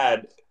too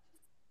bad.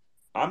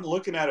 I'm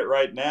looking at it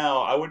right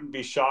now. I wouldn't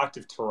be shocked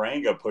if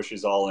Taranga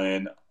pushes all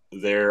in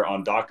there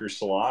on Dr.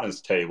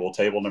 Solana's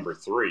table number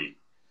 3.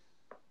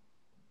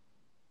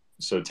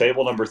 So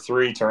table number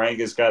 3,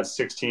 Taranga's got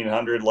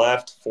 1,600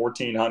 left,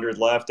 1,400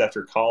 left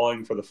after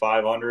calling for the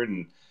 500.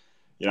 And,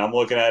 I'm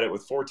looking at it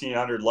with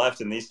 1,400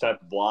 left in these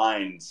type of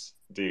blinds.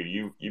 Dude,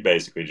 you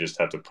basically just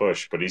have to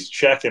push. But he's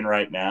checking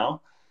right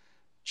now.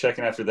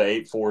 Checking after the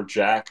 8-4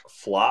 jack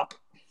flop.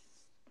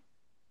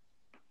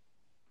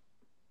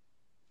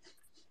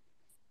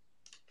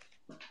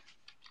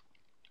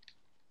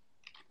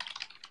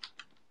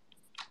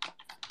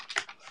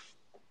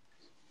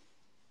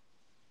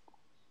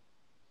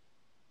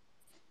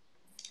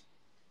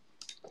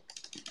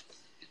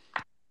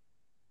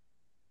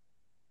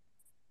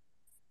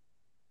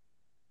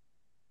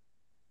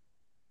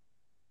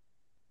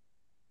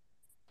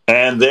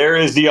 And there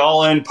is the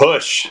all-in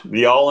push.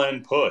 The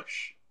all-in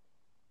push.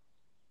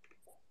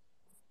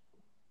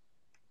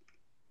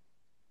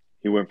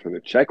 He went for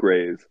the check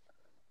raise.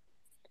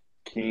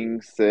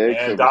 King 6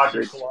 And over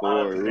Dr. 6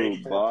 Solano 4. with an Ooh,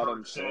 84%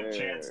 bottom chance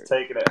pair. of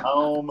taking it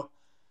home.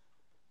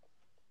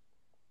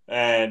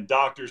 And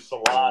Dr.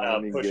 Solana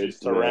Finally pushes gets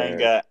there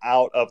Taranga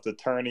out of the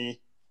tourney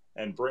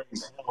and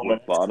brings home with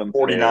an bottom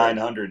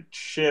 4,900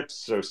 chips.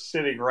 So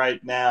sitting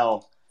right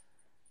now,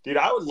 dude,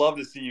 I would love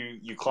to see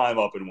you climb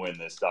up and win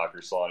this, Dr.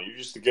 Solana. You're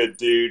just a good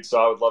dude, so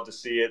I would love to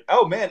see it.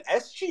 Oh, man,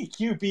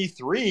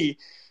 SGQB3,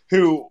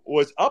 who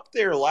was up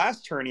there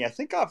last tourney, I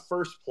think got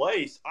first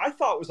place. I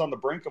thought was on the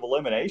brink of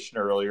elimination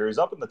earlier. Is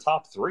up in the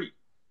top 3.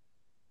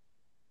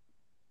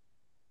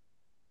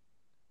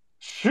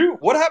 Shoot,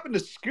 what happened to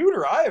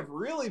Scooter? I have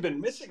really been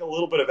missing a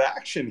little bit of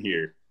action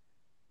here.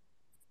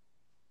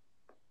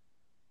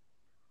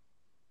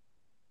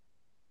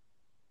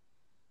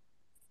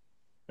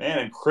 Man,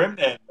 and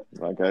Crimson.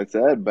 Like I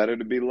said, better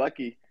to be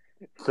lucky.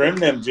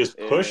 Crimson just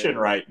pushing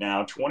right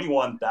now,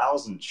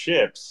 21,000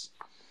 chips.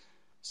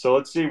 So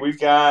let's see, we've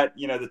got,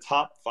 the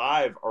top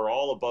 5 are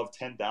all above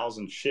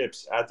 10,000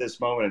 chips at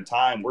this moment in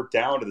time. We're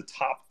down to the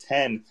top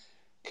 10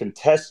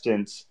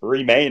 contestants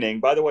remaining.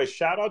 By the way,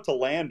 shout out to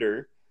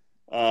Lander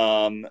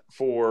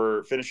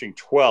for finishing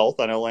 12th.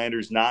 I know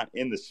Lander's not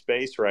in the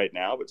space right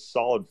now, but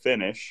solid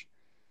finish.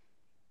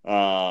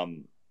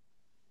 Dang,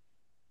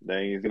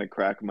 he's going to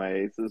crack my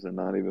aces and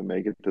not even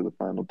make it to the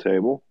final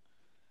table.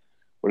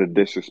 What a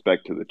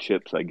disrespect to the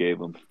chips I gave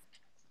him.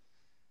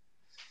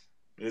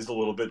 It is a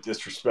little bit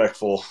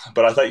disrespectful,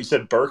 but I thought you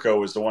said Burko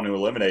was the one who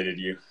eliminated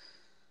you.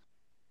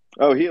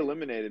 Oh, he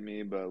eliminated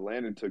me, but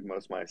Landon took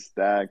most of my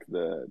stack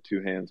the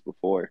 2 hands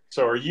before.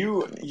 So are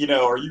you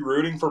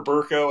rooting for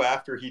Burko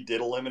after he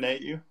did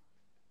eliminate you?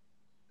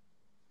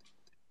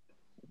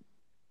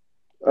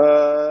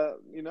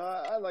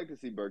 I like to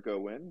see Burko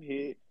win.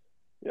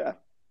 Yeah,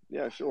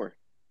 sure.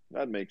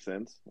 That makes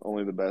sense.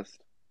 Only the best,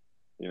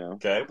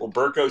 Okay, well,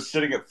 Burko's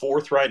sitting at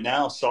 4th right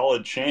now,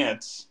 solid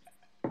chance.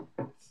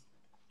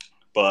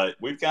 But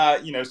we've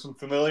got, some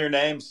familiar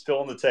names still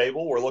on the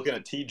table. We're looking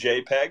at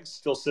TJ Peg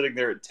still sitting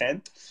there at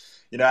 10th.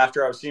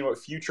 After I've seen what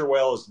Future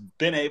Whale has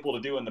been able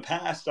to do in the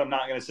past, I'm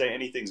not going to say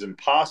anything's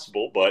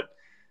impossible, but,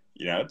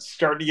 it's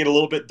starting to get a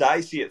little bit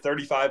dicey at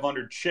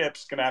 3,500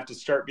 chips. Going to have to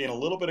start being a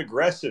little bit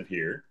aggressive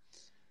here.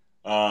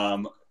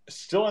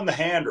 Still in the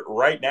hand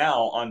right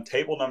now on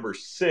table number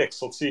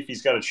 6. Let's see if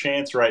he's got a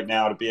chance right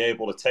now to be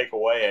able to take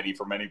away any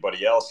from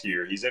anybody else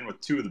here. He's in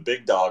with 2 of the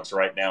big dogs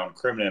right now in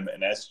Crimson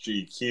and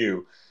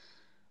SGQ.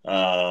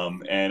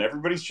 And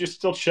everybody's just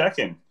still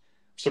checking.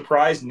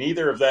 Surprised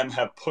neither of them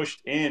have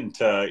pushed in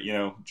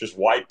to, just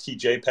wipe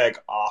TJ Peg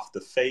off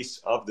the face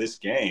of this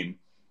game.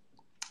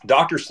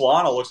 Dr.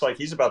 Solana looks like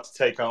he's about to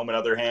take home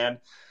another hand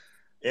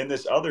in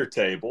this other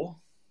table.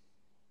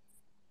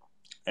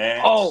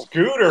 And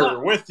Scooter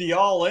with the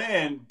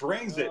all-in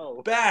brings it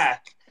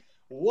back.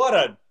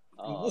 What?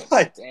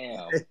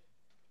 Damn.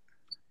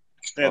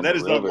 Man, that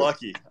is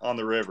unlucky on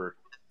the river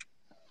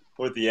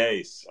with the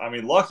ace. I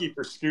mean, lucky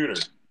for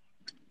Scooter.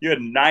 You had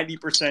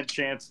 90%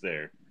 chance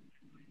there.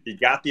 He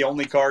got the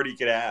only card he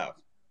could have.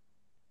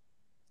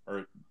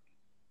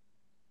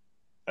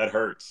 That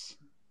hurts.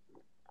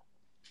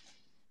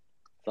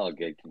 It's all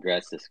good.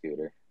 Congrats to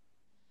Scooter.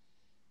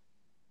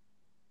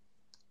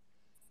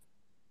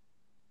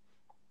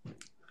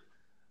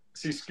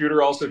 See,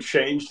 Scooter also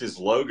changed his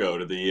logo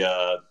to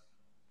the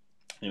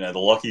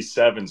lucky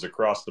 7s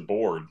across the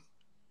board.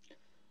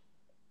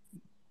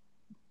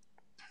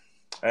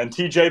 And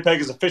TJ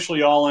Peg is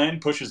officially all in,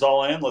 pushes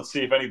all in. Let's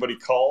see if anybody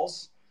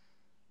calls.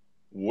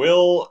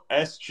 Will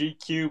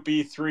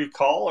SGQB3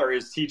 call, or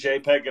is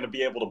TJ Peg going to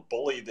be able to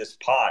bully this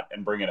pot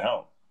and bring it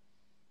home?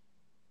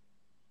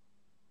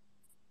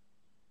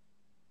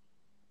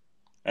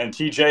 And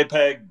TJ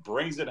Peg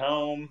brings it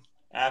home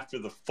after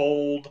the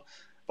fold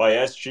by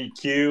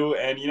SGQ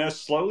and,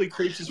 slowly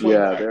creeps his way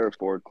back. Yeah, there are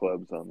 4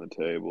 clubs on the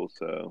table,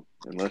 so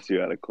unless you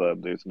had a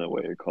club, there's no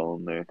way you're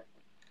calling there.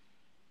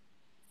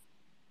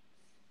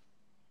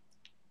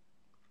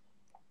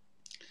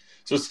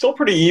 So it's still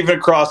pretty even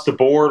across the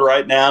board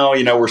right now.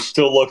 We're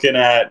still looking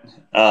at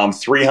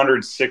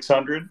 300,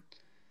 600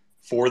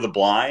 for the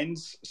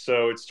blinds.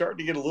 So it's starting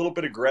to get a little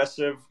bit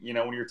aggressive.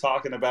 When you're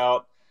talking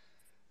about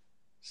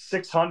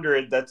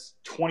 600, that's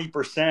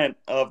 20%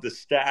 of the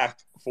stack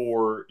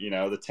for,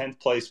 the 10th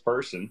place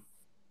person.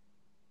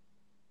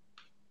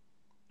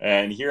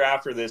 And here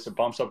after this, it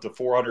bumps up to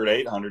 400,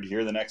 800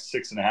 here in the next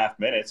 6.5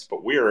 minutes.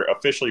 But we are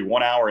officially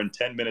 1 hour and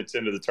 10 minutes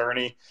into the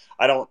tourney.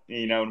 I don't,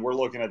 and we're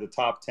looking at the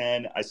top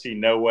 10. I see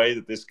no way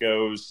that this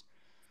goes.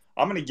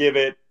 I'm going to give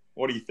it,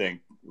 what do you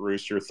think,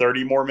 Rooster?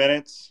 30 more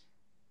minutes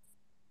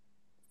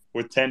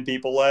with 10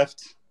 people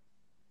left?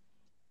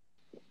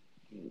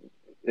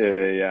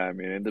 Yeah, I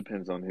mean, it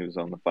depends on who's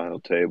on the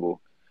final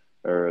table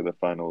or the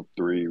final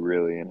 3,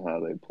 really, and how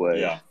they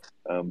play. Yeah.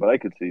 But I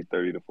could see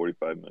 30 to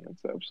 45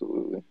 minutes,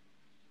 absolutely.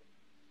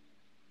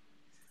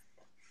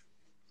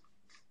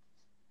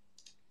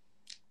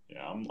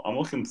 Yeah, I'm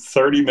looking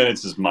 30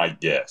 minutes is my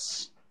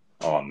guess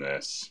on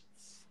this.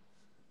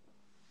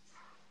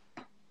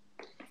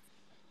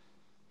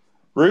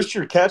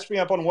 Rooster, catch me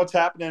up on what's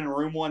happening in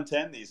room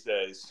 110 these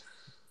days.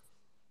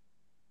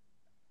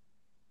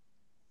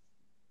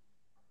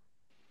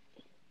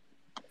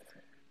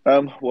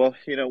 Well,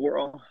 we're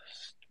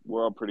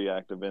all pretty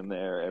active in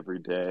there every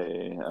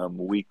day,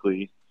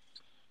 weekly.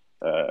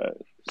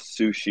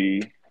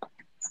 Sushi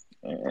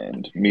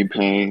and Me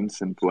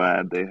Paints and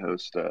Vlad, they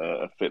host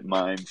a Fit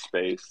Mind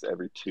space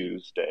every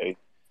Tuesday,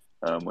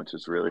 which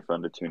is really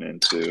fun to tune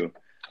into.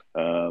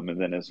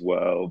 And then as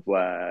well,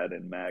 Vlad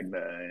and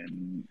Magna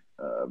and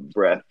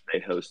Breath, they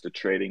host a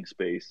trading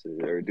space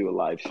or do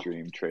a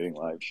trading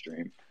live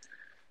stream.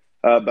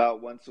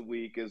 About once a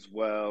week as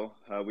well.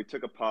 We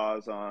took a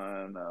pause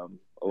on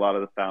a lot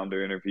of the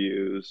founder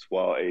interviews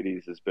while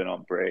 80s has been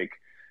on break.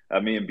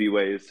 Me and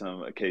B-Ways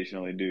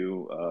occasionally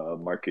do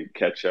market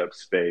catch-up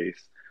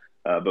space.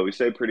 But we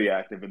stay pretty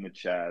active in the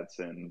chats,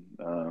 and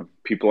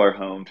people are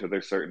home to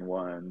their certain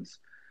ones.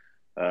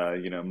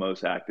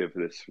 Most active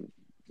this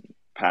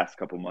past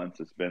couple months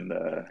has been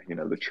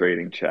the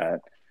trading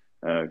chat.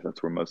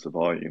 That's where most of the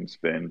volume's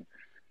been.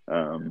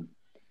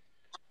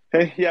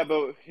 Hey, yeah,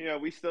 but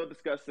we still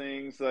discuss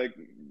things like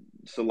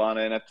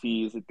Solana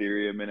NFTs,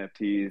 Ethereum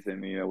NFTs,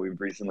 and we've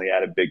recently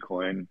added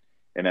Bitcoin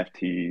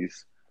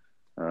NFTs,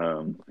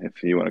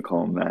 if you want to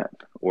call them that,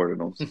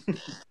 ordinals.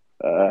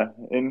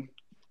 And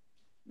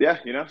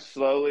yeah,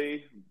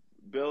 slowly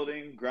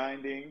building,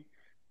 grinding,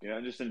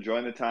 just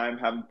enjoying the time,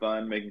 having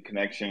fun, making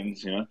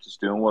connections,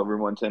 just doing what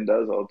Room 110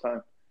 does all the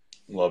time.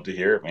 Love to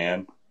hear it,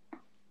 man.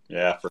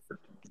 Yeah,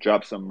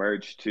 drop some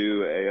merch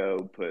too.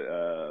 AO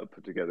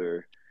put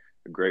together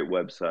a great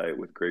website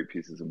with great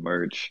pieces of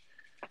merch,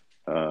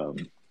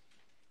 and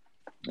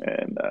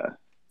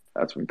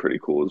that's been pretty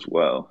cool as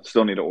well.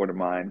 Still need to order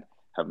mine.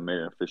 Haven't made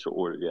an official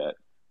order yet,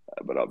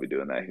 but I'll be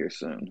doing that here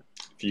soon.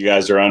 If you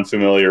guys are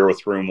unfamiliar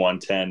with Room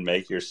 110,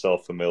 make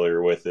yourself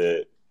familiar with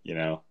it.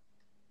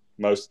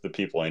 Most of the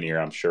people in here,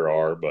 I'm sure,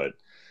 are, but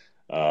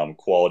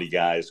quality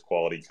guys,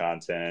 quality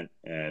content,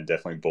 and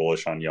definitely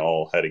bullish on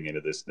y'all heading into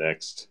this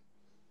next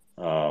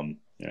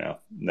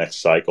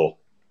cycle.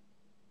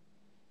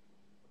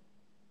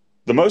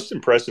 The most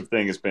impressive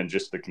thing has been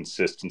just the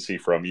consistency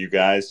from you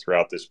guys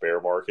throughout this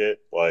bear market.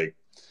 Like,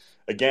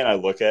 again, I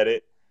look at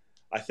it,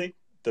 I think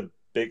the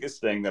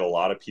biggest thing that a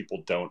lot of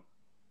people don't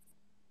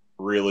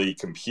really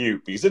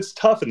compute, because it's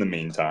tough in the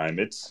meantime,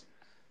 it's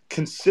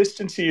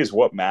consistency is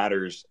what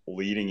matters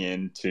leading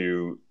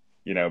into,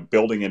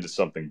 building into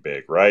something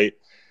big, right?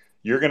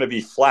 You're going to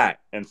be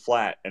flat and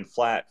flat and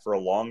flat for a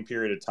long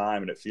period of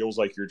time, and it feels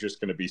like you're just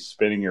going to be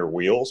spinning your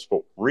wheels.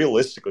 But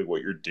realistically,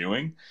 what you're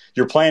doing,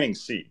 you're planting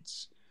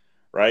seeds,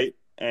 right?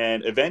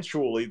 And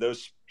eventually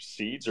those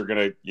seeds are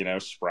going to,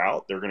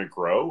 sprout, they're going to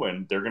grow,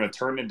 and they're going to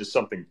turn into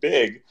something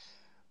big.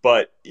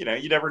 But, you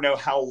never know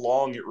how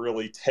long it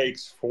really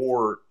takes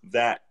for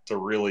that to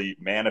really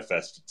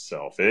manifest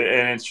itself.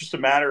 And it's just a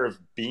matter of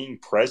being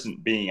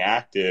present, being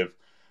active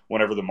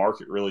whenever the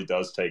market really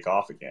does take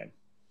off again.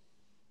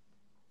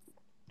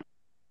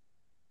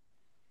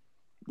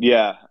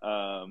 Yeah,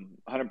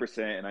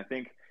 100%. And I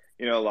think,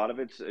 a lot of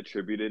it's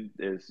attributed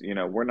is,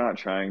 we're not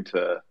trying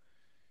to,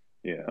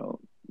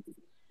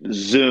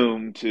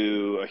 zoom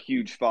to a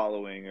huge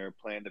following or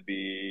plan to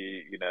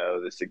be,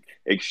 this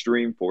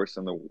extreme force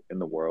in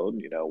the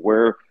world.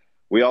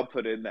 We all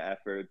put in the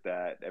effort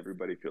that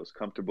everybody feels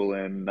comfortable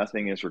in.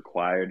 Nothing is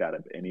required out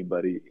of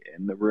anybody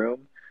in the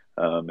room.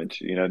 It's,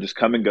 just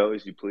come and go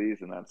as you please.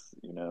 And that's,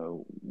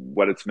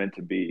 what it's meant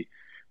to be,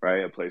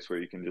 right? A place where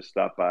you can just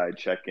stop by,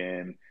 check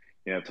in,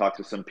 talk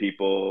to some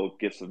people,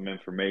 get some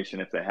information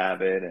if they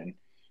have it, and,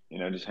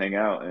 just hang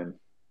out and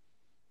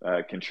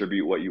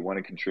contribute what you want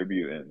to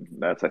contribute. And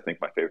that's, I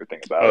think, my favorite thing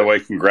about it. By the way,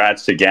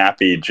 congrats to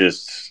Gappy,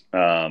 just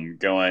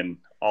going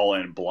all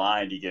in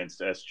blind against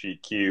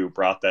SGQ.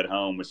 Brought that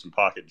home with some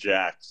pocket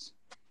jacks.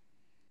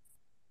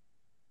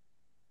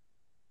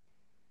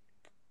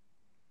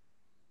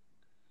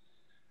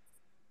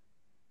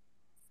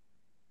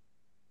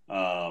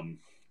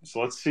 So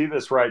let's see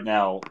this right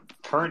now.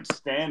 Current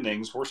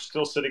standings, we're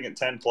still sitting at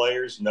 10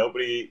 players.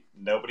 Nobody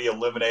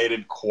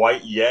eliminated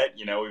quite yet.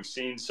 We've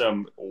seen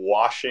some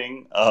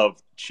washing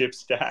of chip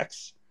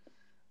stacks.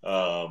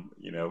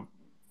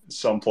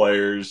 Some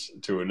players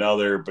to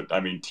another, but I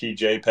mean,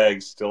 TJ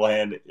Peg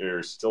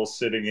still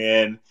sitting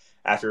in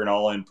after an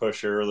all-in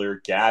push earlier.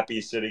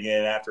 Gappy sitting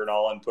in after an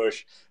all-in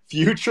push.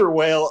 Future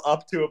Whale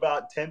up to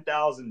about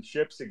 10,000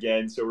 chips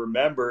again. So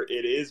remember,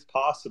 it is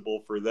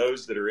possible for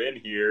those that are in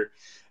here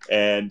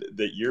and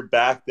that you're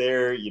back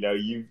there.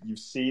 You've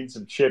seen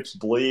some chips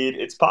bleed.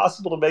 It's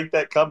possible to make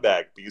that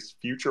comeback because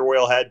Future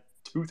Whale had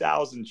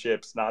 2,000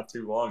 chips not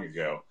too long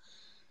ago.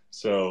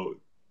 So,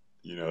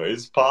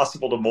 it's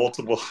possible to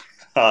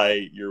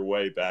multiply your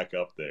way back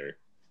up there.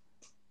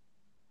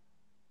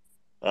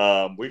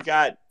 We've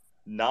got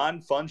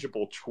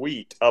non-fungible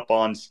tweet up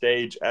on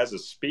stage as a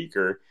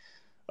speaker.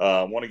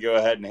 I want to go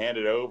ahead and hand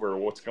it over.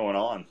 What's going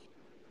on?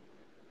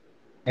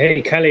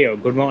 Hey,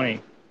 Kaleo. Good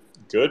morning.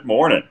 Good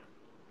morning.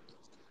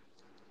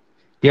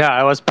 Yeah,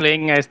 I was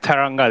playing as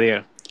Taranga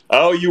there.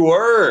 Oh, you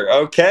were?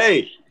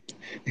 Okay.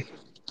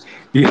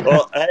 Yeah,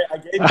 Well, hey, I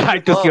gave you I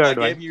your took love. your I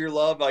advice. gave you your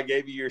love. I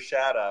gave you your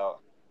shout out.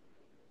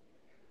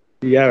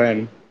 Yeah,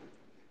 man.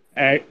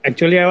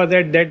 Actually, I was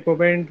at that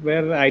point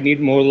where I need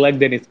more luck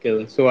than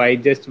skill, so I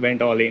just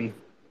went all in.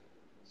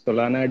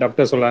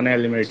 Dr. Solana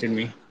eliminated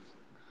me.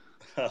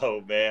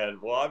 Oh man.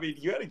 Well, I mean,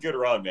 you had a good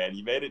run, man.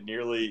 You made it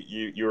nearly.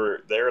 You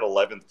were there at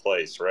 11th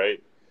place,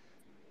 right?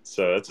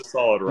 So it's a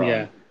solid run.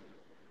 Yeah.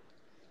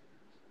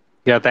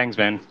 Yeah, thanks,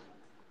 man.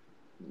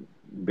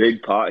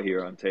 Big pot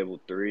here on table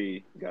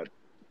 3. Got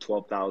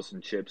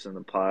 12,000 chips in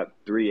the pot.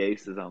 3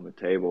 aces on the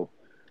table.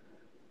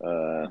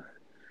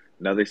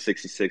 Another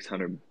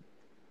 6,600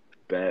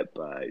 bet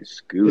by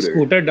Scooter.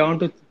 Scooter down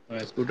to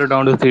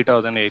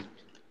 3,008.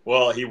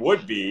 Well, he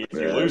would be if he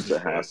Yeah, it's a loses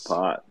half this.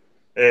 pot.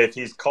 If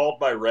he's called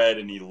by Red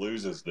and he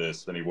loses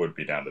this, then he would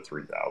be down to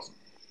 3,000.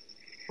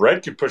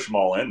 Red could push them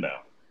all in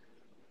though.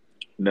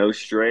 No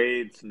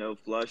straights, no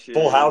flushes.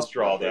 Full house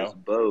draw but there's though. a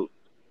boat.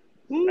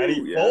 Woo, And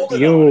he yeah.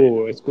 folded on it.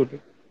 Yo,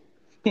 Scooter.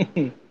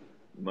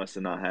 Must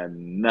have not had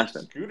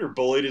nothing. Scooter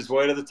bullied his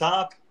way to the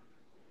top.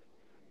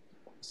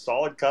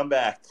 Solid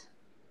comeback.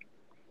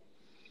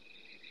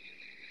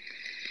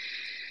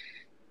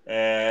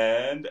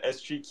 And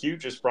SGQ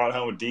just brought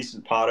home a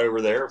decent pot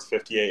over there of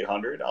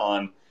 5,800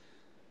 on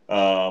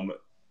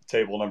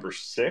table number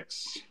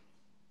 6.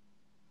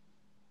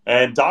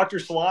 And Dr.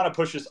 Solana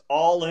pushes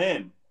all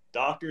in.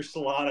 Dr.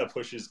 Solana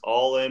pushes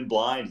all in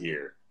blind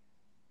here.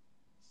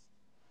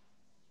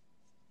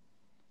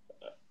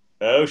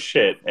 Oh,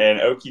 shit. And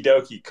Okie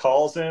Dokie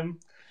calls him.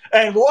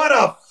 And what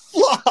a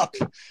flop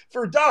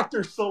for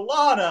Dr.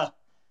 Solana.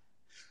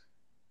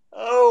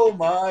 Oh,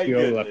 my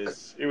Pure luck.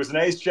 goodness. It was an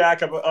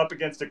ace-jack up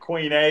against a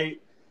queen-8.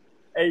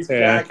 Yeah.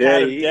 Ace-jack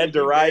had him he dead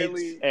to rights,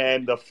 barely-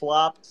 and the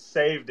flop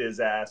saved his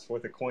ass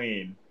with a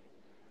queen.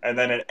 And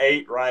then an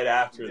 8 right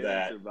after didn't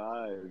that.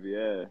 survive,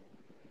 yeah.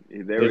 He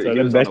These are was the on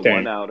a best end.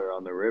 one-outer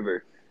on the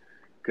river.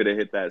 Could have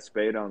hit that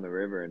spade on the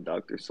river, and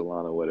Dr.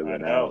 Solana would have I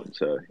been know. out.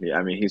 So, yeah,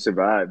 I mean, he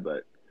survived,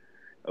 but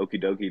Okie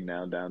Dokie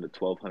now down to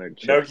 1,200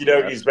 chips. Okie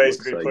Dokie's left,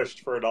 basically looks like. pushed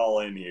for an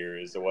all-in here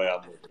is the way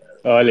I'm looking at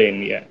it. All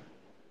in, yeah.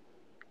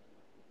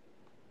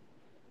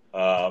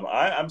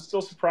 I'm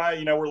still surprised.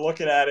 You know, we're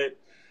looking at it.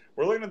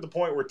 We're looking at the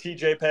point where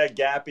TJPEG,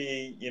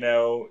 Gappy, you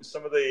know,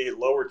 some of the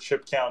lower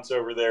chip counts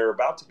over there are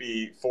about to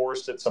be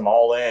forced at some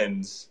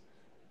all-ins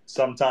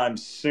sometime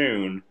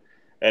soon.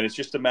 And it's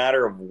just a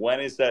matter of when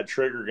is that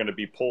trigger going to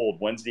be pulled?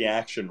 When's the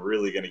action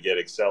really going to get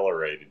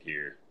accelerated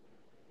here?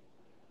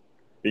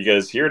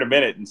 Because here in a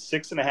minute, in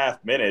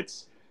 6.5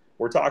 minutes,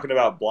 we're talking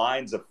about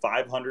blinds of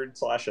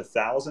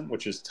 500/1,000,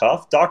 which is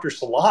tough. Dr.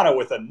 Solana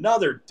with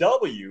another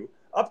W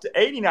up to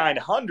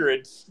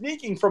 8,900,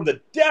 sneaking from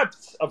the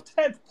depths of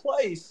 10th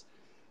place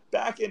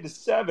back into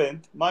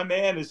 7th. My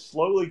man is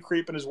slowly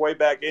creeping his way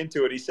back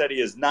into it. He said he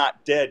is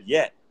not dead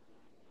yet.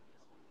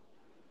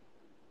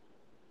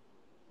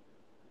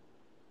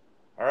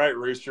 All right,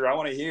 Rooster, I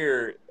want to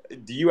hear,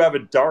 do you have a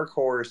dark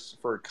horse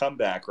for a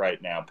comeback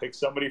right now? Pick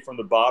somebody from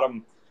the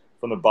bottom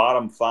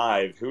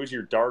 5. Who's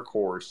your dark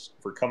horse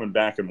for coming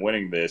back and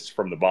winning this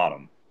from the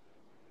bottom?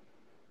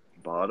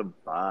 Bottom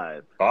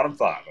 5. Bottom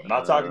 5. I'm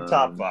not talking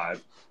top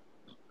 5.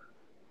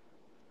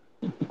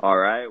 All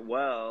right.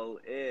 Well,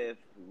 if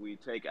we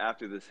take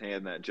after this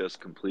hand that just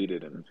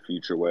completed and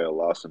Future Whale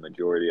lost a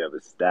majority of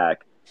his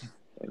stack,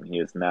 and he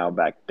is now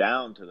back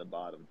down to the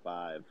bottom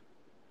 5,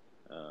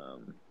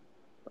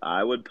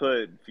 I would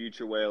put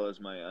Future Whale as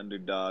my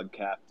underdog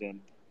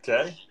captain.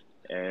 Okay.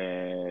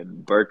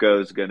 And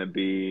Burko's going to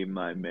be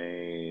my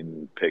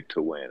main pick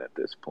to win at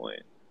this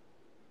point.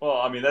 Well,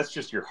 I mean, that's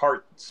just your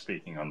heart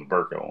speaking on the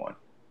Burko one.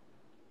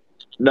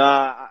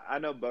 Nah, I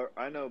know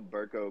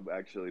Burko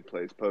actually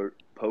plays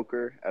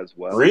poker as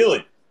well.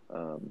 Really?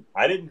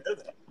 I didn't know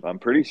that. I'm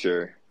pretty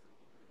sure.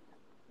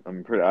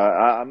 I'm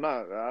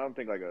not. I don't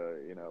think like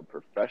a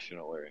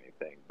professional or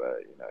anything,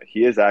 but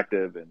he is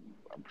active, and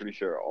I'm pretty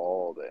sure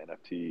all the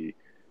NFT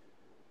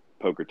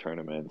poker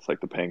tournaments, like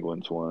the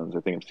Penguins ones. I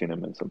think I've seen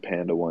him in some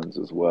Panda ones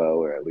as well,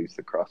 or at least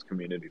the cross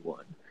community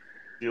one.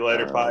 See you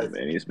later, Pies.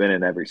 And he's been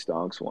in every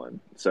Stonks one,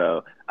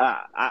 so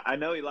I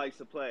know he likes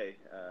to play.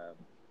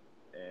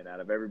 And out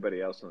of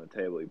everybody else on the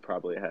table, he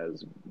probably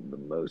has the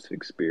most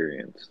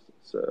experience.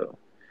 So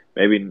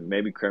maybe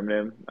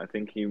Crimnim. I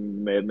think he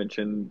may have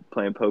mentioned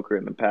playing poker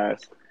in the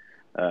past.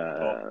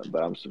 But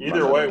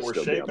either way, we're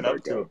shaping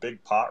up to a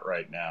big pot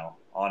right now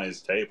on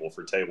his table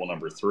for table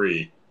number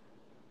 3.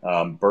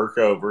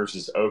 Burko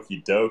versus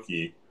Okie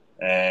Dokie.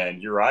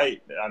 And you're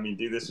right. I mean,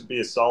 dude, this would be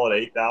a solid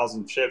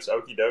 8,000 chips.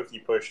 Okie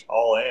Dokie pushed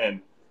all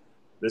in.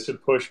 This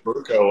would push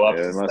Burko up.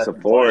 Yeah, to unless a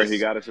 2nd 4. place. He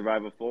got to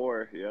survive a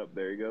 4. Yep,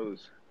 there he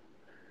goes.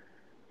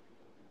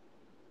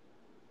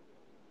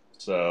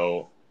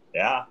 So,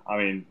 yeah, I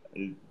mean,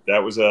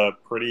 that was a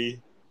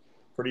pretty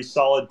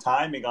solid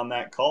timing on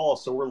that call.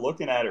 So we're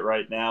looking at it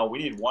right now. We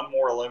need one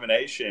more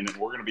elimination, and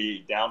we're going to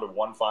be down to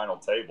one final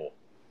table.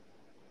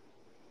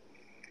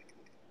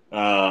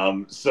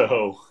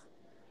 So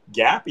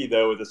Gappy,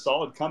 though, with a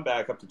solid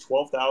comeback up to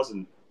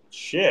 12,000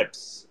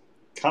 chips,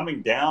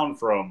 coming down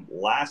from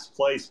last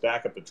place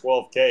back up to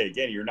 12K.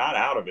 Again, you're not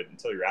out of it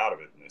until you're out of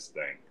it in this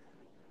thing.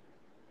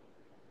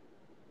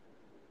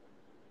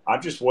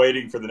 I'm just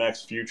waiting for the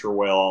next Future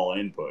Whale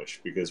all-in push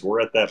because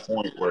we're at that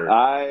point where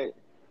I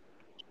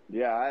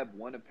have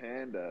won a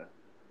panda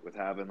with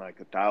having like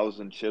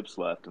 1,000 chips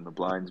left and the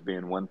blinds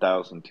being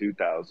 1,000,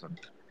 2,000.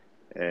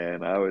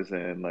 And I was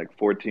in like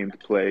 14th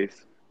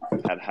place,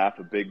 had half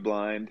a big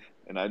blind,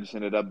 and I just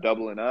ended up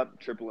doubling up,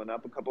 tripling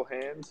up a couple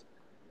hands.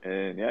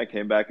 And yeah, I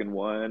came back and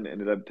won,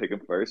 ended up taking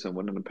first and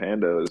winning the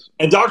pandas.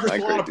 And Dr.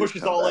 Solana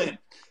pushes all in.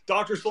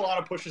 Dr.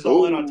 Solana pushes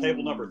all in on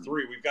table number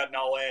 3. We've got an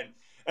all in.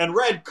 And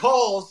Red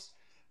calls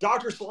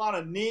Dr.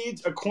 Solana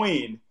needs a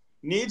queen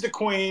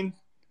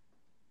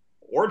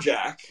or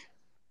jack.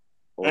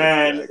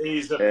 And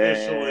he's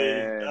officially,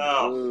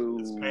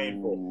 it's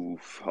painful.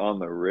 On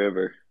the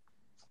river.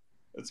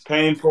 It's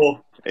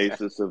painful. Ace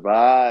to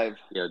survive.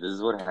 Yeah, this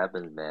is what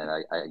happens, man.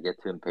 I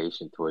get too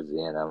impatient towards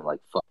the end. I'm like,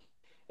 fuck.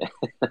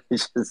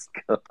 Just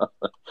go.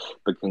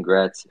 But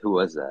congrats. Who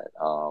was that?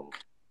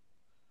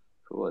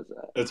 Who was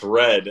that? It's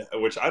Red,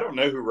 which I don't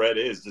know who Red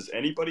is. Does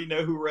anybody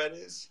know who Red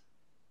is?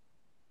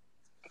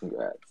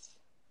 Congrats.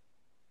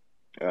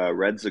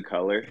 Red's a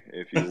color,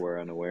 if you were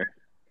unaware.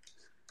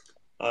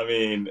 I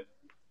mean,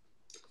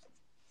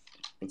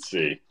 let's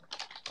see.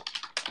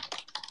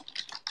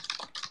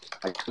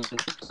 I came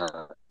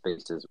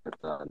spaces with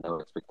no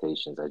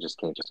expectations. I just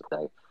came just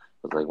today.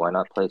 I was like, why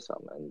not play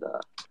some? And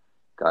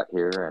got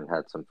here and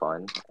had some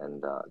fun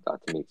and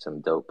got to meet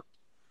some dope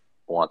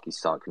Wonky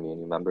Stonks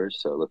community members.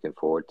 So looking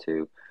forward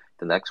to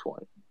the next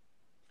one.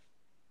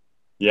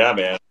 Yeah,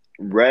 man.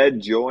 Red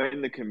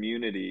joined the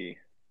community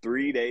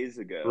 3 days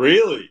ago.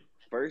 Really?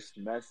 First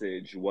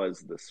message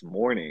was this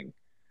morning.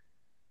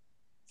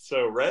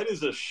 So Red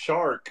is a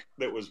shark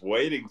that was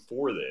waiting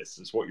for this,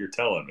 is what you're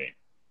telling me.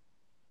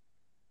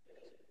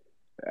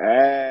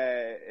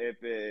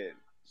 If it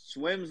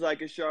swims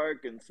like a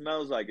shark and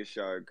smells like a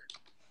shark.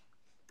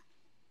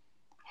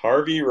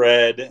 Harvey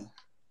Red,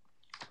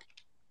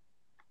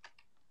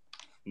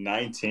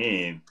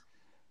 19.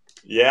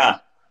 Yeah,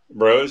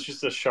 bro, it's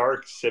just a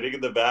shark sitting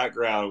in the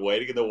background,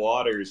 waiting in the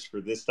waters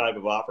for this type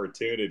of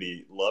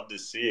opportunity. Love to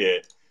see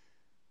it.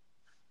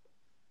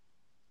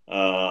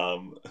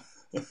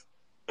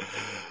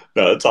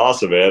 No, it's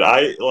awesome, man.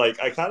 I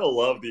kind of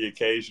love the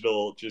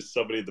occasional just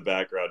somebody in the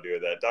background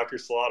doing that. Dr.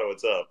 Solana,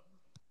 what's up?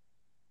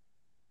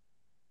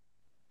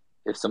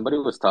 If somebody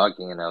was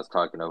talking and I was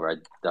talking over, I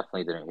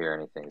definitely didn't hear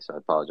anything, so I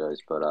apologize.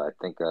 But I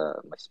think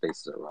my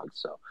spaces are rugged,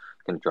 so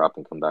I can drop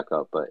and come back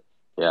up. But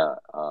yeah,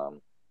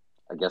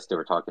 I guess they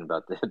were talking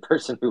about the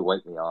person who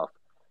wiped me off,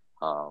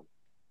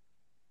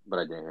 but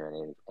I didn't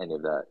hear any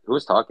of that. Who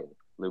was talking?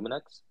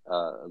 Luminex?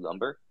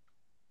 Lumber?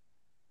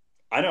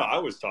 I know I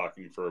was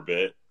talking for a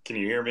bit. Can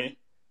you hear me?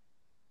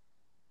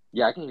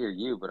 Yeah, I can hear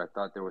you, but I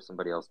thought there was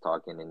somebody else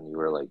talking and you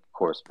were like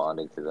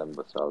corresponding to them.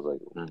 But so I was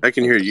like, I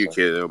can hear you,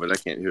 Kato, but I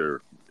can't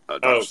hear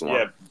Dr. Solana.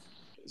 Yeah.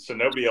 So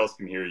nobody else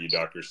can hear you,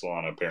 Dr.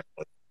 Solana,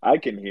 apparently. I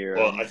can hear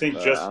him. Well, I think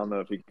just I don't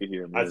know if he could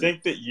hear me. I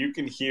think that you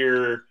can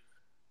hear.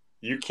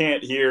 You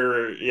can't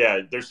hear. Yeah,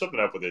 there's something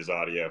up with his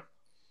audio.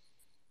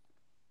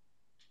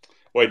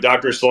 Wait,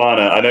 Dr.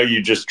 Solana, I know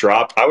you just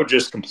dropped. I would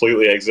just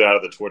completely exit out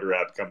of the Twitter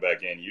app, come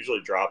back in. Usually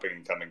dropping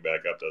and coming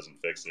back up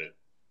doesn't fix it.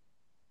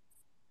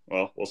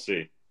 Well, we'll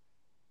see.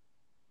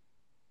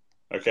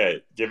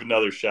 Okay, give it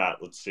another shot.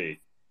 Let's see.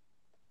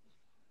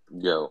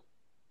 Yo.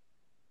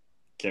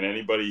 Can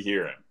anybody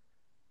hear him?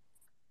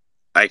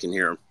 I can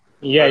hear him.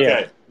 Yeah,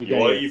 okay. Yeah.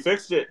 Well, you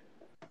fixed it.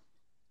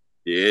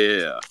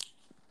 Yeah.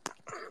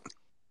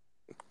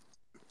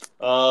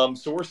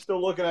 So we're still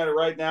looking at it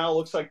right now.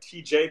 Looks like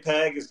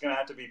TJPEG is going to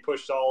have to be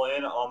pushed all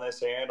in on this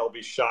hand. I'll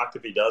be shocked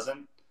if he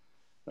doesn't.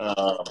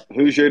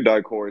 Who's your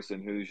dark horse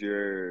and who's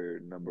your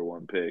number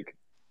one pick?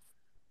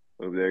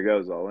 Oh, there it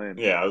goes, all in.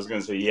 Yeah, I was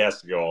going to say he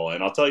has to go all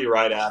in. I'll tell you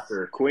right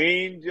after.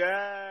 Queen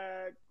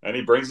Jack. And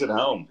he brings it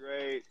home.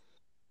 Great.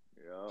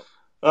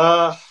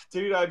 Yep.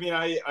 Dude, I mean,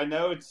 I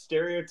know it's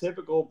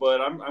stereotypical,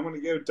 but I'm going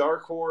to go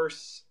dark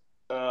horse,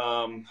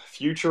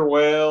 Future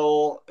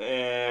Whale,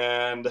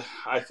 and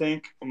I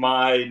think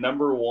my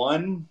number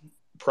one,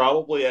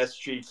 probably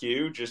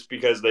SGQ, just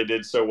because they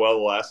did so well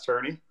the last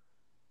tourney.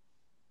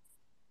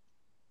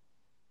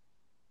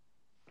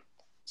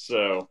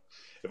 So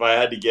if I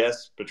had to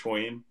guess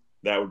between,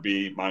 that would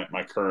be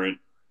my current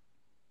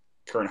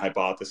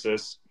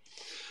hypothesis.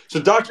 So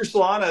Dr.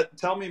 Solana,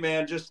 tell me,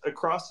 man, just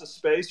across the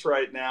space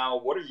right now,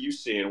 what are you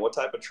seeing? What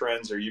type of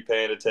trends are you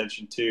paying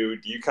attention to?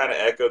 Do you kind of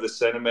echo the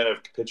sentiment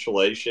of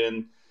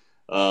capitulation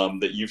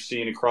that you've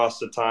seen across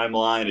the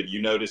timeline? Have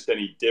you noticed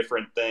any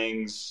different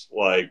things?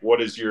 Like,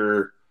 what's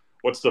the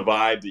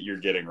vibe that you're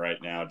getting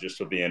right now just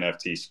with the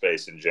NFT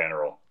space in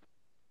general?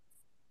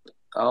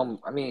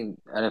 I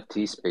mean,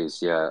 NFT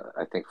space, yeah,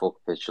 I think full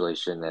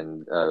capitulation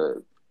and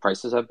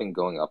prices have been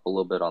going up a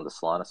little bit on the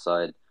Solana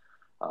side.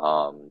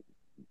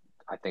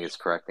 I think it's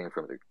correcting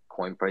from the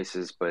coin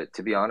prices, but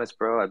to be honest,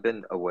 bro, I've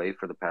been away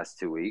for the past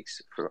 2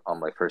 weeks on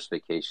my first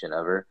vacation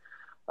ever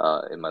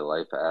in my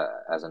life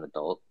as an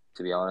adult,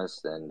 to be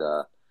honest, and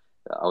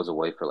I was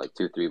away for like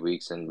 2 3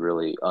 weeks and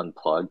really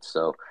unplugged.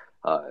 So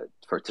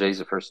for today's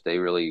the first day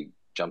really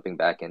jumping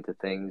back into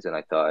things, and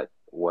I thought,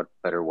 what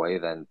better way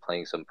than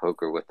playing some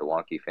poker with the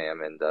Wonky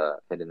fam and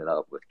hitting it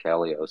up with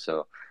Calio.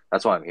 So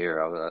that's why I'm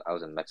here. I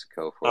was in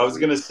Mexico for I a was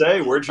going week to say,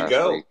 this where'd you past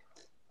go? week.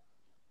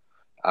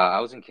 I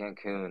was in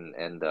Cancun,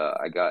 and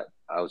I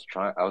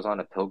was on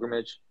a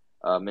pilgrimage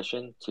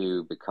mission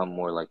to become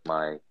more like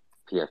my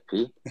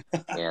PFP,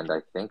 and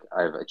I think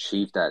I've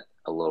achieved that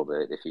a little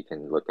bit. If you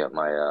can look at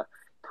my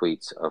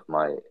tweets of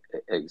my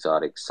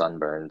exotic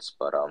sunburns,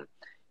 but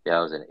yeah,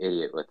 I was an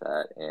idiot with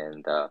that.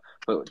 And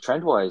but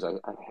trend wise,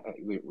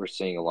 we're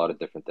seeing a lot of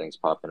different things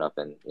popping up,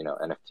 and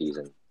NFTs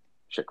and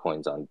shit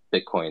coins on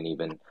Bitcoin,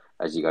 even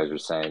as you guys were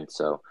saying.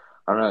 So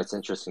I don't know, it's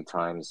interesting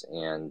times,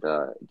 and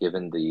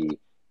given the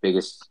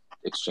biggest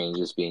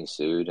exchanges being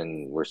sued,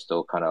 and we're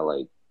still kind of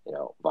like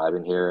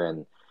vibing here,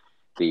 and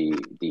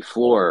the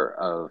floor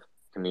of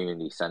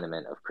community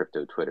sentiment of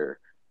crypto Twitter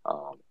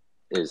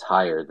is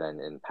higher than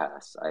in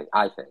past.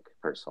 I think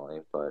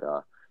personally, but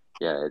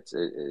yeah,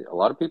 a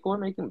lot of people are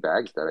making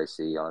bags that I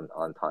see on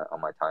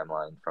my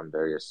timeline from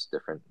various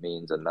different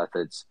means and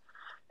methods,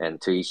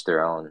 and to each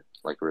their own,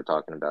 like we were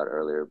talking about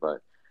earlier.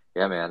 But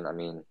yeah, man, I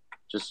mean,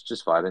 just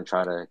vibing,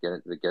 trying to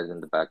get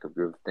in the back of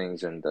groove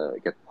things and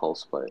get the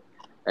pulse. But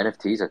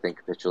NFTs, I think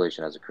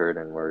capitulation has occurred,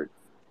 and we're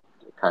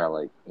kind of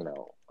like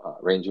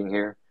ranging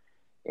here.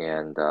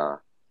 And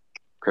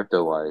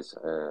crypto wise,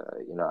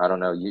 I don't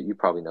know. You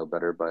probably know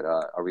better, but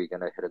are we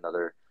gonna hit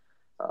another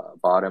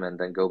bottom and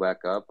then go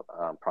back up?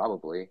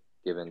 Probably,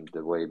 given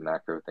the way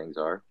macro things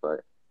are.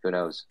 But who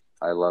knows?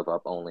 I love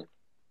up only.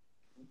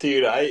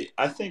 Dude, I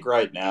think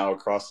right now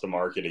across the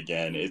market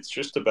again, it's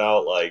just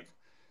about like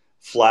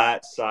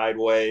flat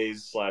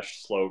sideways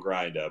slash slow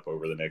grind up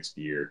over the next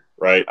year,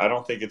 right? I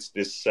don't think it's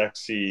this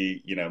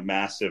sexy,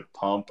 massive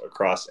pump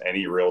across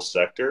any real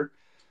sector.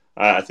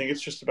 I think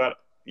it's just about,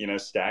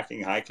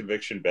 stacking high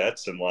conviction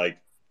bets and like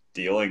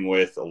dealing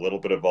with a little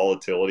bit of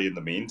volatility in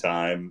the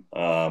meantime.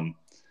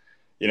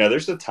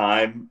 There's a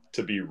time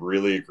to be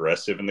really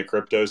aggressive in the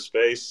crypto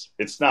space.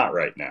 It's not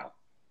right now,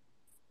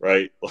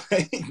 right?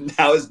 Like,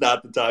 now is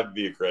not the time to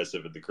be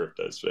aggressive in the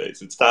crypto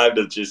space. It's time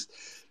to just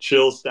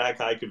chill, stack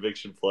high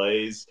conviction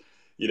plays,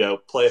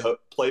 play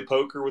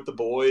poker with the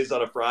boys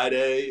on a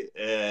Friday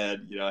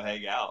and,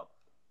 hang out.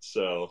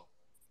 So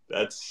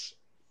that's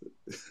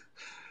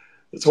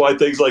why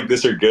things like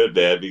this are good,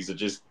 man, because it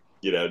just,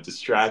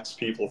 distracts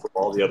people from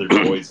all the other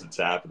noise that's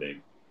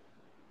happening.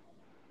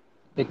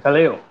 Hey,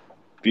 Kaleo.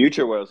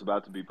 Future Whale's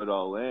about to be put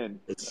all in.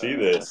 Let's see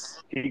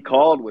this. He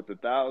called with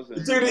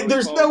 1,000. Dude, He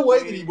there's called no way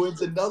that queen. he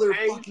wins another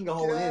Ace fucking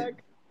all in.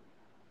 jack.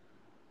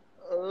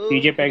 Oh,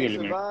 TJ can he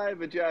element.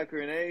 survive a jack or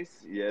an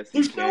ace? Yes,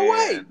 There's he no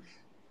way. can.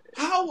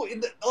 How,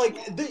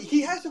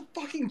 he has a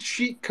fucking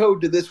cheat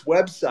code to this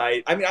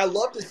website. I mean, I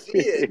love to see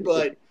it,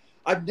 but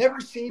I've never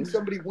seen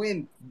somebody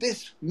win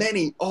this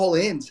many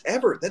all-ins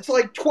ever. That's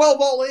like 12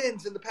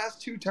 all-ins in the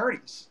past 2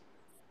 tourneys.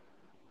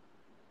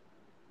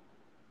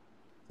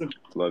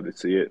 Love to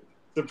see it.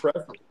 It's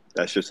impressive.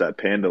 That's just that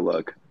panda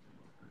luck.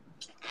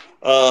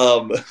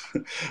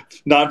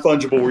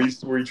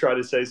 Non-fungible, were you trying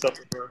to say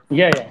something, bro?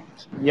 Yeah.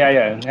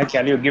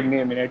 Can you give me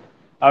a minute?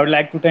 I would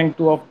like to thank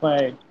 2 of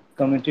my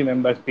community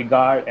members,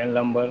 Pigard and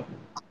Lumber.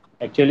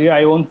 Actually,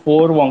 I own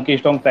 4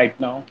 Wonky Stonks right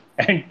now,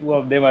 and 2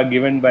 of them are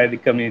given by the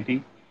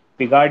community.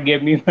 Pigard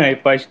gave me my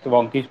first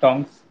Wonky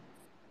Stonks,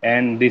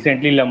 and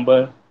recently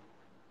Lumber.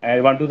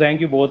 I want to thank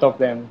you both of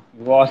them.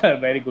 You all are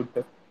very good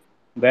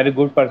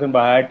person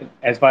by heart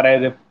as far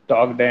as I've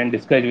talked and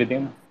discussed with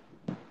him.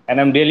 And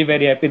I'm really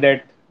very happy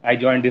that I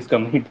joined this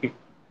community.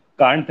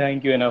 Can't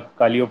thank you enough,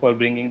 Kalio, for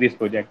bringing this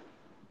project.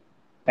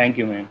 Thank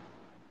you, man.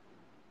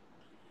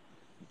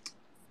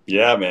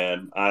 Yeah,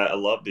 man. I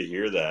love to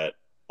hear that.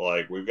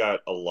 Like, we've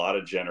got a lot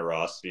of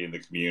generosity in the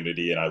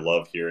community, and I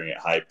love hearing it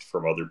hyped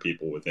from other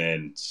people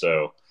within.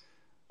 So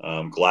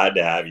I'm glad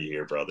to have you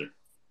here, brother.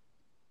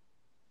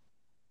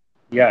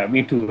 Yeah,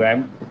 me too.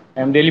 I'm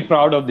really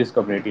proud of this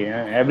community.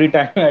 Every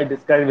time I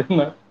discuss with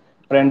my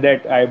friend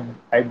that I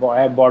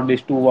bought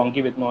this 2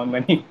 Wonky with my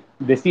money,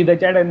 they see the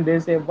chat and they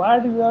say,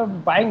 "What you are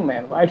buying,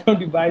 man? Why don't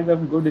you buy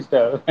some good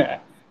stuff?"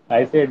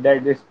 I said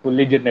that is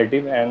fully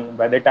generative, and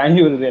by the time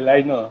you will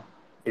realize, no,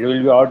 it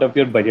will be out of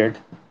your budget.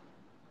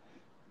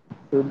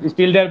 So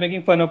still they're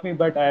making fun of me,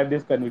 but I have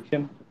this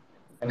conviction,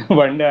 and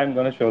one day I'm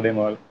gonna show them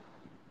all.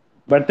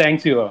 But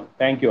thanks you all.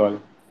 Thank you all.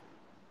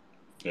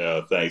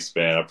 Yeah, thanks,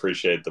 man. I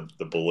appreciate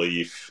the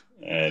belief.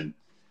 And,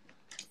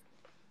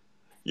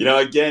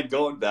 again,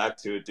 going back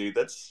to it, dude,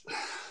 that's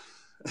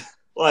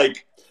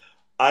like,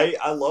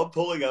 I love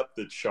pulling up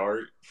the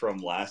chart from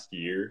last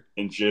year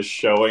and just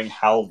showing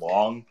how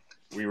long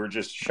we were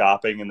just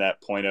shopping in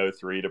that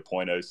 0.03 to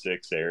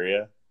 0.06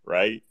 area,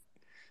 right?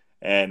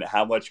 And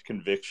how much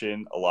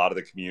conviction a lot of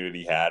the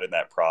community had in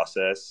that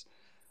process,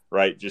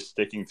 right? Just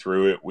sticking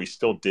through it. We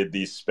still did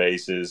these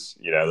spaces.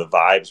 The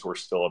vibes were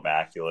still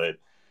immaculate.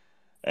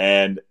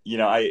 And,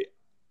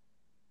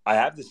 I I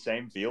have the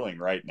same feeling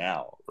right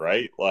now,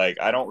 right? Like,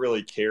 I don't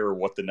really care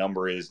what the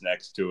number is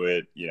next to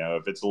it. You know,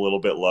 if it's a little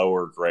bit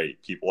lower,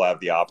 great. People have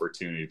the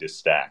opportunity to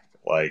stack.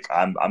 Like,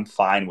 I'm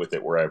fine with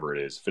it wherever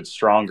it is. If it's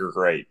stronger,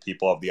 great.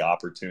 People have the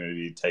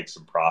opportunity to take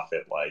some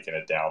profit, like in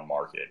a down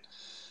market.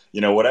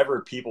 You know,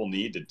 whatever people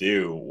need to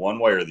do, one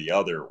way or the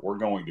other, we're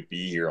going to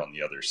be here on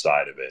the other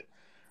side of it,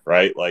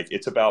 right? Like,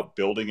 it's about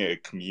building a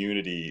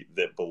community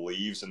that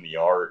believes in the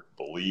art,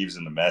 believes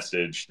in the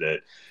message, that,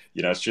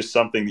 you know, it's just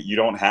something that you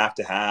don't have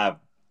to have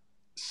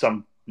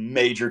some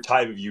major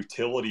type of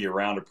utility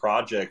around a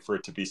project for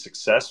it to be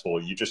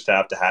successful. You just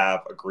have to have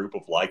a group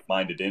of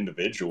like-minded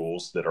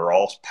individuals that are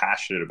all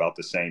passionate about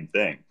the same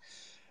thing.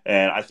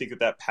 And I think that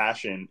that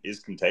passion is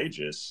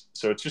contagious.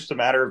 So it's just a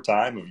matter of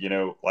time of, you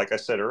know, like I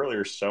said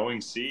earlier, sowing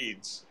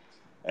seeds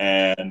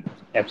and,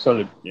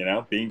 Absolutely. you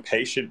know, being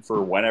patient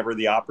for whenever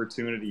the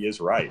opportunity is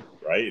right.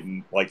 Right.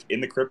 And like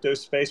in the crypto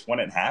space, when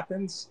it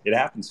happens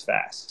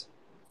fast.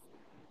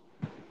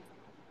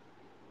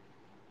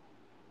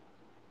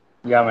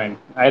 Yeah, man.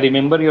 I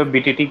remember your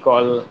BTT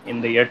call in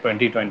the year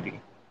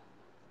 2020.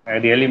 I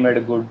really made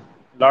a good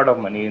lot of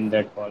money in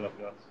that call of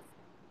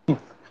yours.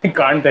 I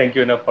can't thank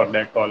you enough for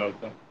that call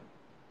also.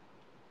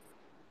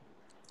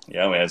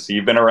 Yeah, man. So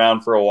you've been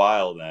around for a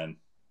while then.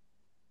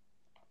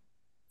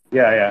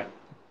 Yeah.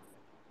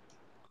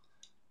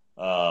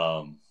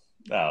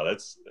 No,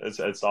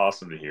 that's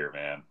awesome to hear,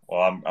 man.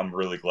 Well, I'm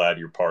really glad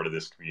you're part of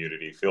this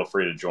community. Feel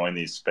free to join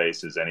these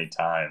spaces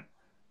anytime.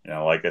 You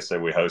know, like I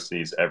said, we host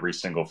these every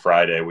single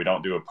Friday. We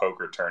don't do a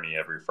poker tourney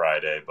every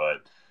Friday,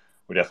 but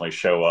we definitely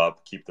show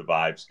up, keep the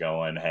vibes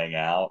going, hang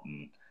out,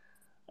 and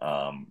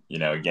you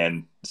know,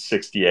 again,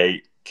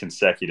 68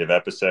 consecutive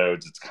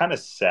episodes. It's kind of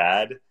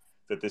sad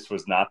that this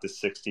was not the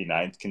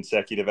 69th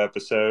consecutive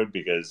episode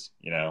because,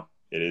 you know,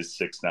 it is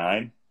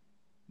 6-9.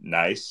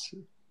 Nice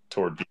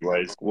toward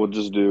B-Ways. We'll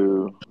just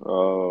do.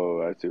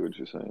 Oh, I see what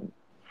you're saying.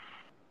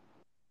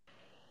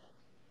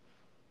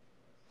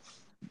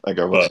 I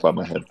got to spot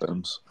my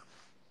headphones.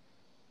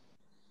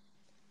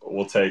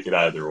 We'll take it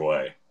either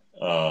way.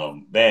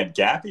 Man,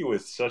 Gappy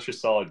with such a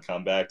solid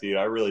comeback, dude.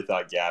 I really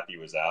thought Gappy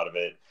was out of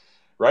it.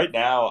 Right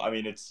now, I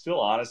mean, it's still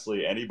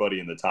honestly anybody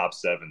in the top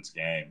seven's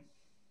game.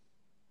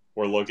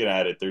 We're looking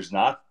at it. There's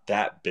not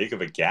that big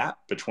of a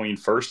gap between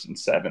first and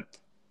seventh.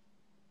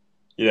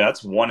 Yeah,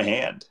 that's one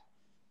hand.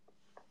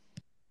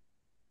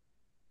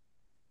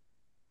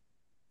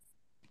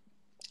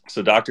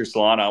 So, Dr.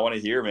 Solana, I want to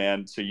hear,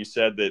 man. So you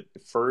said that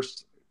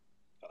first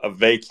a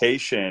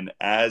vacation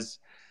as,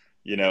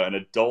 you know, an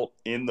adult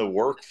in the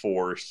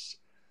workforce,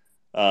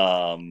 you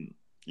know.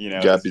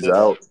 Gappy's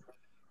out.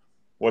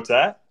 What's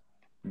that?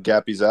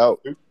 Gappy's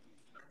out.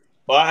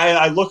 Well,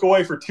 I look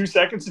away for 2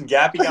 seconds and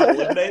Gappy got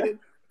eliminated.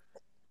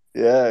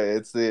 Yeah,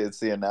 it's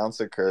the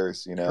announcer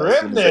curse, you know. Grip as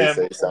soon as they him.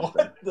 say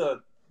something. What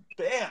the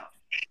bam.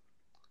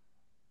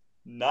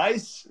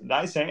 Nice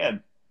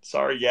hand.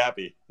 Sorry,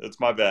 Gappy. That's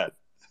my bad.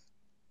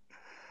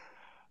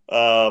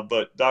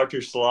 But Dr.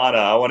 Solana,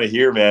 I want to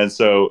hear, man.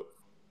 So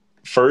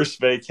first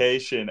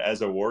vacation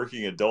as a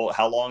working adult,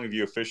 how long have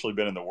you officially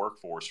been in the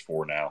workforce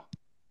for now?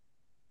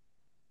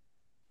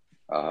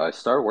 I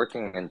started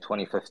working in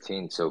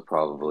 2015, so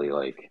probably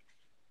like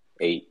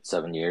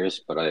 7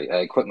 years. But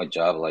I quit my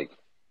job like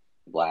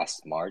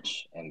last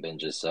March and been a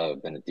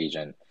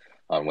DJ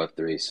on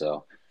Web3.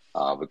 So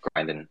we're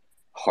grinding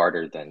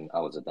harder than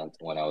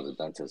when I was a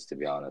dentist, to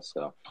be honest.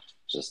 So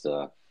just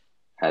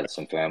had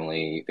some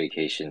family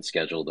vacation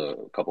scheduled a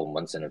couple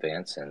months in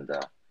advance and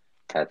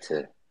had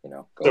to, you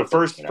know, go.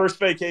 So first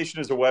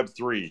vacation is a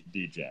Web3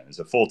 DJ, is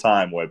a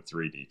full-time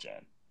Web3 DJ.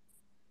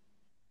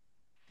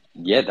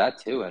 Yeah, that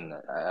too. And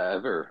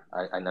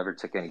I never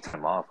took any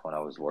time off when I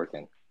was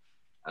working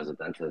as a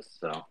dentist.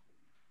 So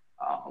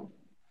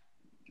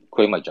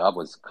quitting my job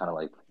was kind of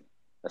like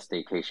a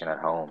staycation at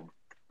home,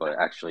 but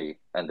actually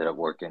ended up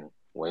working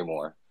way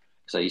more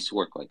because I used to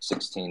work like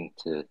 16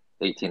 to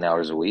 18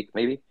 hours a week,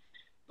 maybe.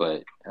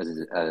 But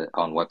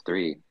on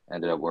Web3,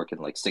 ended up working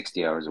like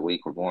 60 hours a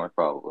week or more,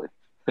 probably.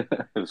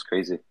 It was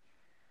crazy.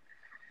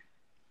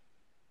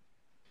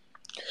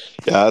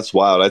 Yeah, that's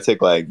wild. I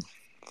take like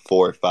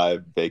 4 or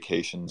 5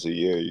 vacations a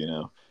year, you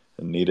know,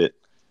 and need it.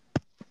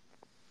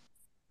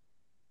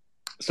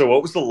 So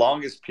what was the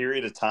longest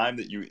period of time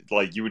that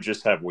you would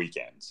just have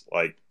weekends,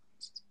 like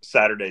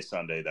Saturday,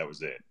 Sunday, that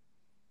was it?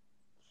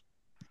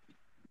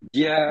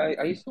 Yeah,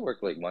 I used to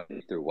work like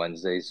Monday through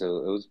Wednesday, so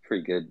it was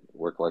pretty good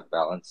work-life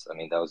balance. I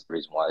mean, that was the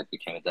reason why I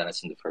became a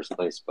dentist in the first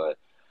place. But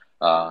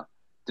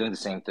doing the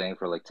same thing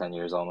for like 10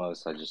 years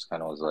almost, I just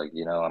kind of was like,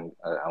 you know,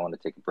 I want to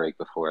take a break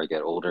before I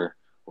get older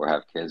or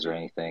have kids or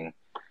anything,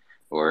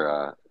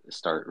 or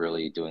start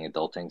really doing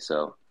adulting.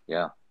 So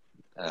yeah,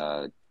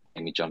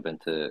 made me jump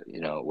into,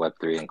 you know,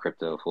 Web3 and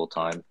crypto full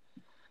time.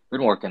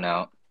 Been working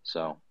out,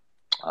 so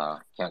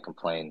can't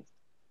complain.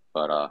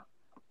 But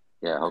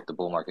yeah, I hope the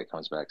bull market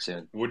comes back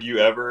soon. Would you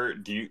ever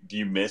do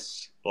you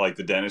miss like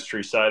the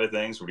dentistry side of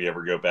things? Would you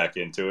ever go back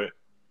into it?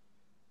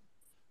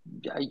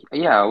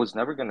 Yeah, I was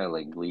never gonna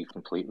like leave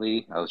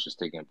completely. I was just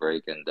taking a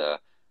break, and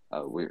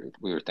we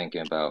were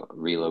thinking about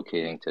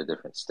relocating to a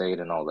different state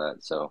and all that.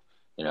 So,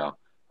 it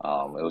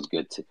was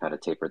good to kind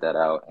of taper that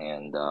out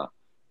and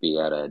be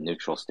at a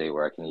neutral state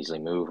where I can easily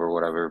move or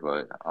whatever.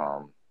 But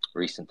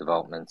recent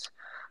developments,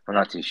 I'm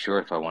not too sure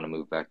if I want to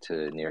move back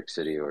to New York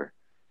City or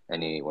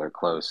anywhere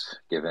close,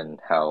 given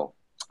how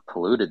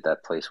polluted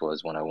that place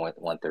was when I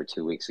went there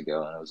 2 weeks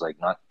ago, and it was like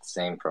not the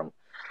same from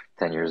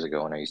 10 years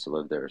ago when I used to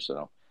live there.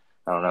 So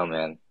I don't know,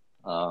 man.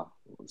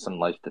 Some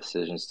life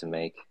decisions to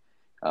make.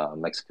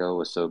 Mexico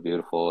was so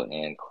beautiful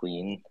and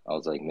clean. I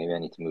was like, maybe I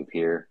need to move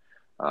here.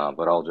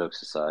 But all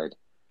jokes aside,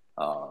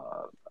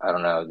 I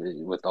don't know,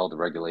 with all the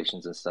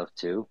regulations and stuff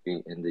too,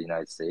 in the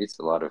United States,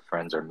 a lot of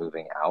friends are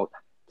moving out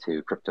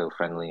to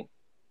crypto-friendly,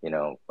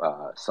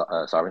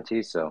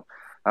 sovereignty. So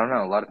I don't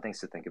know, a lot of things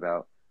to think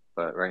about.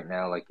 But right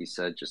now, like you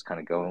said, just kind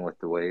of going with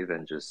the wave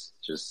and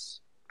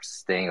just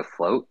staying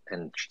afloat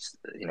and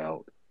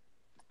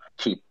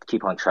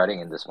keep on treading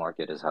in this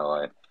market is how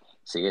I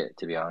see it,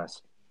 to be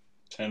honest.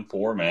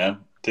 10-4, man.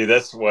 Dude,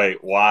 that's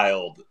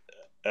wild.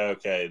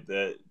 Okay,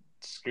 the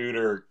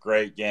Scooter,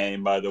 great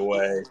game, by the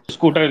way.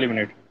 Scooter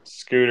eliminated.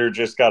 Scooter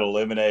just got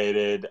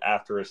eliminated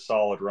after a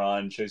solid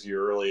run. Shows you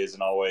early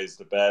isn't always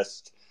the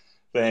best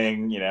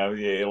thing.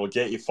 It'll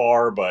get you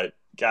far, but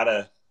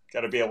gotta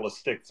be able to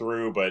stick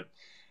through. But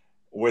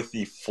with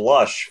the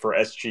flush for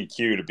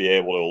SGQ to be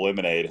able to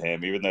eliminate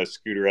him, even though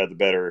Scooter had the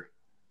better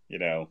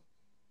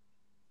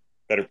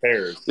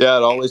pairs. Yeah,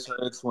 it always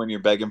hurts when you're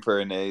begging for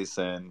an ace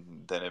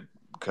and then it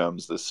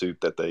becomes the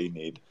suit that they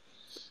need.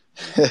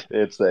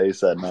 It's the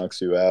ace that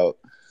knocks you out.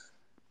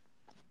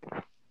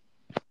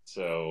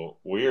 So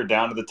we are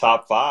down to the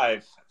top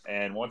 5.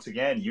 And once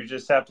again, you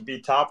just have to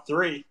be top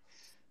 3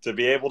 to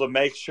be able to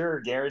make sure,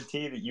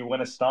 guarantee that you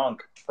win a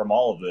stonk from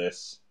all of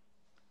this.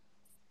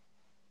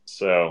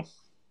 So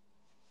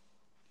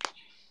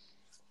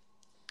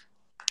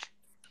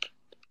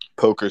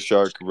Poker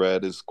Shark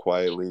Red is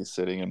quietly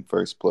sitting in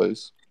first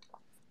place.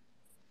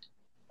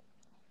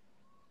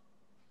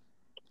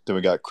 Then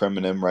we got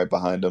Criminum right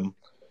behind him,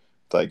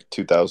 like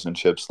 2,000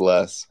 chips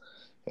less.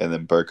 And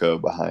then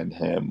Burko behind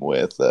him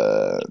with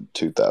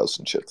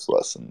 2,000 chips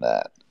less than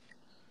that.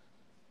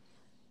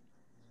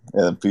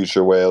 And then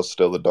Future Whale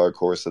still the dark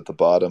horse at the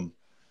bottom.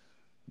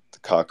 The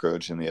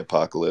cockroach in the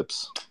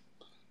apocalypse.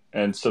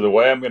 And so the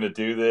way I'm going to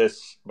do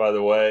this, by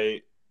the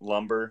way,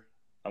 Lumber,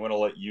 I'm going to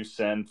let you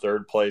send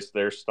third place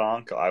their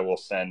stonk. I will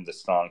send the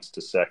stonks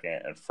to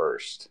second and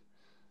first.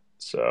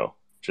 So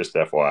just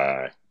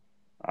FYI,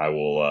 I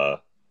will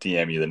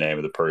DM you the name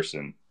of the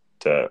person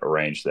to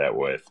arrange that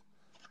with.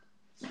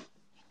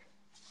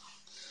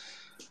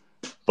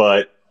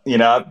 But,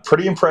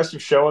 pretty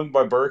impressive showing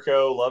by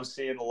Burko. Love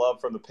seeing the love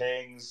from the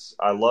pings.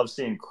 I love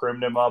seeing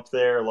Crimnum up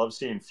there. Love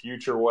seeing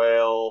Future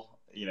Whale.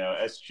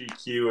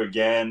 SGQ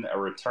again, a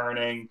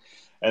returning.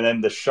 And then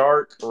the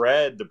Shark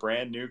Red, the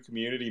brand new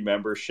community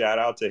member, shout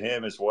out to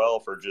him as well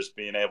for just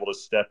being able to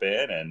step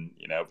in and,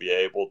 be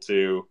able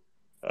to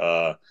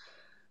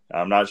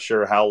I'm not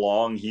sure how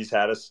long he's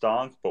had a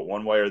stonk, but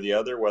one way or the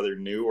other, whether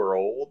new or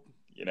old,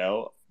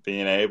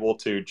 being able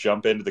to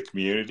jump into the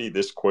community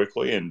this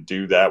quickly and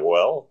do that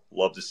well,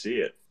 love to see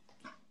it.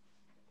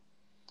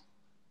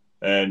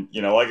 And,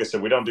 like I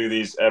said, we don't do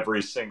these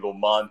every single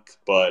month,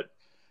 but,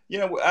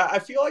 I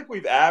feel like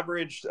we've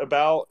averaged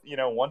about,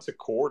 once a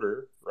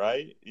quarter,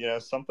 right?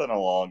 Something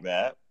along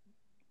that.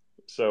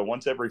 So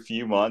once every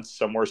few months,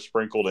 somewhere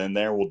sprinkled in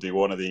there, we'll do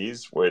one of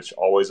these, which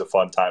always a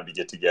fun time to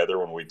get together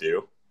when we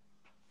do.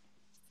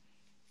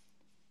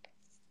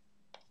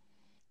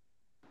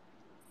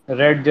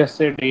 Red just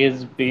said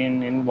he's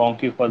been in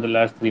Wonky for the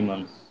last 3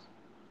 months.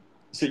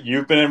 So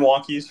you've been in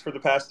Wonkies for the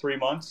past 3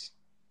 months?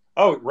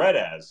 Oh, Red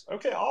has.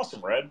 Okay,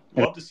 awesome, Red.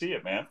 Love to see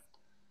it, man.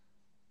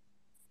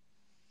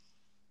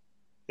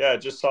 Yeah, I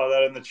just saw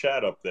that in the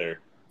chat up there.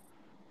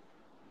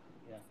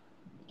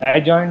 I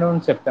joined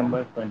on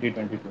September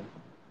 2022.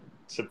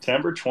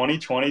 September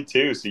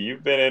 2022. So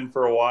you've been in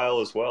for a while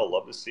as well.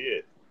 Love to see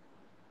it.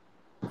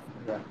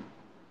 Yeah.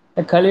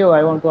 Khalil,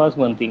 I want to ask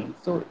one thing.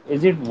 So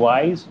is it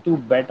wise to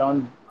bet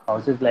on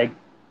houses like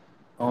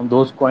on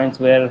those coins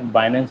where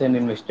Binance had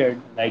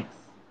invested, like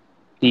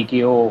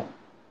TKO,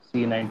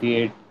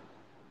 C98,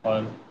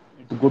 or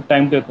it's a good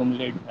time to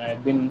accumulate?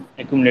 I've been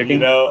accumulating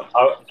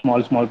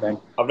small bank.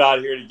 I'm not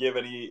here to give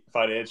any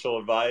financial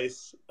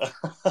advice.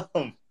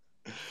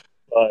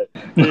 But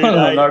dude,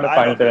 not a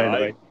financial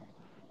advice.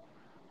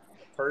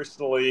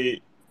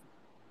 Personally,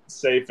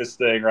 safest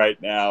thing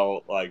right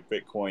now, like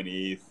Bitcoin,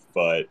 ETH,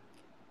 but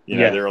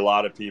there are a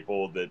lot of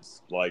people that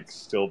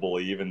still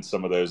believe in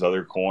some of those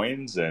other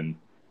coins, and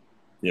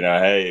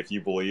hey, if you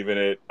believe in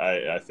it,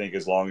 I think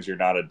as long as you're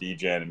not a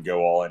degen and go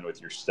all in with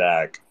your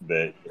stack,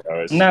 that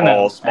a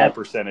small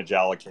percentage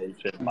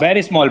allocation,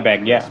 very small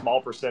bag, yeah,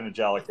 small percentage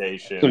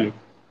allocation,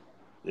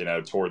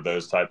 toward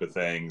those type of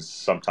things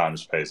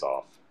sometimes pays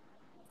off.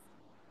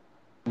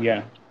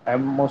 Yeah,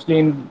 I'm mostly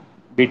in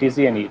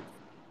BTC and ETH.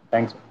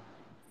 Thanks.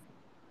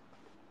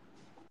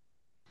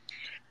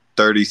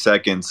 30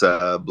 seconds,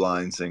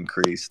 blinds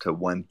increased to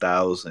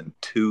 1,000, Ooh,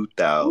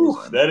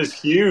 2,000. that is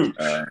huge.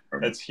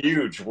 That's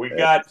huge. We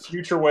got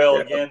Future Whale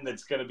again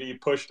that's going to be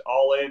pushed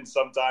all in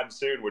sometime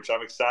soon, which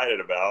I'm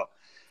excited about.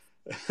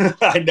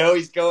 I know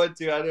he's going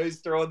to. I know he's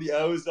throwing the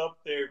O's up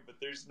there, but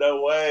there's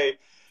no way.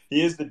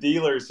 He is the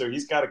dealer, so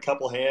he's got a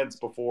couple hands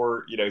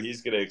before,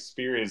 he's going to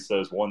experience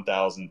those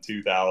 1,000,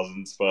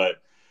 2,000s,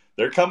 but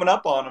they're coming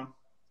up on him.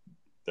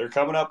 They're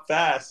coming up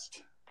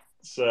fast.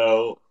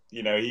 So,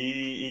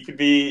 he could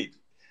be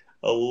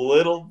a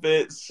little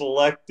bit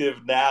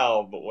selective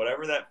now, but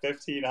whatever that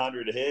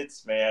 1,500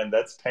 hits, man,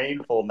 that's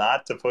painful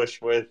not to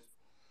push with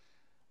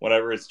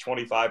whenever it's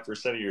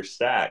 25% of your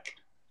stack.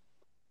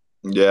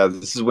 Yeah,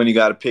 this is when you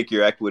got to pick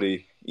your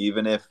equity,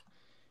 even if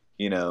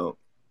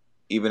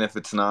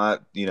it's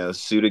not,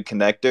 suited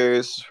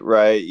connectors,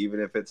 right?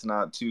 Even if it's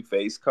not two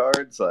face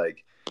cards,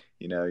 like,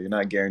 you're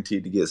not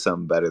guaranteed to get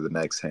something better the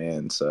next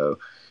hand. So,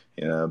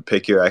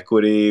 pick your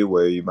equity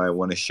where you might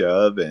want to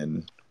shove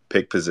and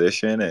pick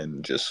position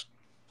and just,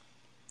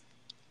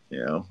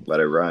 let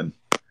it run.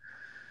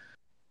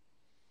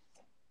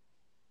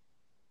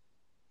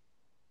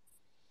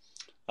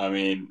 I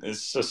mean,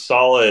 it's a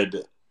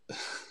solid,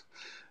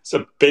 it's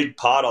a big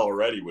pot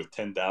already with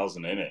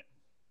 10,000 in it.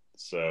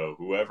 So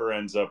whoever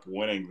ends up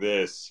winning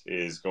this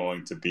is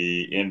going to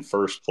be in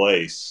first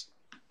place.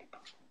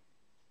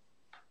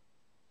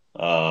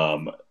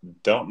 Don't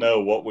know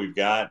what we've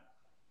got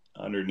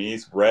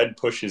underneath. Red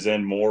pushes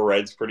in more.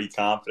 Red's pretty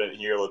confident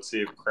here. Let's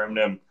see if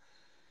Crimnum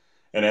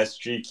and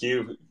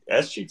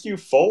SGQ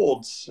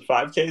folds.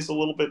 5K is a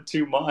little bit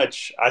too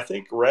much. I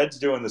think Red's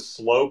doing the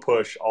slow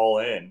push all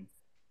in.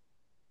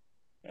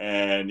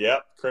 And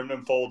yep,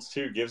 Crimnum folds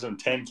too. Gives him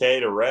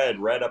 10K to Red.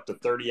 Red up to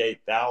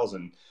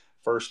 38,000.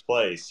 First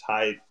place.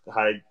 High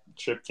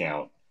chip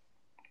count.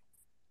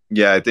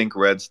 Yeah, I think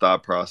Red's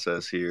thought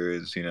process here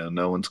is,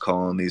 no one's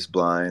calling these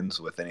blinds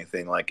with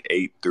anything like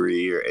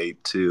 8-3 or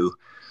 8-2.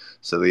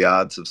 So the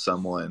odds of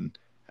someone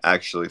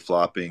actually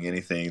flopping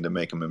anything to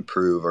make them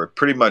improve are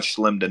pretty much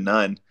slim to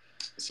none.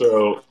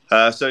 So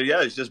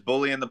yeah, it's just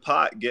bullying the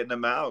pot, getting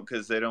them out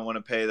because they don't want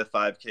to pay the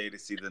 5K to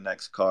see the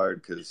next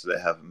card because they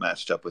haven't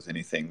matched up with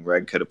anything.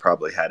 Red could have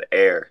probably had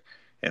air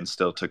and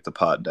still took the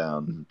pot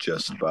down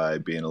just by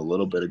being a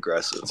little bit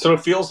aggressive. So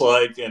it feels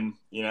like, and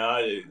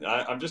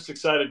I'm just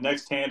excited.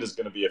 Next hand is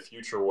going to be a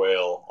Future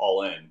Whale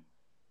all in.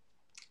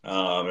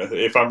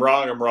 If I'm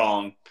wrong, I'm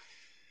wrong.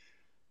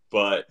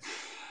 But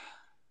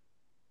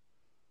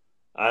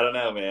I don't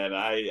know, man.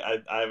 I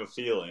have a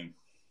feeling.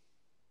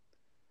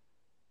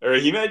 Or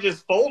he may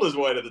just fold his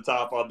way to the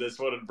top on this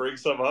one and bring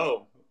some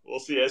home. We'll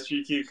see.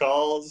 SGQ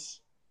calls.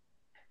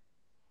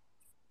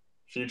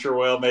 Future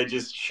Whale may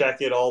just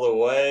check it all the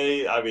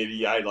way. I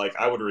mean,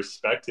 I would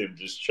respect him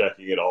just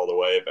checking it all the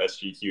way if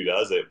SGQ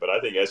does it, but I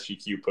think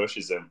SGQ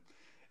pushes him.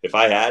 If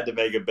I had to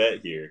make a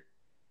bet here,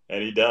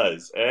 and he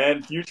does,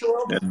 and Future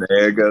Whale, and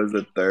there goes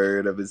a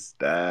third of his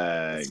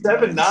stack.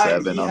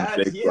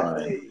 7-9.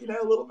 He had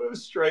a little bit of a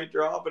straight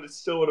draw, but it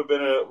still would have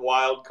been a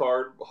wild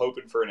card,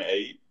 hoping for an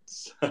 8.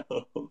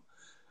 So,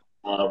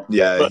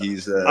 yeah,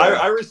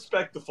 I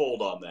respect the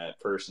fold on that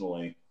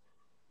personally.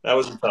 That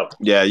was a tough.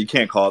 Yeah, you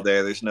can't call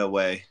there. There's no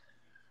way.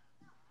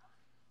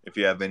 If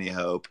you have any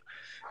hope.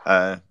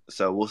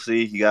 So we'll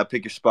see. You got to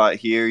pick your spot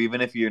here, even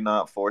if you're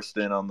not forced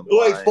in on the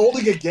blind. Wait,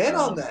 folding again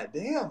on that.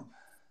 Damn.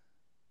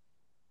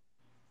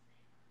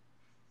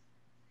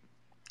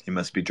 He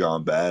must be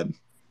drawing bad.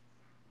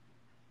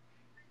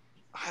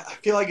 I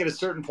feel like at a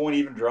certain point,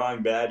 even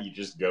drawing bad, you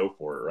just go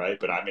for it, right?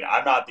 But I mean,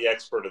 I'm not the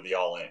expert of the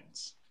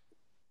all-ins.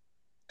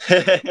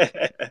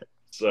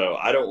 So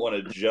I don't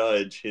want to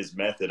judge his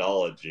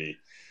methodology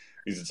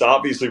because it's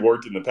obviously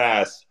worked in the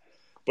past.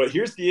 But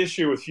here's the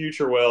issue with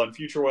Future Whale. And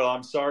Future Whale,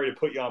 I'm sorry to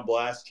put you on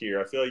blast here.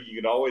 I feel like you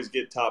can always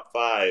get top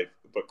 5,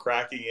 but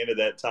cracking into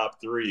that top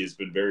 3 has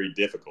been very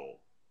difficult.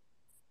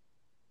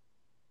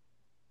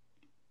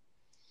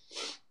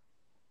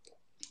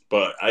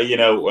 But, I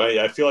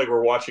feel like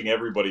we're watching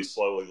everybody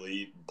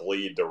slowly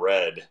bleed to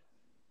Red.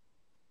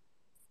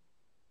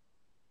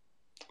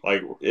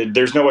 Like,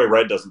 there's no way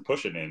Red doesn't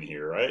push it in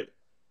here, right?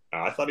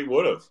 I thought he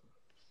would have.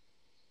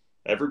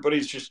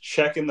 Everybody's just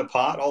checking the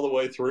pot all the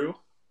way through.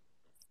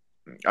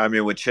 I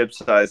mean, with chip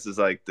sizes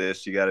like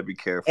this, you got to be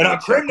careful. And I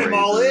crimmed him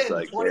all in.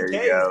 Like,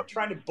 20K,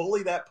 trying to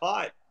bully that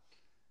pot.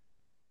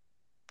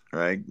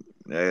 Right?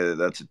 Yeah,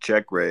 that's a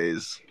check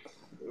raise.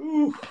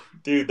 Ooh,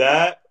 dude,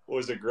 that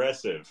was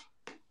aggressive.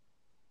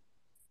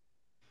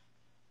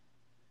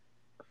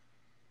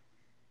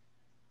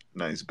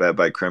 Nice bet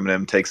by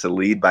Crimnum. Takes the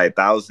lead by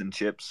 1,000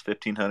 chips,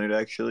 1,500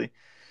 actually.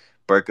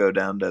 Burko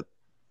down to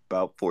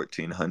about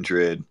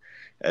 1,400.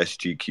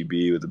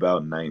 SGQB with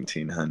about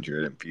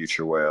 1,900. And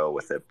Future Whale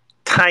with a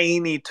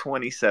tiny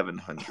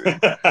 2,700.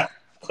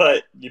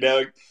 But,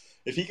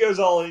 if he goes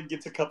all in,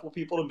 gets a couple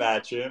people to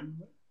match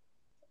him,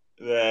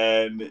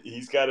 then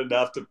he's got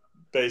enough to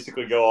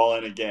basically go all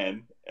in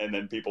again, and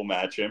then people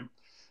match him.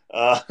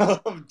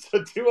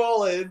 To 2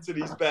 all-ins, and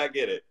he's back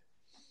in it.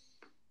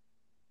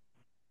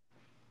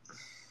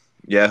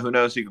 Yeah, who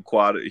knows? He could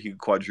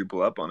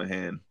quadruple up on a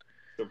hand.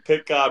 So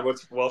Pick God,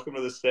 welcome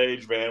to the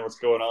stage, man. What's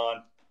going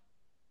on?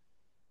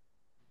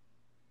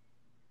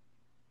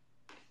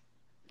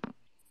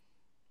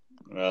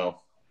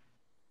 Well,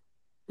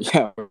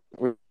 Yeah,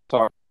 we're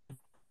talking.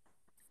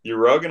 you're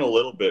rugging a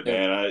little bit,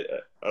 man.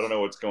 I don't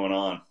know what's going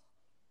on.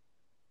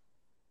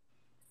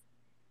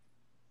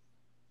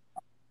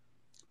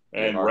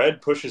 And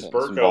Red pushes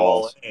Burko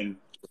all in.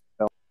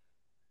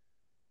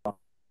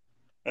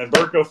 And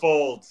Burko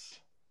folds.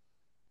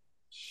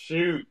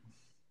 Shoot.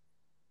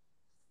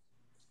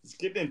 It's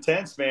getting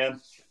intense,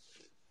 man.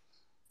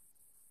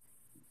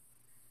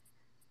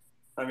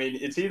 I mean,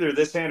 it's either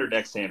this hand or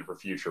next hand for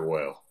Future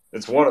Whale.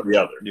 It's one or the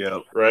other.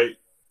 Yep. Right?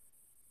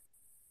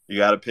 You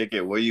got to pick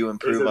it. Will you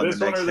improve on the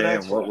next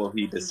hand? What will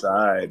he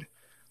decide?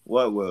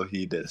 What will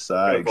he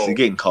decide? Because he's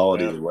getting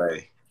called either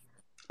way.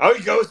 Oh,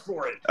 he goes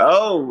for it.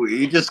 Oh,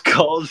 he just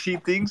called. He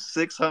thinks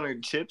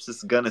 600 chips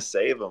is going to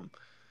save him.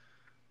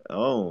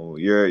 Oh,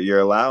 you're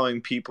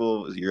allowing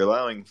people, you're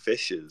allowing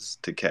fishes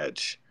to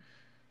catch.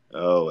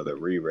 Oh, the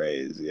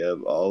re-raise. Yep,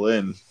 all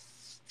in.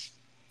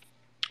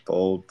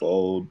 Fold.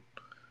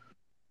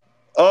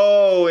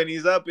 Oh, and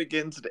he's up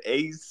against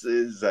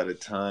aces at a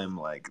time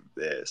like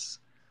this.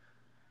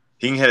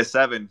 He can hit a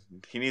 7.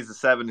 He needs a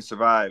 7 to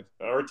survive.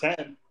 Or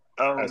 10.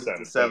 Oh, it's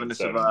a 7 to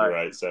survive. You're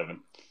right, 7.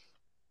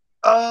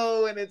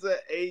 Oh, and it's an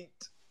 8.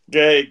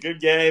 Okay, good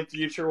game,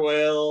 Future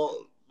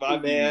Whale. My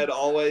man,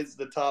 always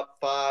the top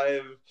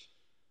 5.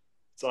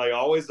 It's like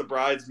always the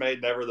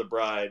bridesmaid, never the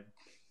bride.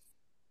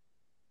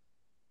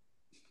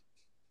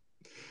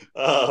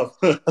 Love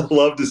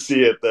to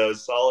see it, though.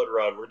 Solid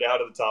run. We're down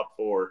to the top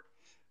 4.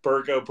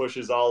 Burko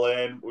pushes all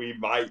in. We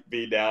might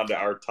be down to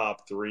our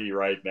top 3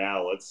 right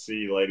now. Let's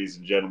see, ladies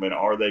and gentlemen.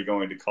 Are they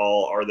going to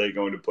call? Are they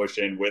going to push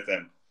in with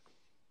him?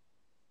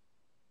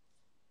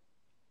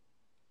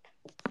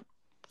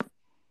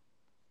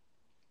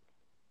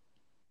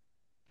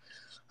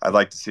 I'd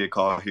like to see a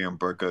call here and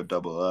Burko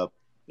double up.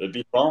 It'd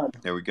be fun.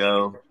 There we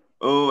go.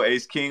 Oh,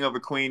 ace king over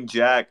queen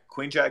jack.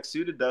 Queen jack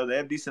suited, though. They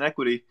have decent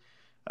equity.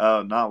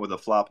 Not with a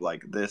flop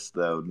like this,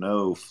 though.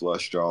 No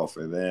flush draw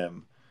for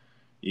them.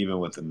 Even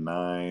with a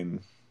 9.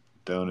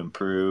 Don't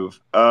improve.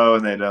 Oh,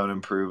 and they don't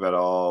improve at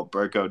all.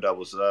 Burko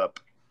doubles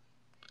up.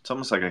 It's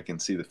almost like I can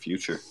see the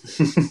future.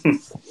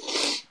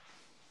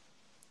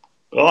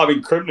 Well, I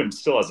mean, Crittenden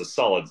still has a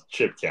solid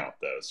chip count,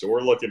 though. So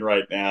we're looking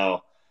right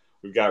now.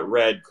 We've got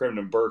Red,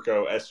 Crittenden,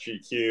 Burko,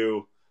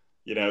 SGQ.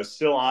 You know,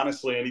 still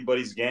honestly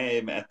anybody's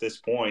game at this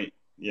point.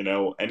 You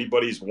know,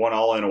 anybody's one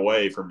all in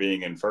away from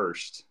being in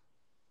first.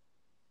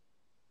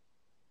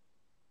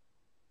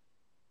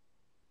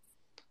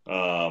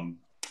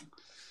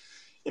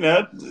 You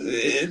know,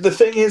 the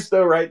thing is,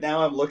 though, right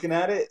now I'm looking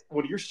at it.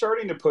 When you're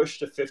starting to push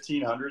to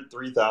 1,500,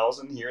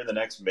 3,000 here in the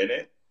next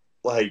minute,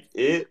 like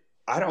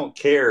I don't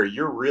care.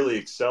 You're really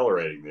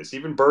accelerating this.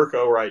 Even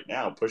Burko right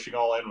now, pushing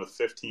all in with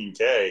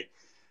 15K,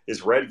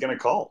 is Red going to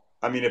call?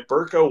 I mean, if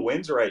Burko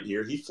wins right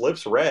here, he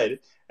flips Red,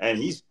 and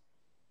he's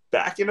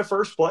back into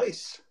first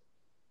place.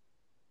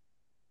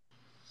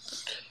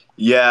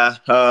 Yeah,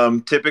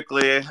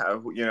 typically,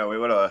 you know, we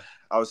would have.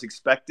 I was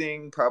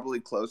expecting probably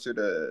closer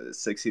to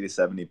 60 to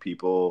 70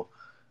 people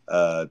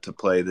to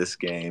play this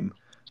game.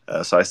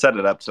 So I set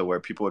it up so where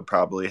people would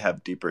probably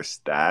have deeper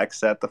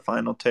stacks at the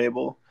final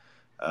table.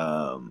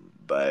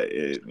 But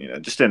it, you know,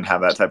 just didn't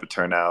have that type of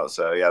turnout.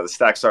 So yeah, the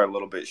stacks are a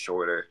little bit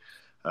shorter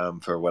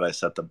for what I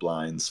set the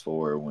blinds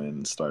for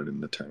when starting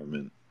the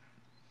tournament.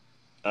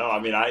 Oh, I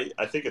mean,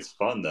 I think it's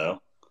fun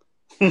though.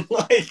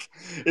 Like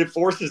it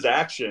forces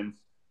action.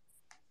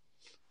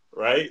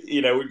 Right?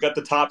 You know, we've got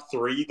the top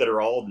 3 that are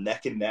all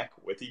neck and neck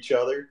with each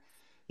other,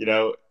 you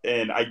know,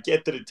 and I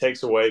get that it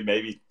takes away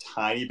maybe a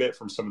tiny bit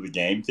from some of the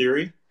game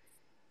theory,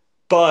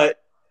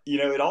 but, you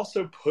know, it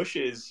also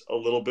pushes a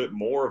little bit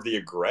more of the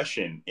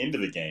aggression into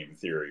the game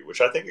theory,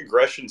 which I think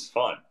aggression's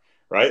fun,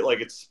 right?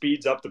 Like it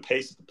speeds up the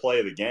pace of the play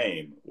of the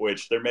game,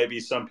 which there may be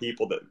some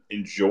people that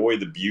enjoy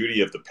the beauty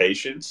of the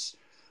patience.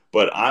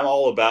 But I'm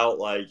all about,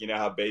 like, you know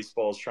how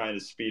baseball's trying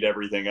to speed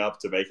everything up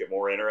to make it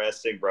more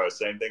interesting, bro.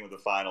 Same thing with the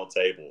final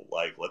table.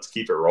 Like, let's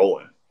keep it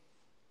rolling.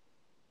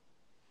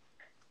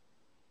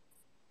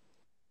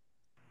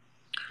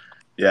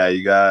 Yeah,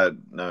 you got,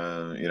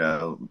 you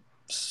know,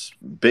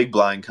 big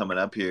blind coming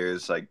up here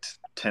is like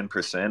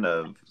 10%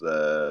 of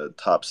the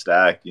top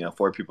stack. You know,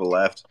 4 people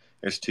left.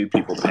 There's 2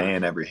 people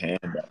paying every hand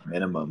at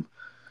minimum.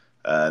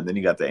 Then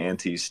you got the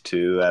antes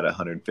too at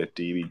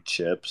 150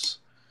 chips.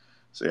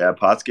 So yeah,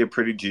 pots get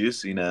pretty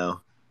juicy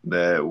now.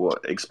 We'll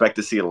expect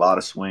to see a lot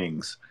of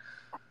swings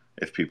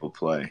if people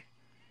play.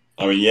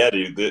 I mean, yeah,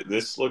 dude,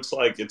 this looks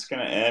like it's going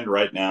to end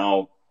right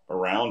now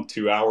around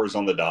 2 hours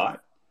on the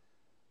dot.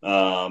 You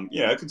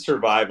know, it could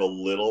survive a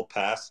little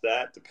past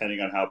that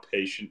depending on how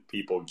patient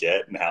people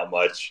get and how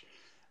much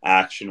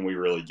action we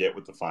really get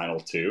with the final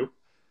 2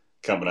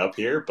 coming up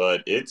here.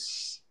 But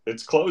it's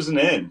closing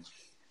in.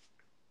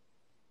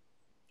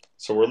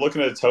 So we're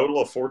looking at a total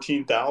of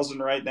 14,000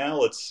 right now.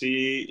 Let's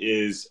see,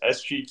 is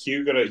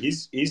SGQ gonna?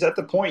 He's at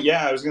the point.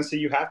 Yeah, I was gonna say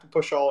you have to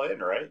push all in,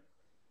 right?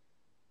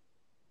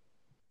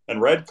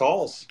 And Red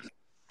calls.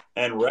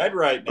 And red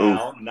right Oof.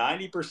 now,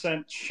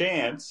 90%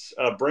 chance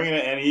of bringing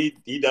it, and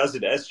he does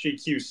it.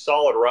 SGQ,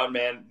 solid run,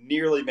 man.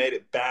 Nearly made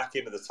it back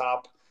into the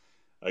top.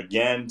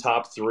 Again,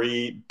 top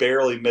 3,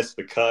 barely missed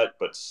the cut,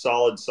 but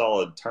solid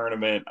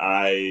tournament.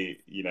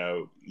 You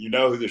know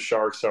who the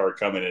Sharks are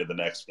coming into the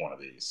next one of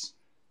these.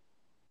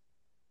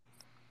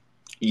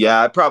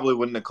 Yeah, I probably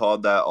wouldn't have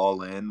called that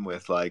all in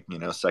with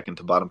second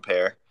to bottom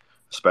pair,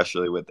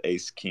 especially with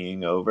ace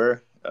king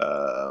over.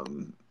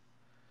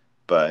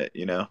 But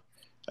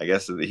I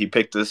guess he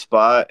picked this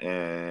spot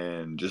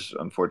and just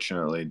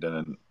unfortunately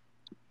didn't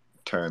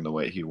turn the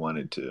way he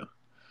wanted to.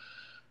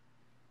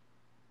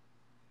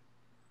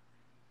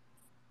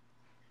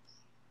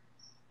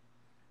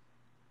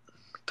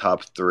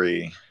 Top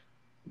 3.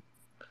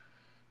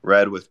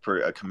 Red with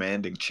a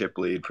commanding chip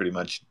lead, pretty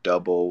much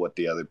double what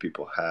the other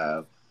people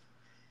have.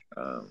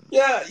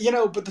 Yeah,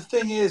 but the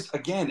thing is,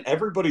 again,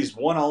 everybody's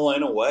one all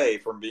in away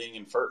from being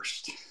in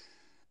first.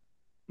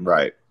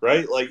 Right.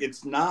 Right? Like,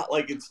 it's not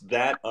like it's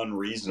that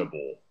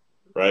unreasonable,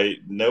 right?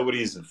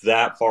 Nobody's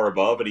that far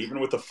above. And even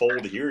with the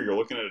fold here, you're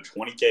looking at a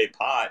 20K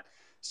pot.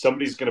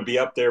 Somebody's going to be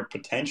up there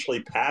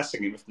potentially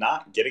passing him, if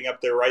not getting up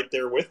there right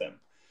there with him.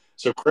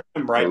 So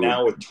Crim right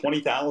now with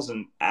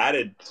 20,000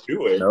 added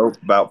to it. Nope,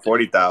 about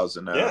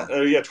 40,000 now.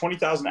 Yeah,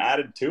 20,000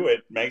 added to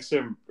it makes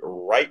him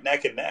right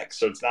neck and neck.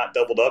 So it's not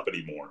doubled up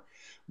anymore.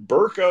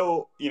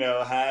 Burko,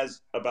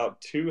 has about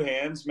 2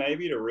 hands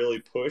maybe to really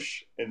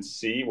push and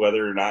see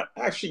whether or not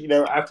actually,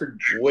 after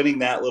winning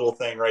that little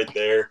thing right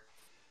there,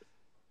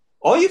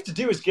 all you have to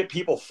do is get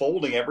people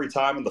folding every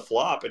time in the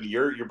flop, and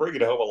you're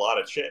bringing home a lot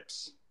of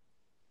chips,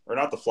 or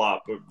not the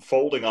flop, but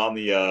folding on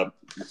the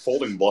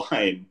folding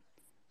blind,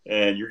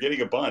 and you're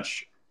getting a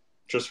bunch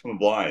just from the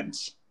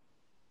blinds.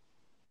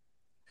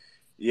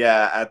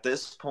 Yeah, at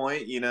this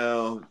point,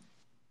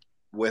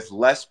 with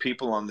less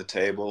people on the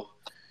table,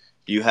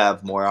 you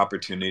have more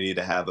opportunity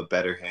to have a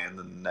better hand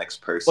than the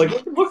next person.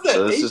 Like, look at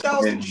that,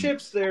 8,000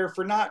 chips there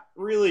for not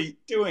really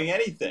doing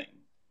anything.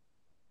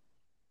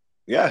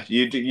 Yeah,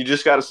 you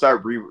just got to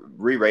start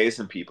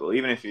re-raising people.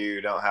 Even if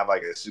you don't have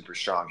like a super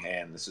strong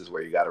hand, this is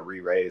where you got to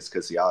re-raise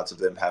because the odds of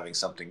them having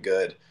something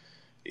good,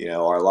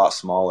 are a lot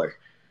smaller.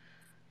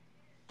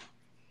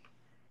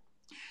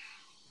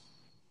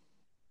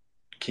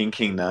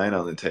 King 9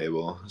 on the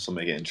table. This will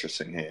make an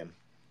interesting hand.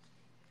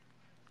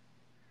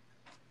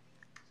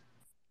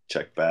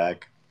 Check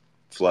back.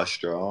 Flush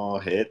draw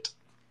hit.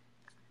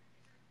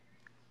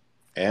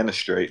 And a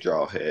straight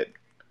draw hit.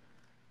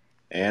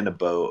 And a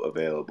boat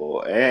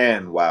available.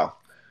 And wow.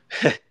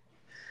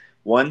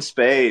 1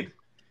 spade.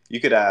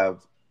 You could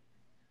have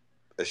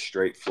a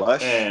straight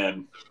flush.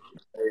 And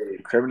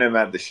cribbing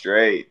at the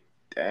straight.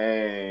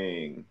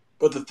 Dang.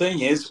 But the thing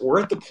is, we're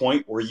at the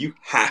point where you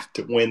have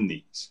to win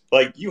these.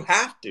 Like, you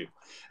have to.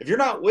 If you're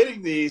not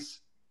winning these,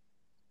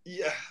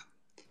 yeah,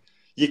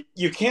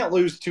 you can't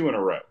lose 2 in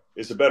a row.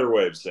 Is a better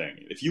way of saying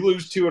it. If you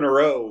lose 2 in a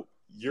row,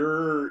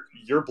 you're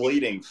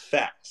bleeding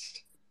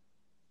fast.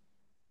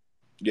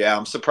 Yeah,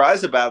 I'm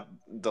surprised about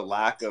the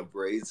lack of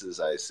raises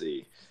I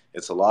see.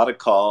 It's a lot of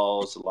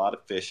calls, a lot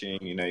of fishing.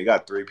 You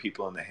got 3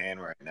 people in the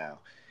hand right now.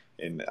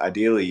 And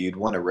ideally, you'd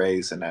want to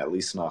raise and at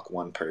least knock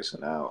one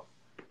person out.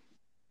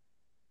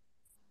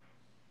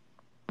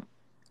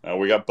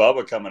 We got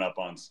Bubba coming up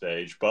on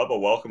stage. Bubba,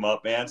 welcome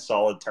up, man.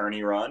 Solid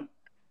tourney run.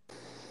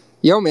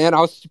 Yo, man, I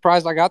was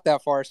surprised I got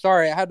that far.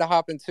 Sorry, I had to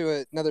hop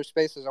into another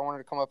spaces. I wanted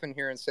to come up in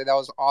here and say that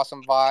was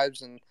awesome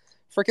vibes and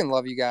freaking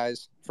love you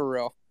guys, for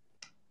real.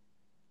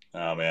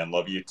 Oh, man,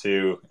 love you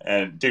too.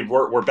 And, dude,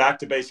 we're back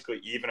to basically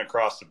even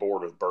across the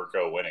board with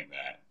Burko winning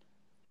that.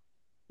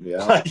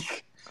 Yeah.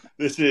 Like,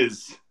 this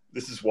is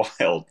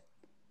wild.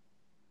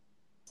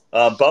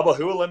 Bubba,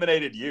 who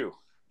eliminated you?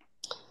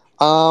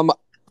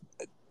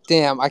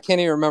 Damn, I can't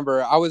even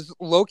remember. I was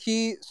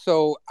low-key,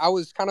 so I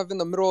was kind of in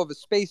the middle of the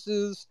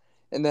spaces.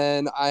 And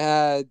then I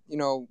had, we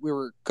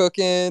were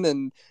cooking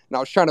and I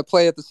was trying to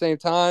play at the same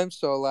time.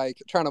 So,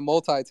 like, trying to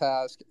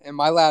multitask. And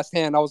my last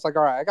hand, I was like,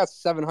 all right, I got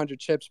 700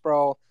 chips,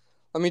 bro.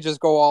 Let me just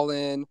go all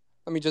in.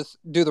 Let me just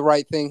do the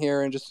right thing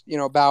here and just,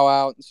 bow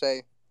out and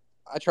say,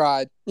 I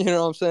tried. You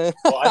know what I'm saying?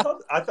 Well,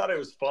 I thought it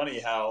was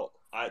funny how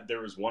there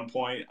was one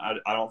point, I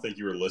don't think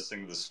you were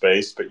listening to the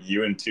space, but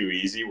you and Too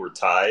Easy were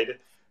tied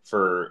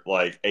for,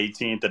 like,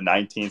 18th and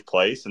 19th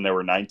place. And there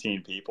were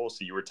 19 people.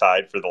 So you were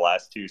tied for the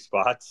last 2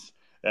 spots.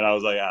 And I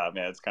was like,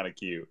 man, it's kind of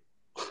cute.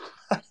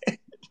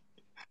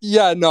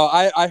 Yeah, no,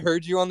 I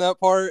heard you on that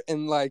part,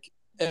 and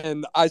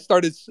I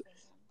started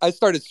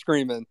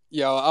screaming.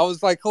 Yo, I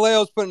was like,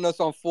 Kaleo's putting us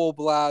on full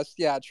blast.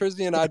 Yeah,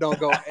 Trizzy and I don't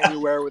go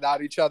anywhere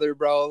without each other,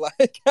 bro.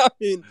 Like, I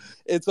mean,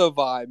 it's a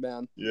vibe,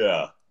 man.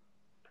 Yeah.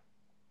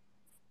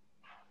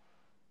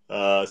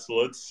 So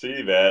let's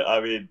see, man. I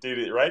mean,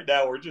 dude, right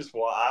now we're just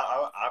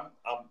I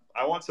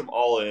want some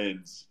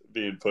all-ins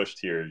being pushed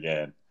here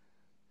again.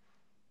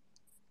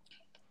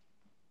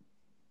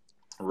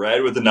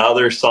 Red with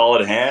another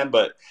solid hand,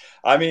 but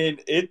I mean,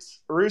 it's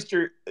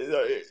Rooster.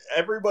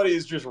 Everybody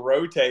is just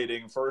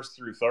rotating first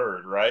through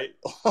third, right?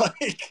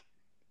 Like,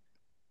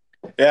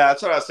 Yeah,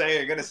 that's what I was saying.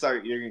 You're gonna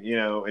start.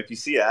 If you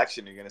see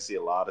action, you're gonna see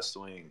a lot of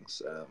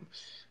swings,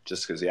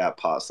 just because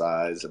pot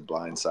size and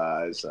blind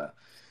size.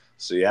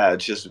 So yeah,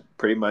 it's just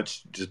pretty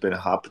much just been a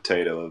hot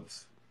potato of,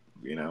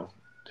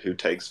 who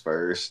takes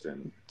first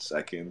and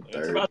second, It's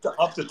third. about to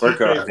up to Burko,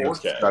 2K, I think,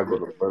 4K.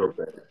 struggled a little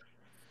bit.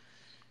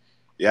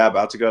 Yeah,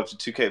 about to go up to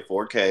 2K,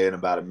 4K in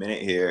about a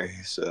minute here.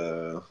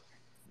 So,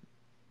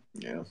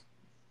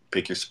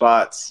 pick your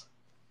spots.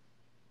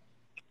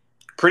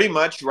 Pretty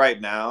much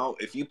right now,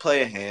 if you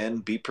play a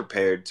hand, be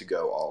prepared to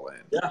go all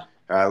in. Yeah.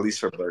 At least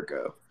for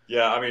Burko.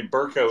 Yeah, I mean,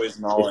 Burko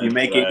isn't all If you in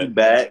make for any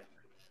that.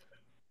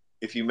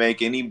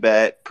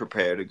 bet,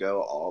 prepare to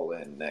go all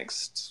in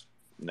next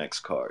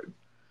card.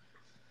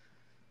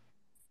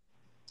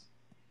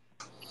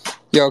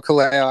 Yo,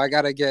 Kaleo, I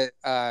gotta get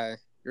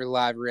your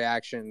live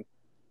reaction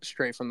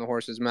straight from the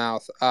horse's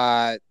mouth.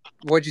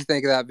 What'd you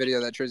think of that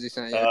video that Trizzy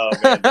sent you? Oh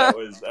man, that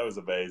was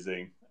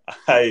amazing.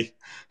 I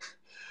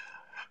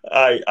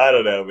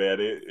don't know, man.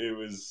 It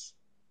was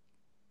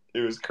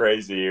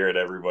crazy hearing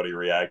everybody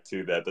react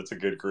to that. That's a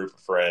good group of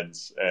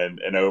friends, and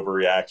an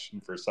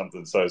overreaction for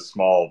something so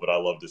small, but I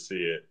love to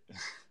see it.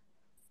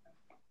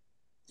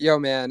 Yo,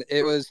 man,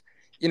 it was,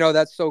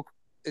 it's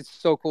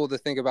so cool to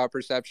think about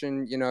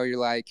perception. You're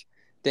like,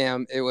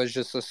 damn, it was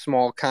just a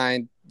small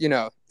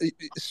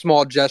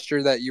small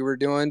gesture that you were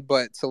doing.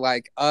 But to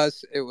like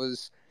us, it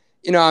was,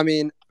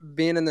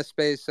 being in the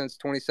space since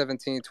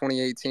 2017,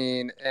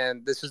 2018.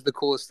 And this is the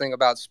coolest thing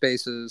about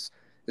spaces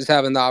is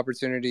having the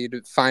opportunity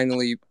to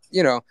finally,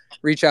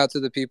 reach out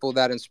to the people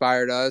that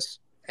inspired us.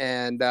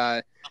 And,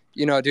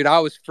 dude, I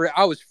was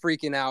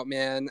freaking out,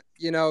 man,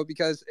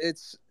 because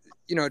it's,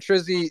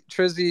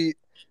 Trizzy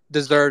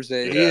deserves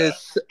it. Yeah.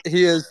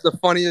 He is the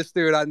funniest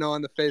dude I know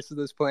on the face of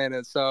this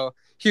planet. So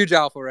huge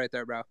alpha right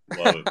there, bro.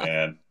 Love it,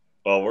 man.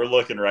 Well, we're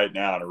looking right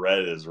now, and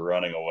Red is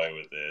running away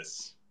with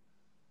this.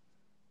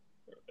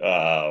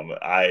 Do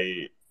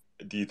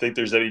you think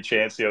there's any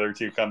chance the other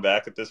two come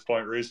back at this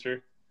point,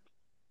 Rooster?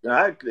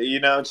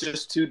 It's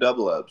just 2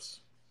 double ups.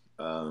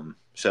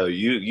 So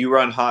you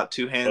run hot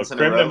 2 hands in a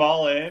Crimmed row. him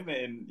all in,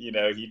 and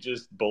he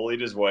just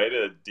bullied his way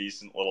to a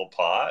decent little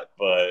pot,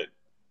 but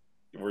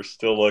we're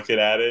still looking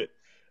at it.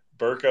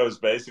 Burko's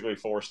basically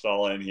forced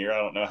all in here. I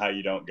don't know how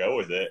you don't go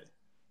with it.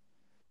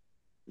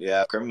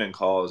 Yeah, Crimden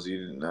calls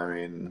you.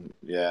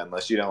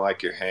 Unless you don't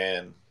like your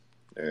hand.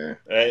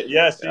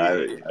 Yes,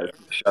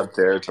 shove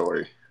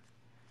territory.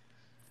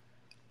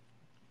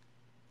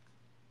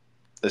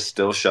 It's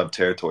still shove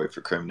territory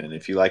for Crimden.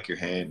 If you like your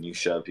hand, you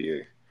shove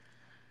here.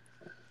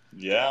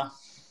 Yeah.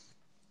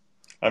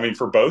 I mean,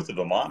 for both of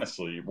them,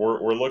 honestly,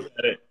 we're looking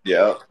at it.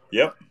 Yeah.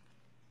 Yep.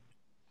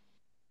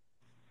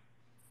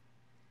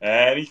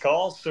 And he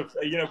calls, so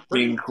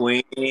King,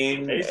 queen,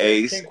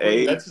 ace, king,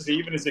 queen. That's as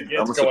even as it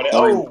gets. Almost going. A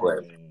coin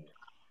flip.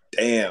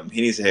 Damn,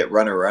 he needs to hit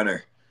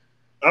runner.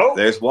 Oh,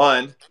 there's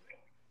one.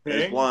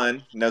 There's king.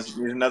 one. There's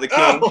another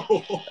king.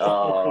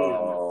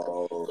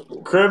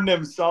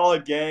 Crimnum,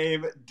 solid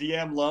game.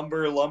 DM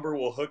Lumber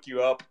will hook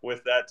you up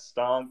with that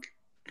stonk.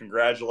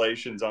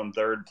 Congratulations on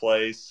 3rd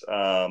place.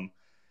 And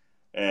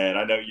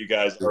I know you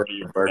guys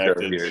already are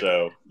connected,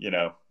 so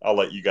I'll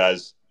let you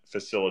guys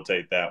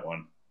facilitate that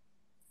one.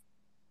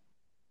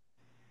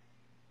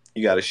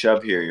 You got to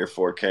shove here. Your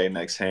 4K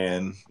next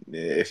hand.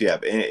 If you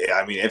have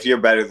any, if you're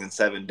better than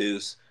 7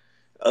 deuce.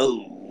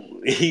 Oh,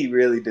 he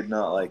really did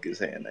not like his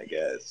hand, I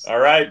guess. All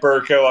right,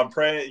 Burko. I'm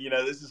praying.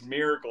 This is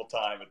miracle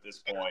time at this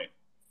point.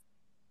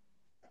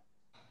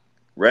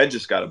 Red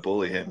just got to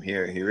bully him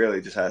here. He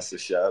really just has to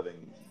shove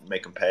and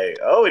make him pay.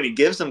 Oh, and he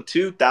gives him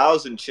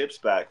 2,000 chips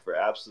back for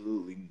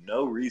absolutely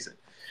no reason.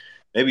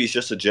 Maybe he's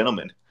just a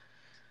gentleman.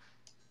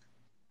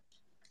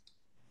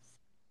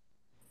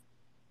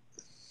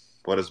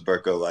 What does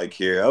Burko like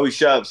here? Oh, he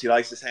shoves. He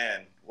likes his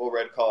hand. Will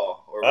Red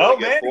call? Or will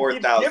he get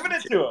 4,000 giving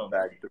it to him.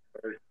 Back to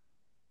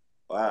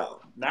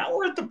wow. Now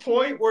we're at the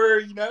point where,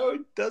 he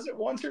does it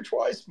once or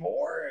twice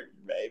more.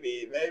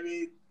 Maybe.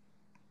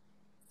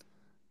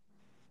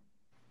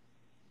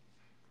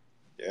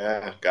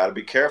 Yeah, got to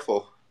be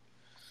careful.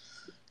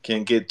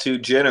 Can't get too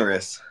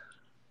generous.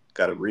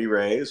 Got to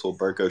re-raise. Will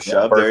Burko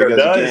shove? There he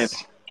goes again.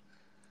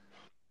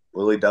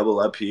 Will he double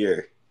up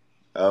here?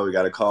 Oh, we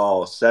got a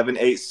call.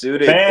 7-8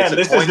 suited. Man,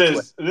 this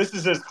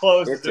is as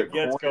close as it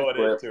gets going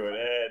into it.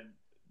 And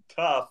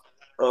tough.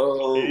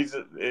 Oh. He's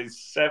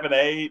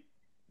 7-8.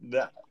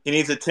 He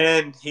needs a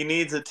 10.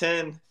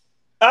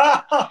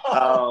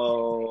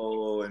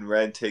 Oh, and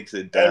Red takes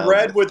it down. And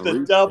Red with the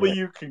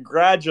W.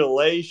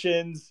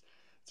 Congratulations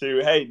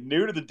to,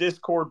 new to the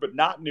Discord, but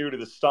not new to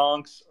the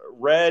Stonks.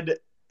 Red,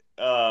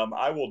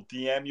 I will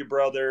DM you,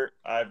 brother.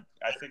 I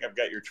think I've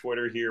got your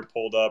Twitter here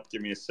pulled up.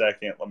 Give me a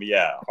second.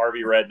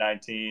 Harvey Red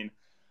 19.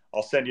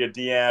 I'll send you a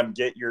DM.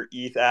 Get your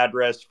ETH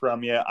address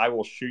from you. I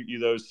will shoot you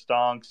those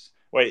Stonks.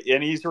 Wait,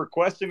 and he's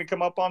requesting to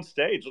come up on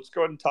stage. Let's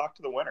go ahead and talk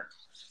to the winner.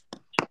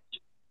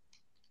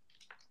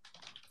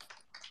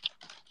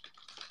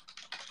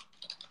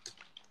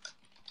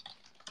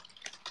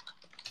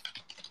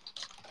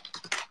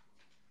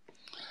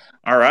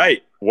 All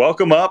right.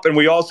 Welcome up. And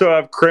we also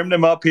have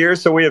Crimnum up here.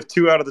 So we have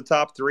 2 out of the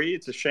top 3.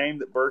 It's a shame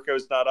that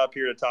Burko's not up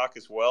here to talk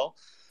as well.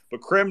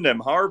 But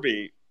Crimnum,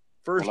 Harvey,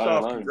 first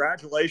off, hello.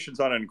 congratulations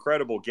on an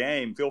incredible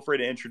game. Feel free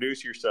to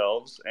introduce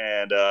yourselves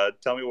and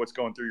tell me what's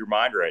going through your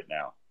mind right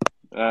now.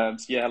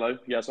 Hello.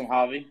 Yes, I'm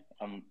Harvey.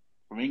 I'm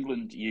from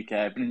England, UK.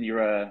 I've been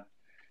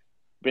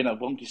been a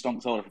Wonky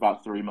Stonks holder for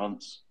about 3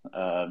 months.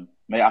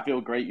 Mate, I feel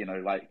great.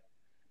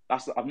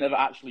 I've never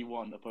actually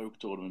won a poker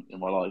tournament in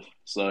my life.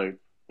 So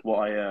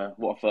what a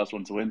first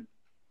one to win.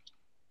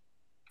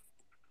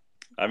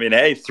 I mean,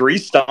 hey, 3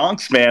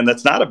 stonks, man.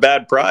 That's not a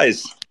bad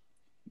prize.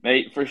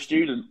 Mate, for a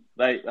student,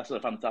 mate, that's a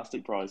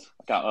fantastic prize.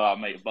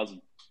 Mate, I'm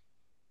buzzing.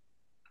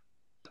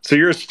 So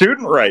you're a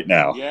student right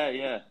now?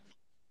 Yeah.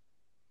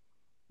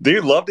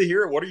 Dude, love to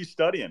hear it. What are you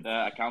studying?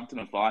 Accounting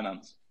and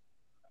finance.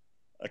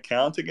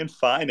 Accounting and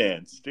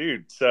finance.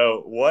 Dude,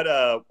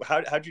 so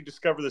how'd you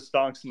discover the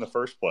stonks in the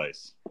first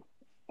place?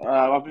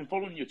 I've been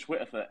following your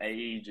Twitter for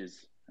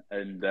ages.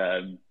 And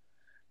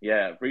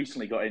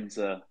recently got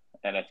into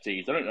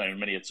NFTs. I don't know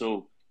many at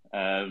all.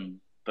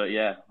 But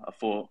yeah, I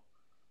thought,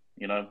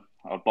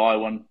 I'd buy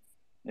one.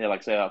 Yeah,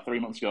 like I say, 3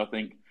 months ago, I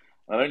think.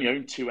 I only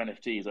own 2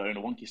 NFTs. I own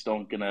a Wonky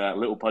Stonk and a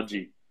Little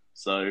Pudgy.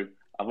 So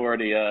I've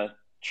already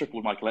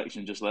tripled my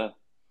collection just there.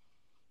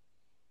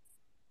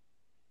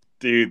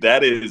 Dude,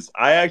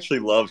 I actually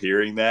love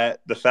hearing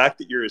that. The fact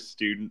that you're a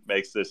student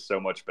makes this so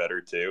much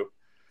better too.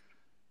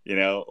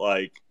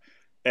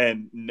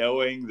 And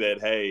knowing that,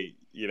 hey,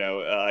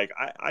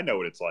 I know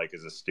what it's like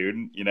as a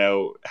student,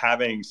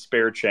 having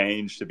spare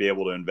change to be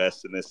able to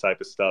invest in this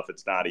type of stuff,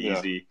 it's not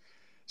easy. Yeah.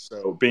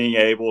 So being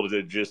able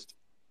to just,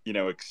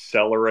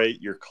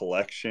 accelerate your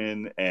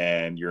collection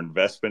and your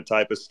investment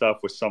type of stuff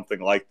with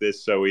something like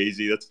this so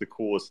easy, that's the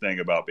coolest thing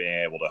about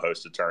being able to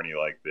host a tourney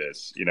like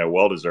this.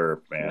 Well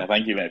deserved, man. Yeah,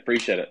 thank you, man.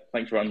 Appreciate it.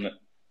 Thanks for running it.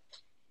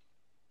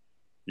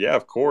 Yeah,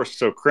 of course.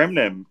 So,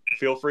 Crimnum,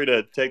 feel free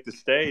to take the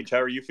stage. How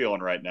are you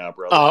feeling right now,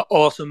 brother?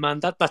 Awesome,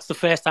 man. That's the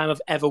first time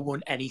I've ever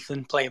won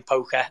anything playing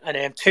poker.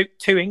 And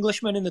two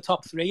Englishmen in the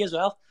top 3 as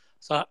well.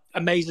 So,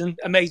 amazing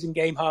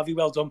game, Harvey.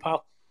 Well done,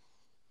 pal.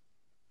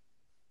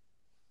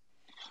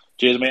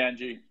 Cheers, mate,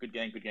 Andrew. Good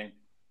game.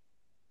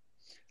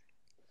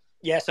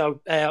 Yeah,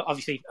 so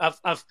obviously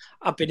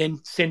I've been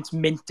in since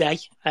mint day.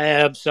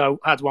 So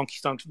I had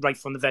Wonky Stonks right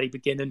from the very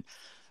beginning.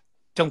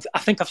 I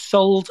think I've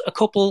sold a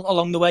couple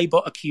along the way,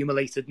 but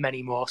accumulated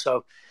many more.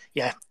 So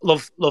yeah,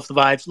 love the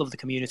vibes, love the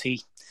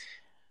community.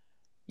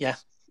 Yeah,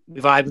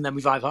 we vibe and then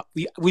we vibe.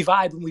 We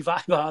vibe and we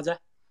vibe harder.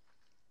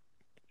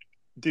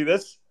 Dude,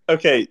 that's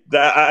okay.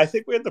 I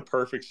think we had the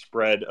perfect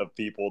spread of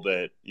people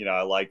that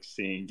I like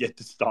seeing get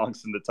the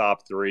stonks in the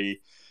top 3.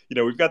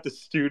 We've got the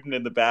student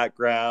in the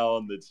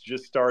background that's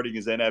just starting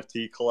his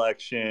NFT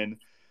collection.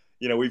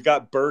 We've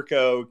got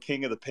Burko,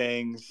 king of the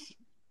pings.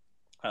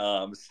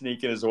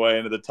 Sneaking his way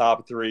into the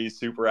top 3,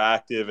 super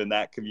active in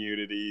that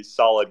community,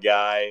 solid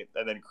guy.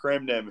 And then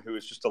Crimnum, who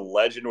is just a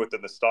legend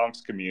within the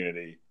stonks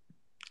community.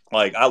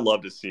 I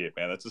love to see it,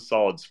 man. That's a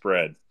solid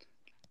spread.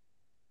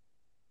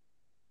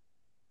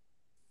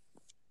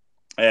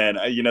 And,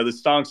 the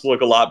stonks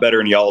look a lot better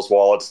in y'all's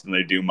wallets than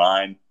they do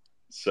mine.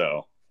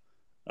 So,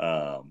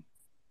 and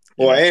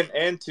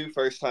 2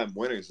 first-time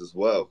winners as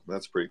well.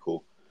 That's pretty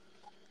cool.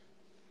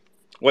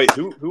 Wait,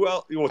 who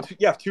else? Well,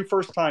 2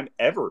 first-time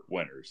ever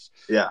winners.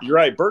 Yeah. You're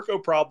right.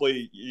 Burko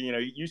probably,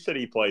 you said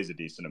he plays a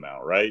decent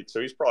amount, right? So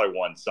he's probably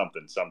won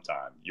something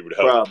sometime, you would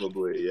hope.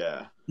 Probably,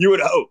 yeah. You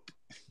would hope.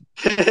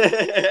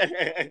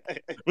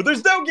 But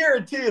there's no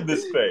guarantee in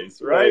this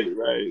space, right?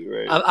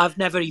 Right. I've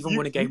never even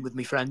won a game with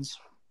my friends.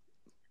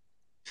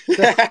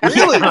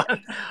 Really?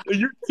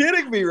 You're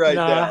kidding me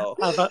now.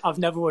 I've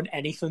never won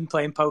anything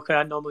playing poker.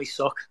 I normally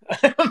suck.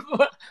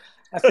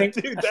 I think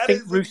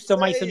Rooster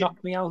might have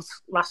knocked me out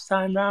last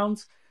time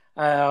round.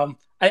 I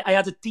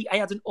had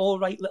an all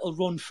right little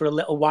run for a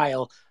little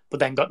while, but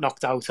then got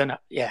knocked out. And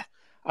I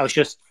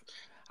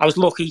was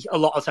lucky a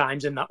lot of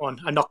times in that one.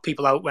 I knocked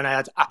people out when I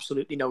had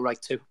absolutely no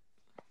right to.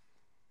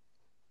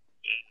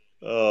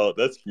 Oh,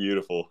 that's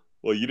beautiful.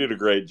 Well, you did a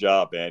great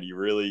job, man. You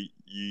really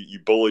you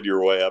bullied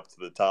your way up to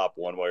the top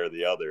one way or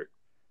the other.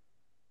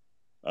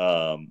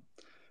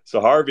 So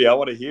Harvey, I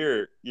want to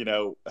hear,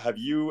 have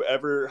you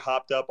ever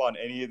hopped up on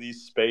any of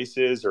these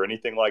spaces or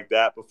anything like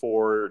that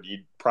before? Or do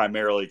you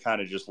primarily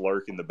kind of just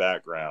lurk in the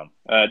background?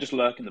 Just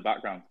lurk in the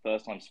background.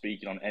 First time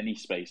speaking on any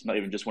space, not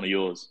even just one of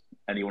yours,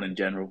 anyone in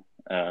general.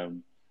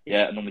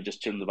 Normally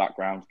just chill in the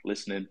background,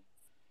 listening.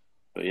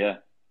 But yeah,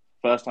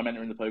 first time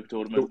entering the poker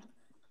tournament,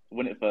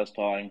 win it first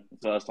time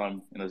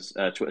in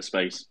a Twitter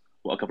space.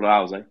 What a couple of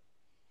hours, eh?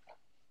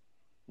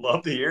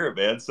 Love to hear it,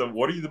 man. So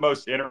what are you the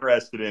most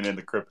interested in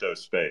the crypto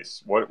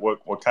space?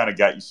 What kind of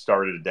got you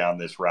started down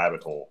this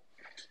rabbit hole?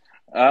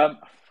 I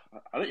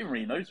don't even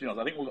really know, to be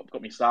honest. I think what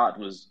got me started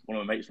was one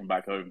of my mates from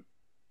back home.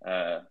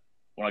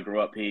 When I grew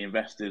up, he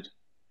invested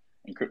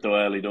in crypto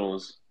early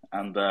doors,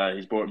 and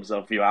he's bought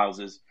himself a few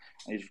houses,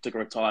 and he took a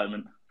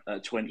retirement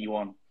at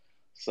 21.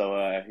 So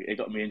it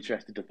got me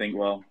interested to think,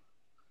 well,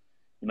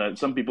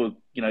 some people,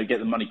 get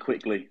the money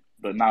quickly,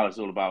 But now it's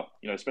all about,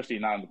 especially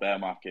now in the bear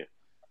market,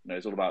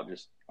 it's all about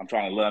just I'm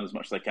trying to learn as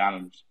much as I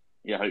can,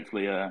 and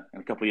hopefully in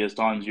a couple of years'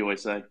 time, as you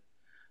always say,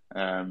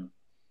 the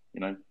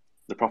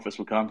profits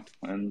will come,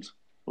 and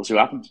we'll see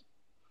what happens.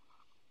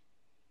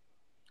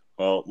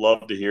 Well,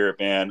 love to hear it,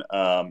 man.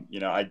 I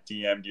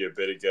DM'd you a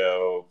bit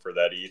ago for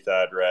that ETH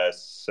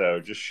address, so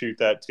just shoot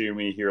that to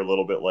me here a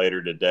little bit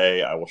later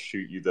today. I will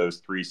shoot you those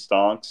 3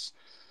 stonks.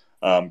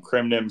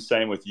 Crimnim,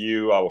 same with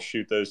you. I will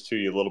shoot those to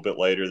you a little bit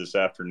later this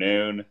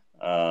afternoon.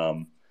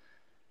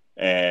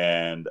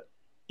 And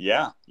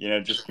yeah,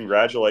 just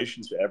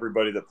congratulations to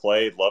everybody that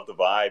played. Love the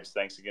vibes.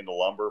 Thanks again to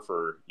Lumber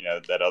for,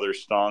 that other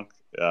stonk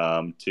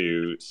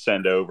to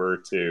send over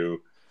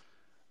to.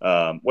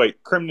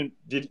 Wait, Crimnon,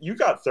 you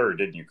got third,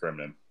 didn't you,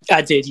 Crimnon?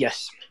 I did,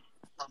 yes.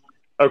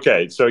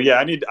 Okay, so yeah,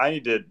 I need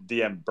to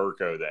DM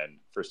Burko then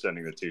for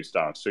sending the 2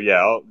 stonks. So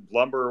yeah,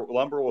 Lumber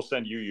will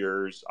send you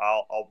yours.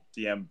 I'll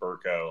DM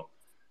Burko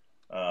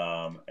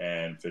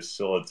and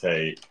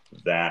facilitate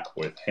that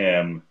with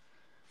him.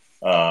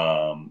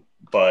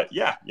 But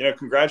yeah,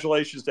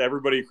 congratulations to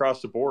everybody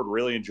across the board.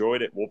 Really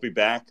enjoyed it. We'll be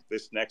back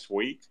this next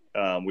week.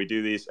 We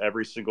do these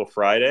every single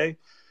Friday.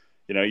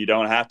 You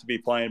don't have to be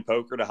playing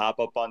poker to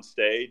hop up on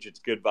stage. It's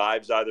good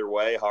vibes either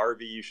way.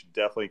 Harvey, you should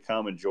definitely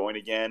come and join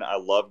again. I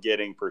love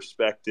getting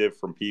perspective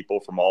from people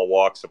from all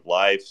walks of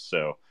life.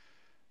 So,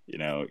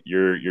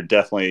 you're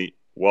definitely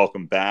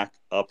welcome back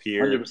up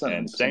here. 100%.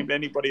 And same to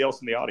anybody else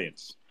in the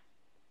audience.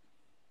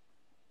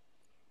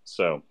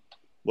 So,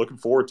 looking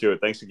forward to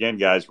it. Thanks again,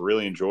 guys.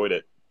 Really enjoyed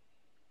it.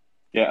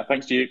 Yeah,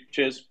 thanks to you.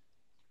 Cheers.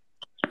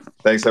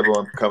 Thanks,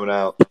 everyone, for coming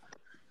out.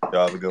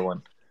 Y'all have a good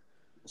one.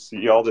 See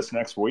y'all this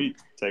next week.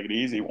 Take it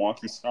easy.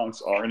 Wonky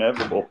stonks are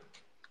inevitable.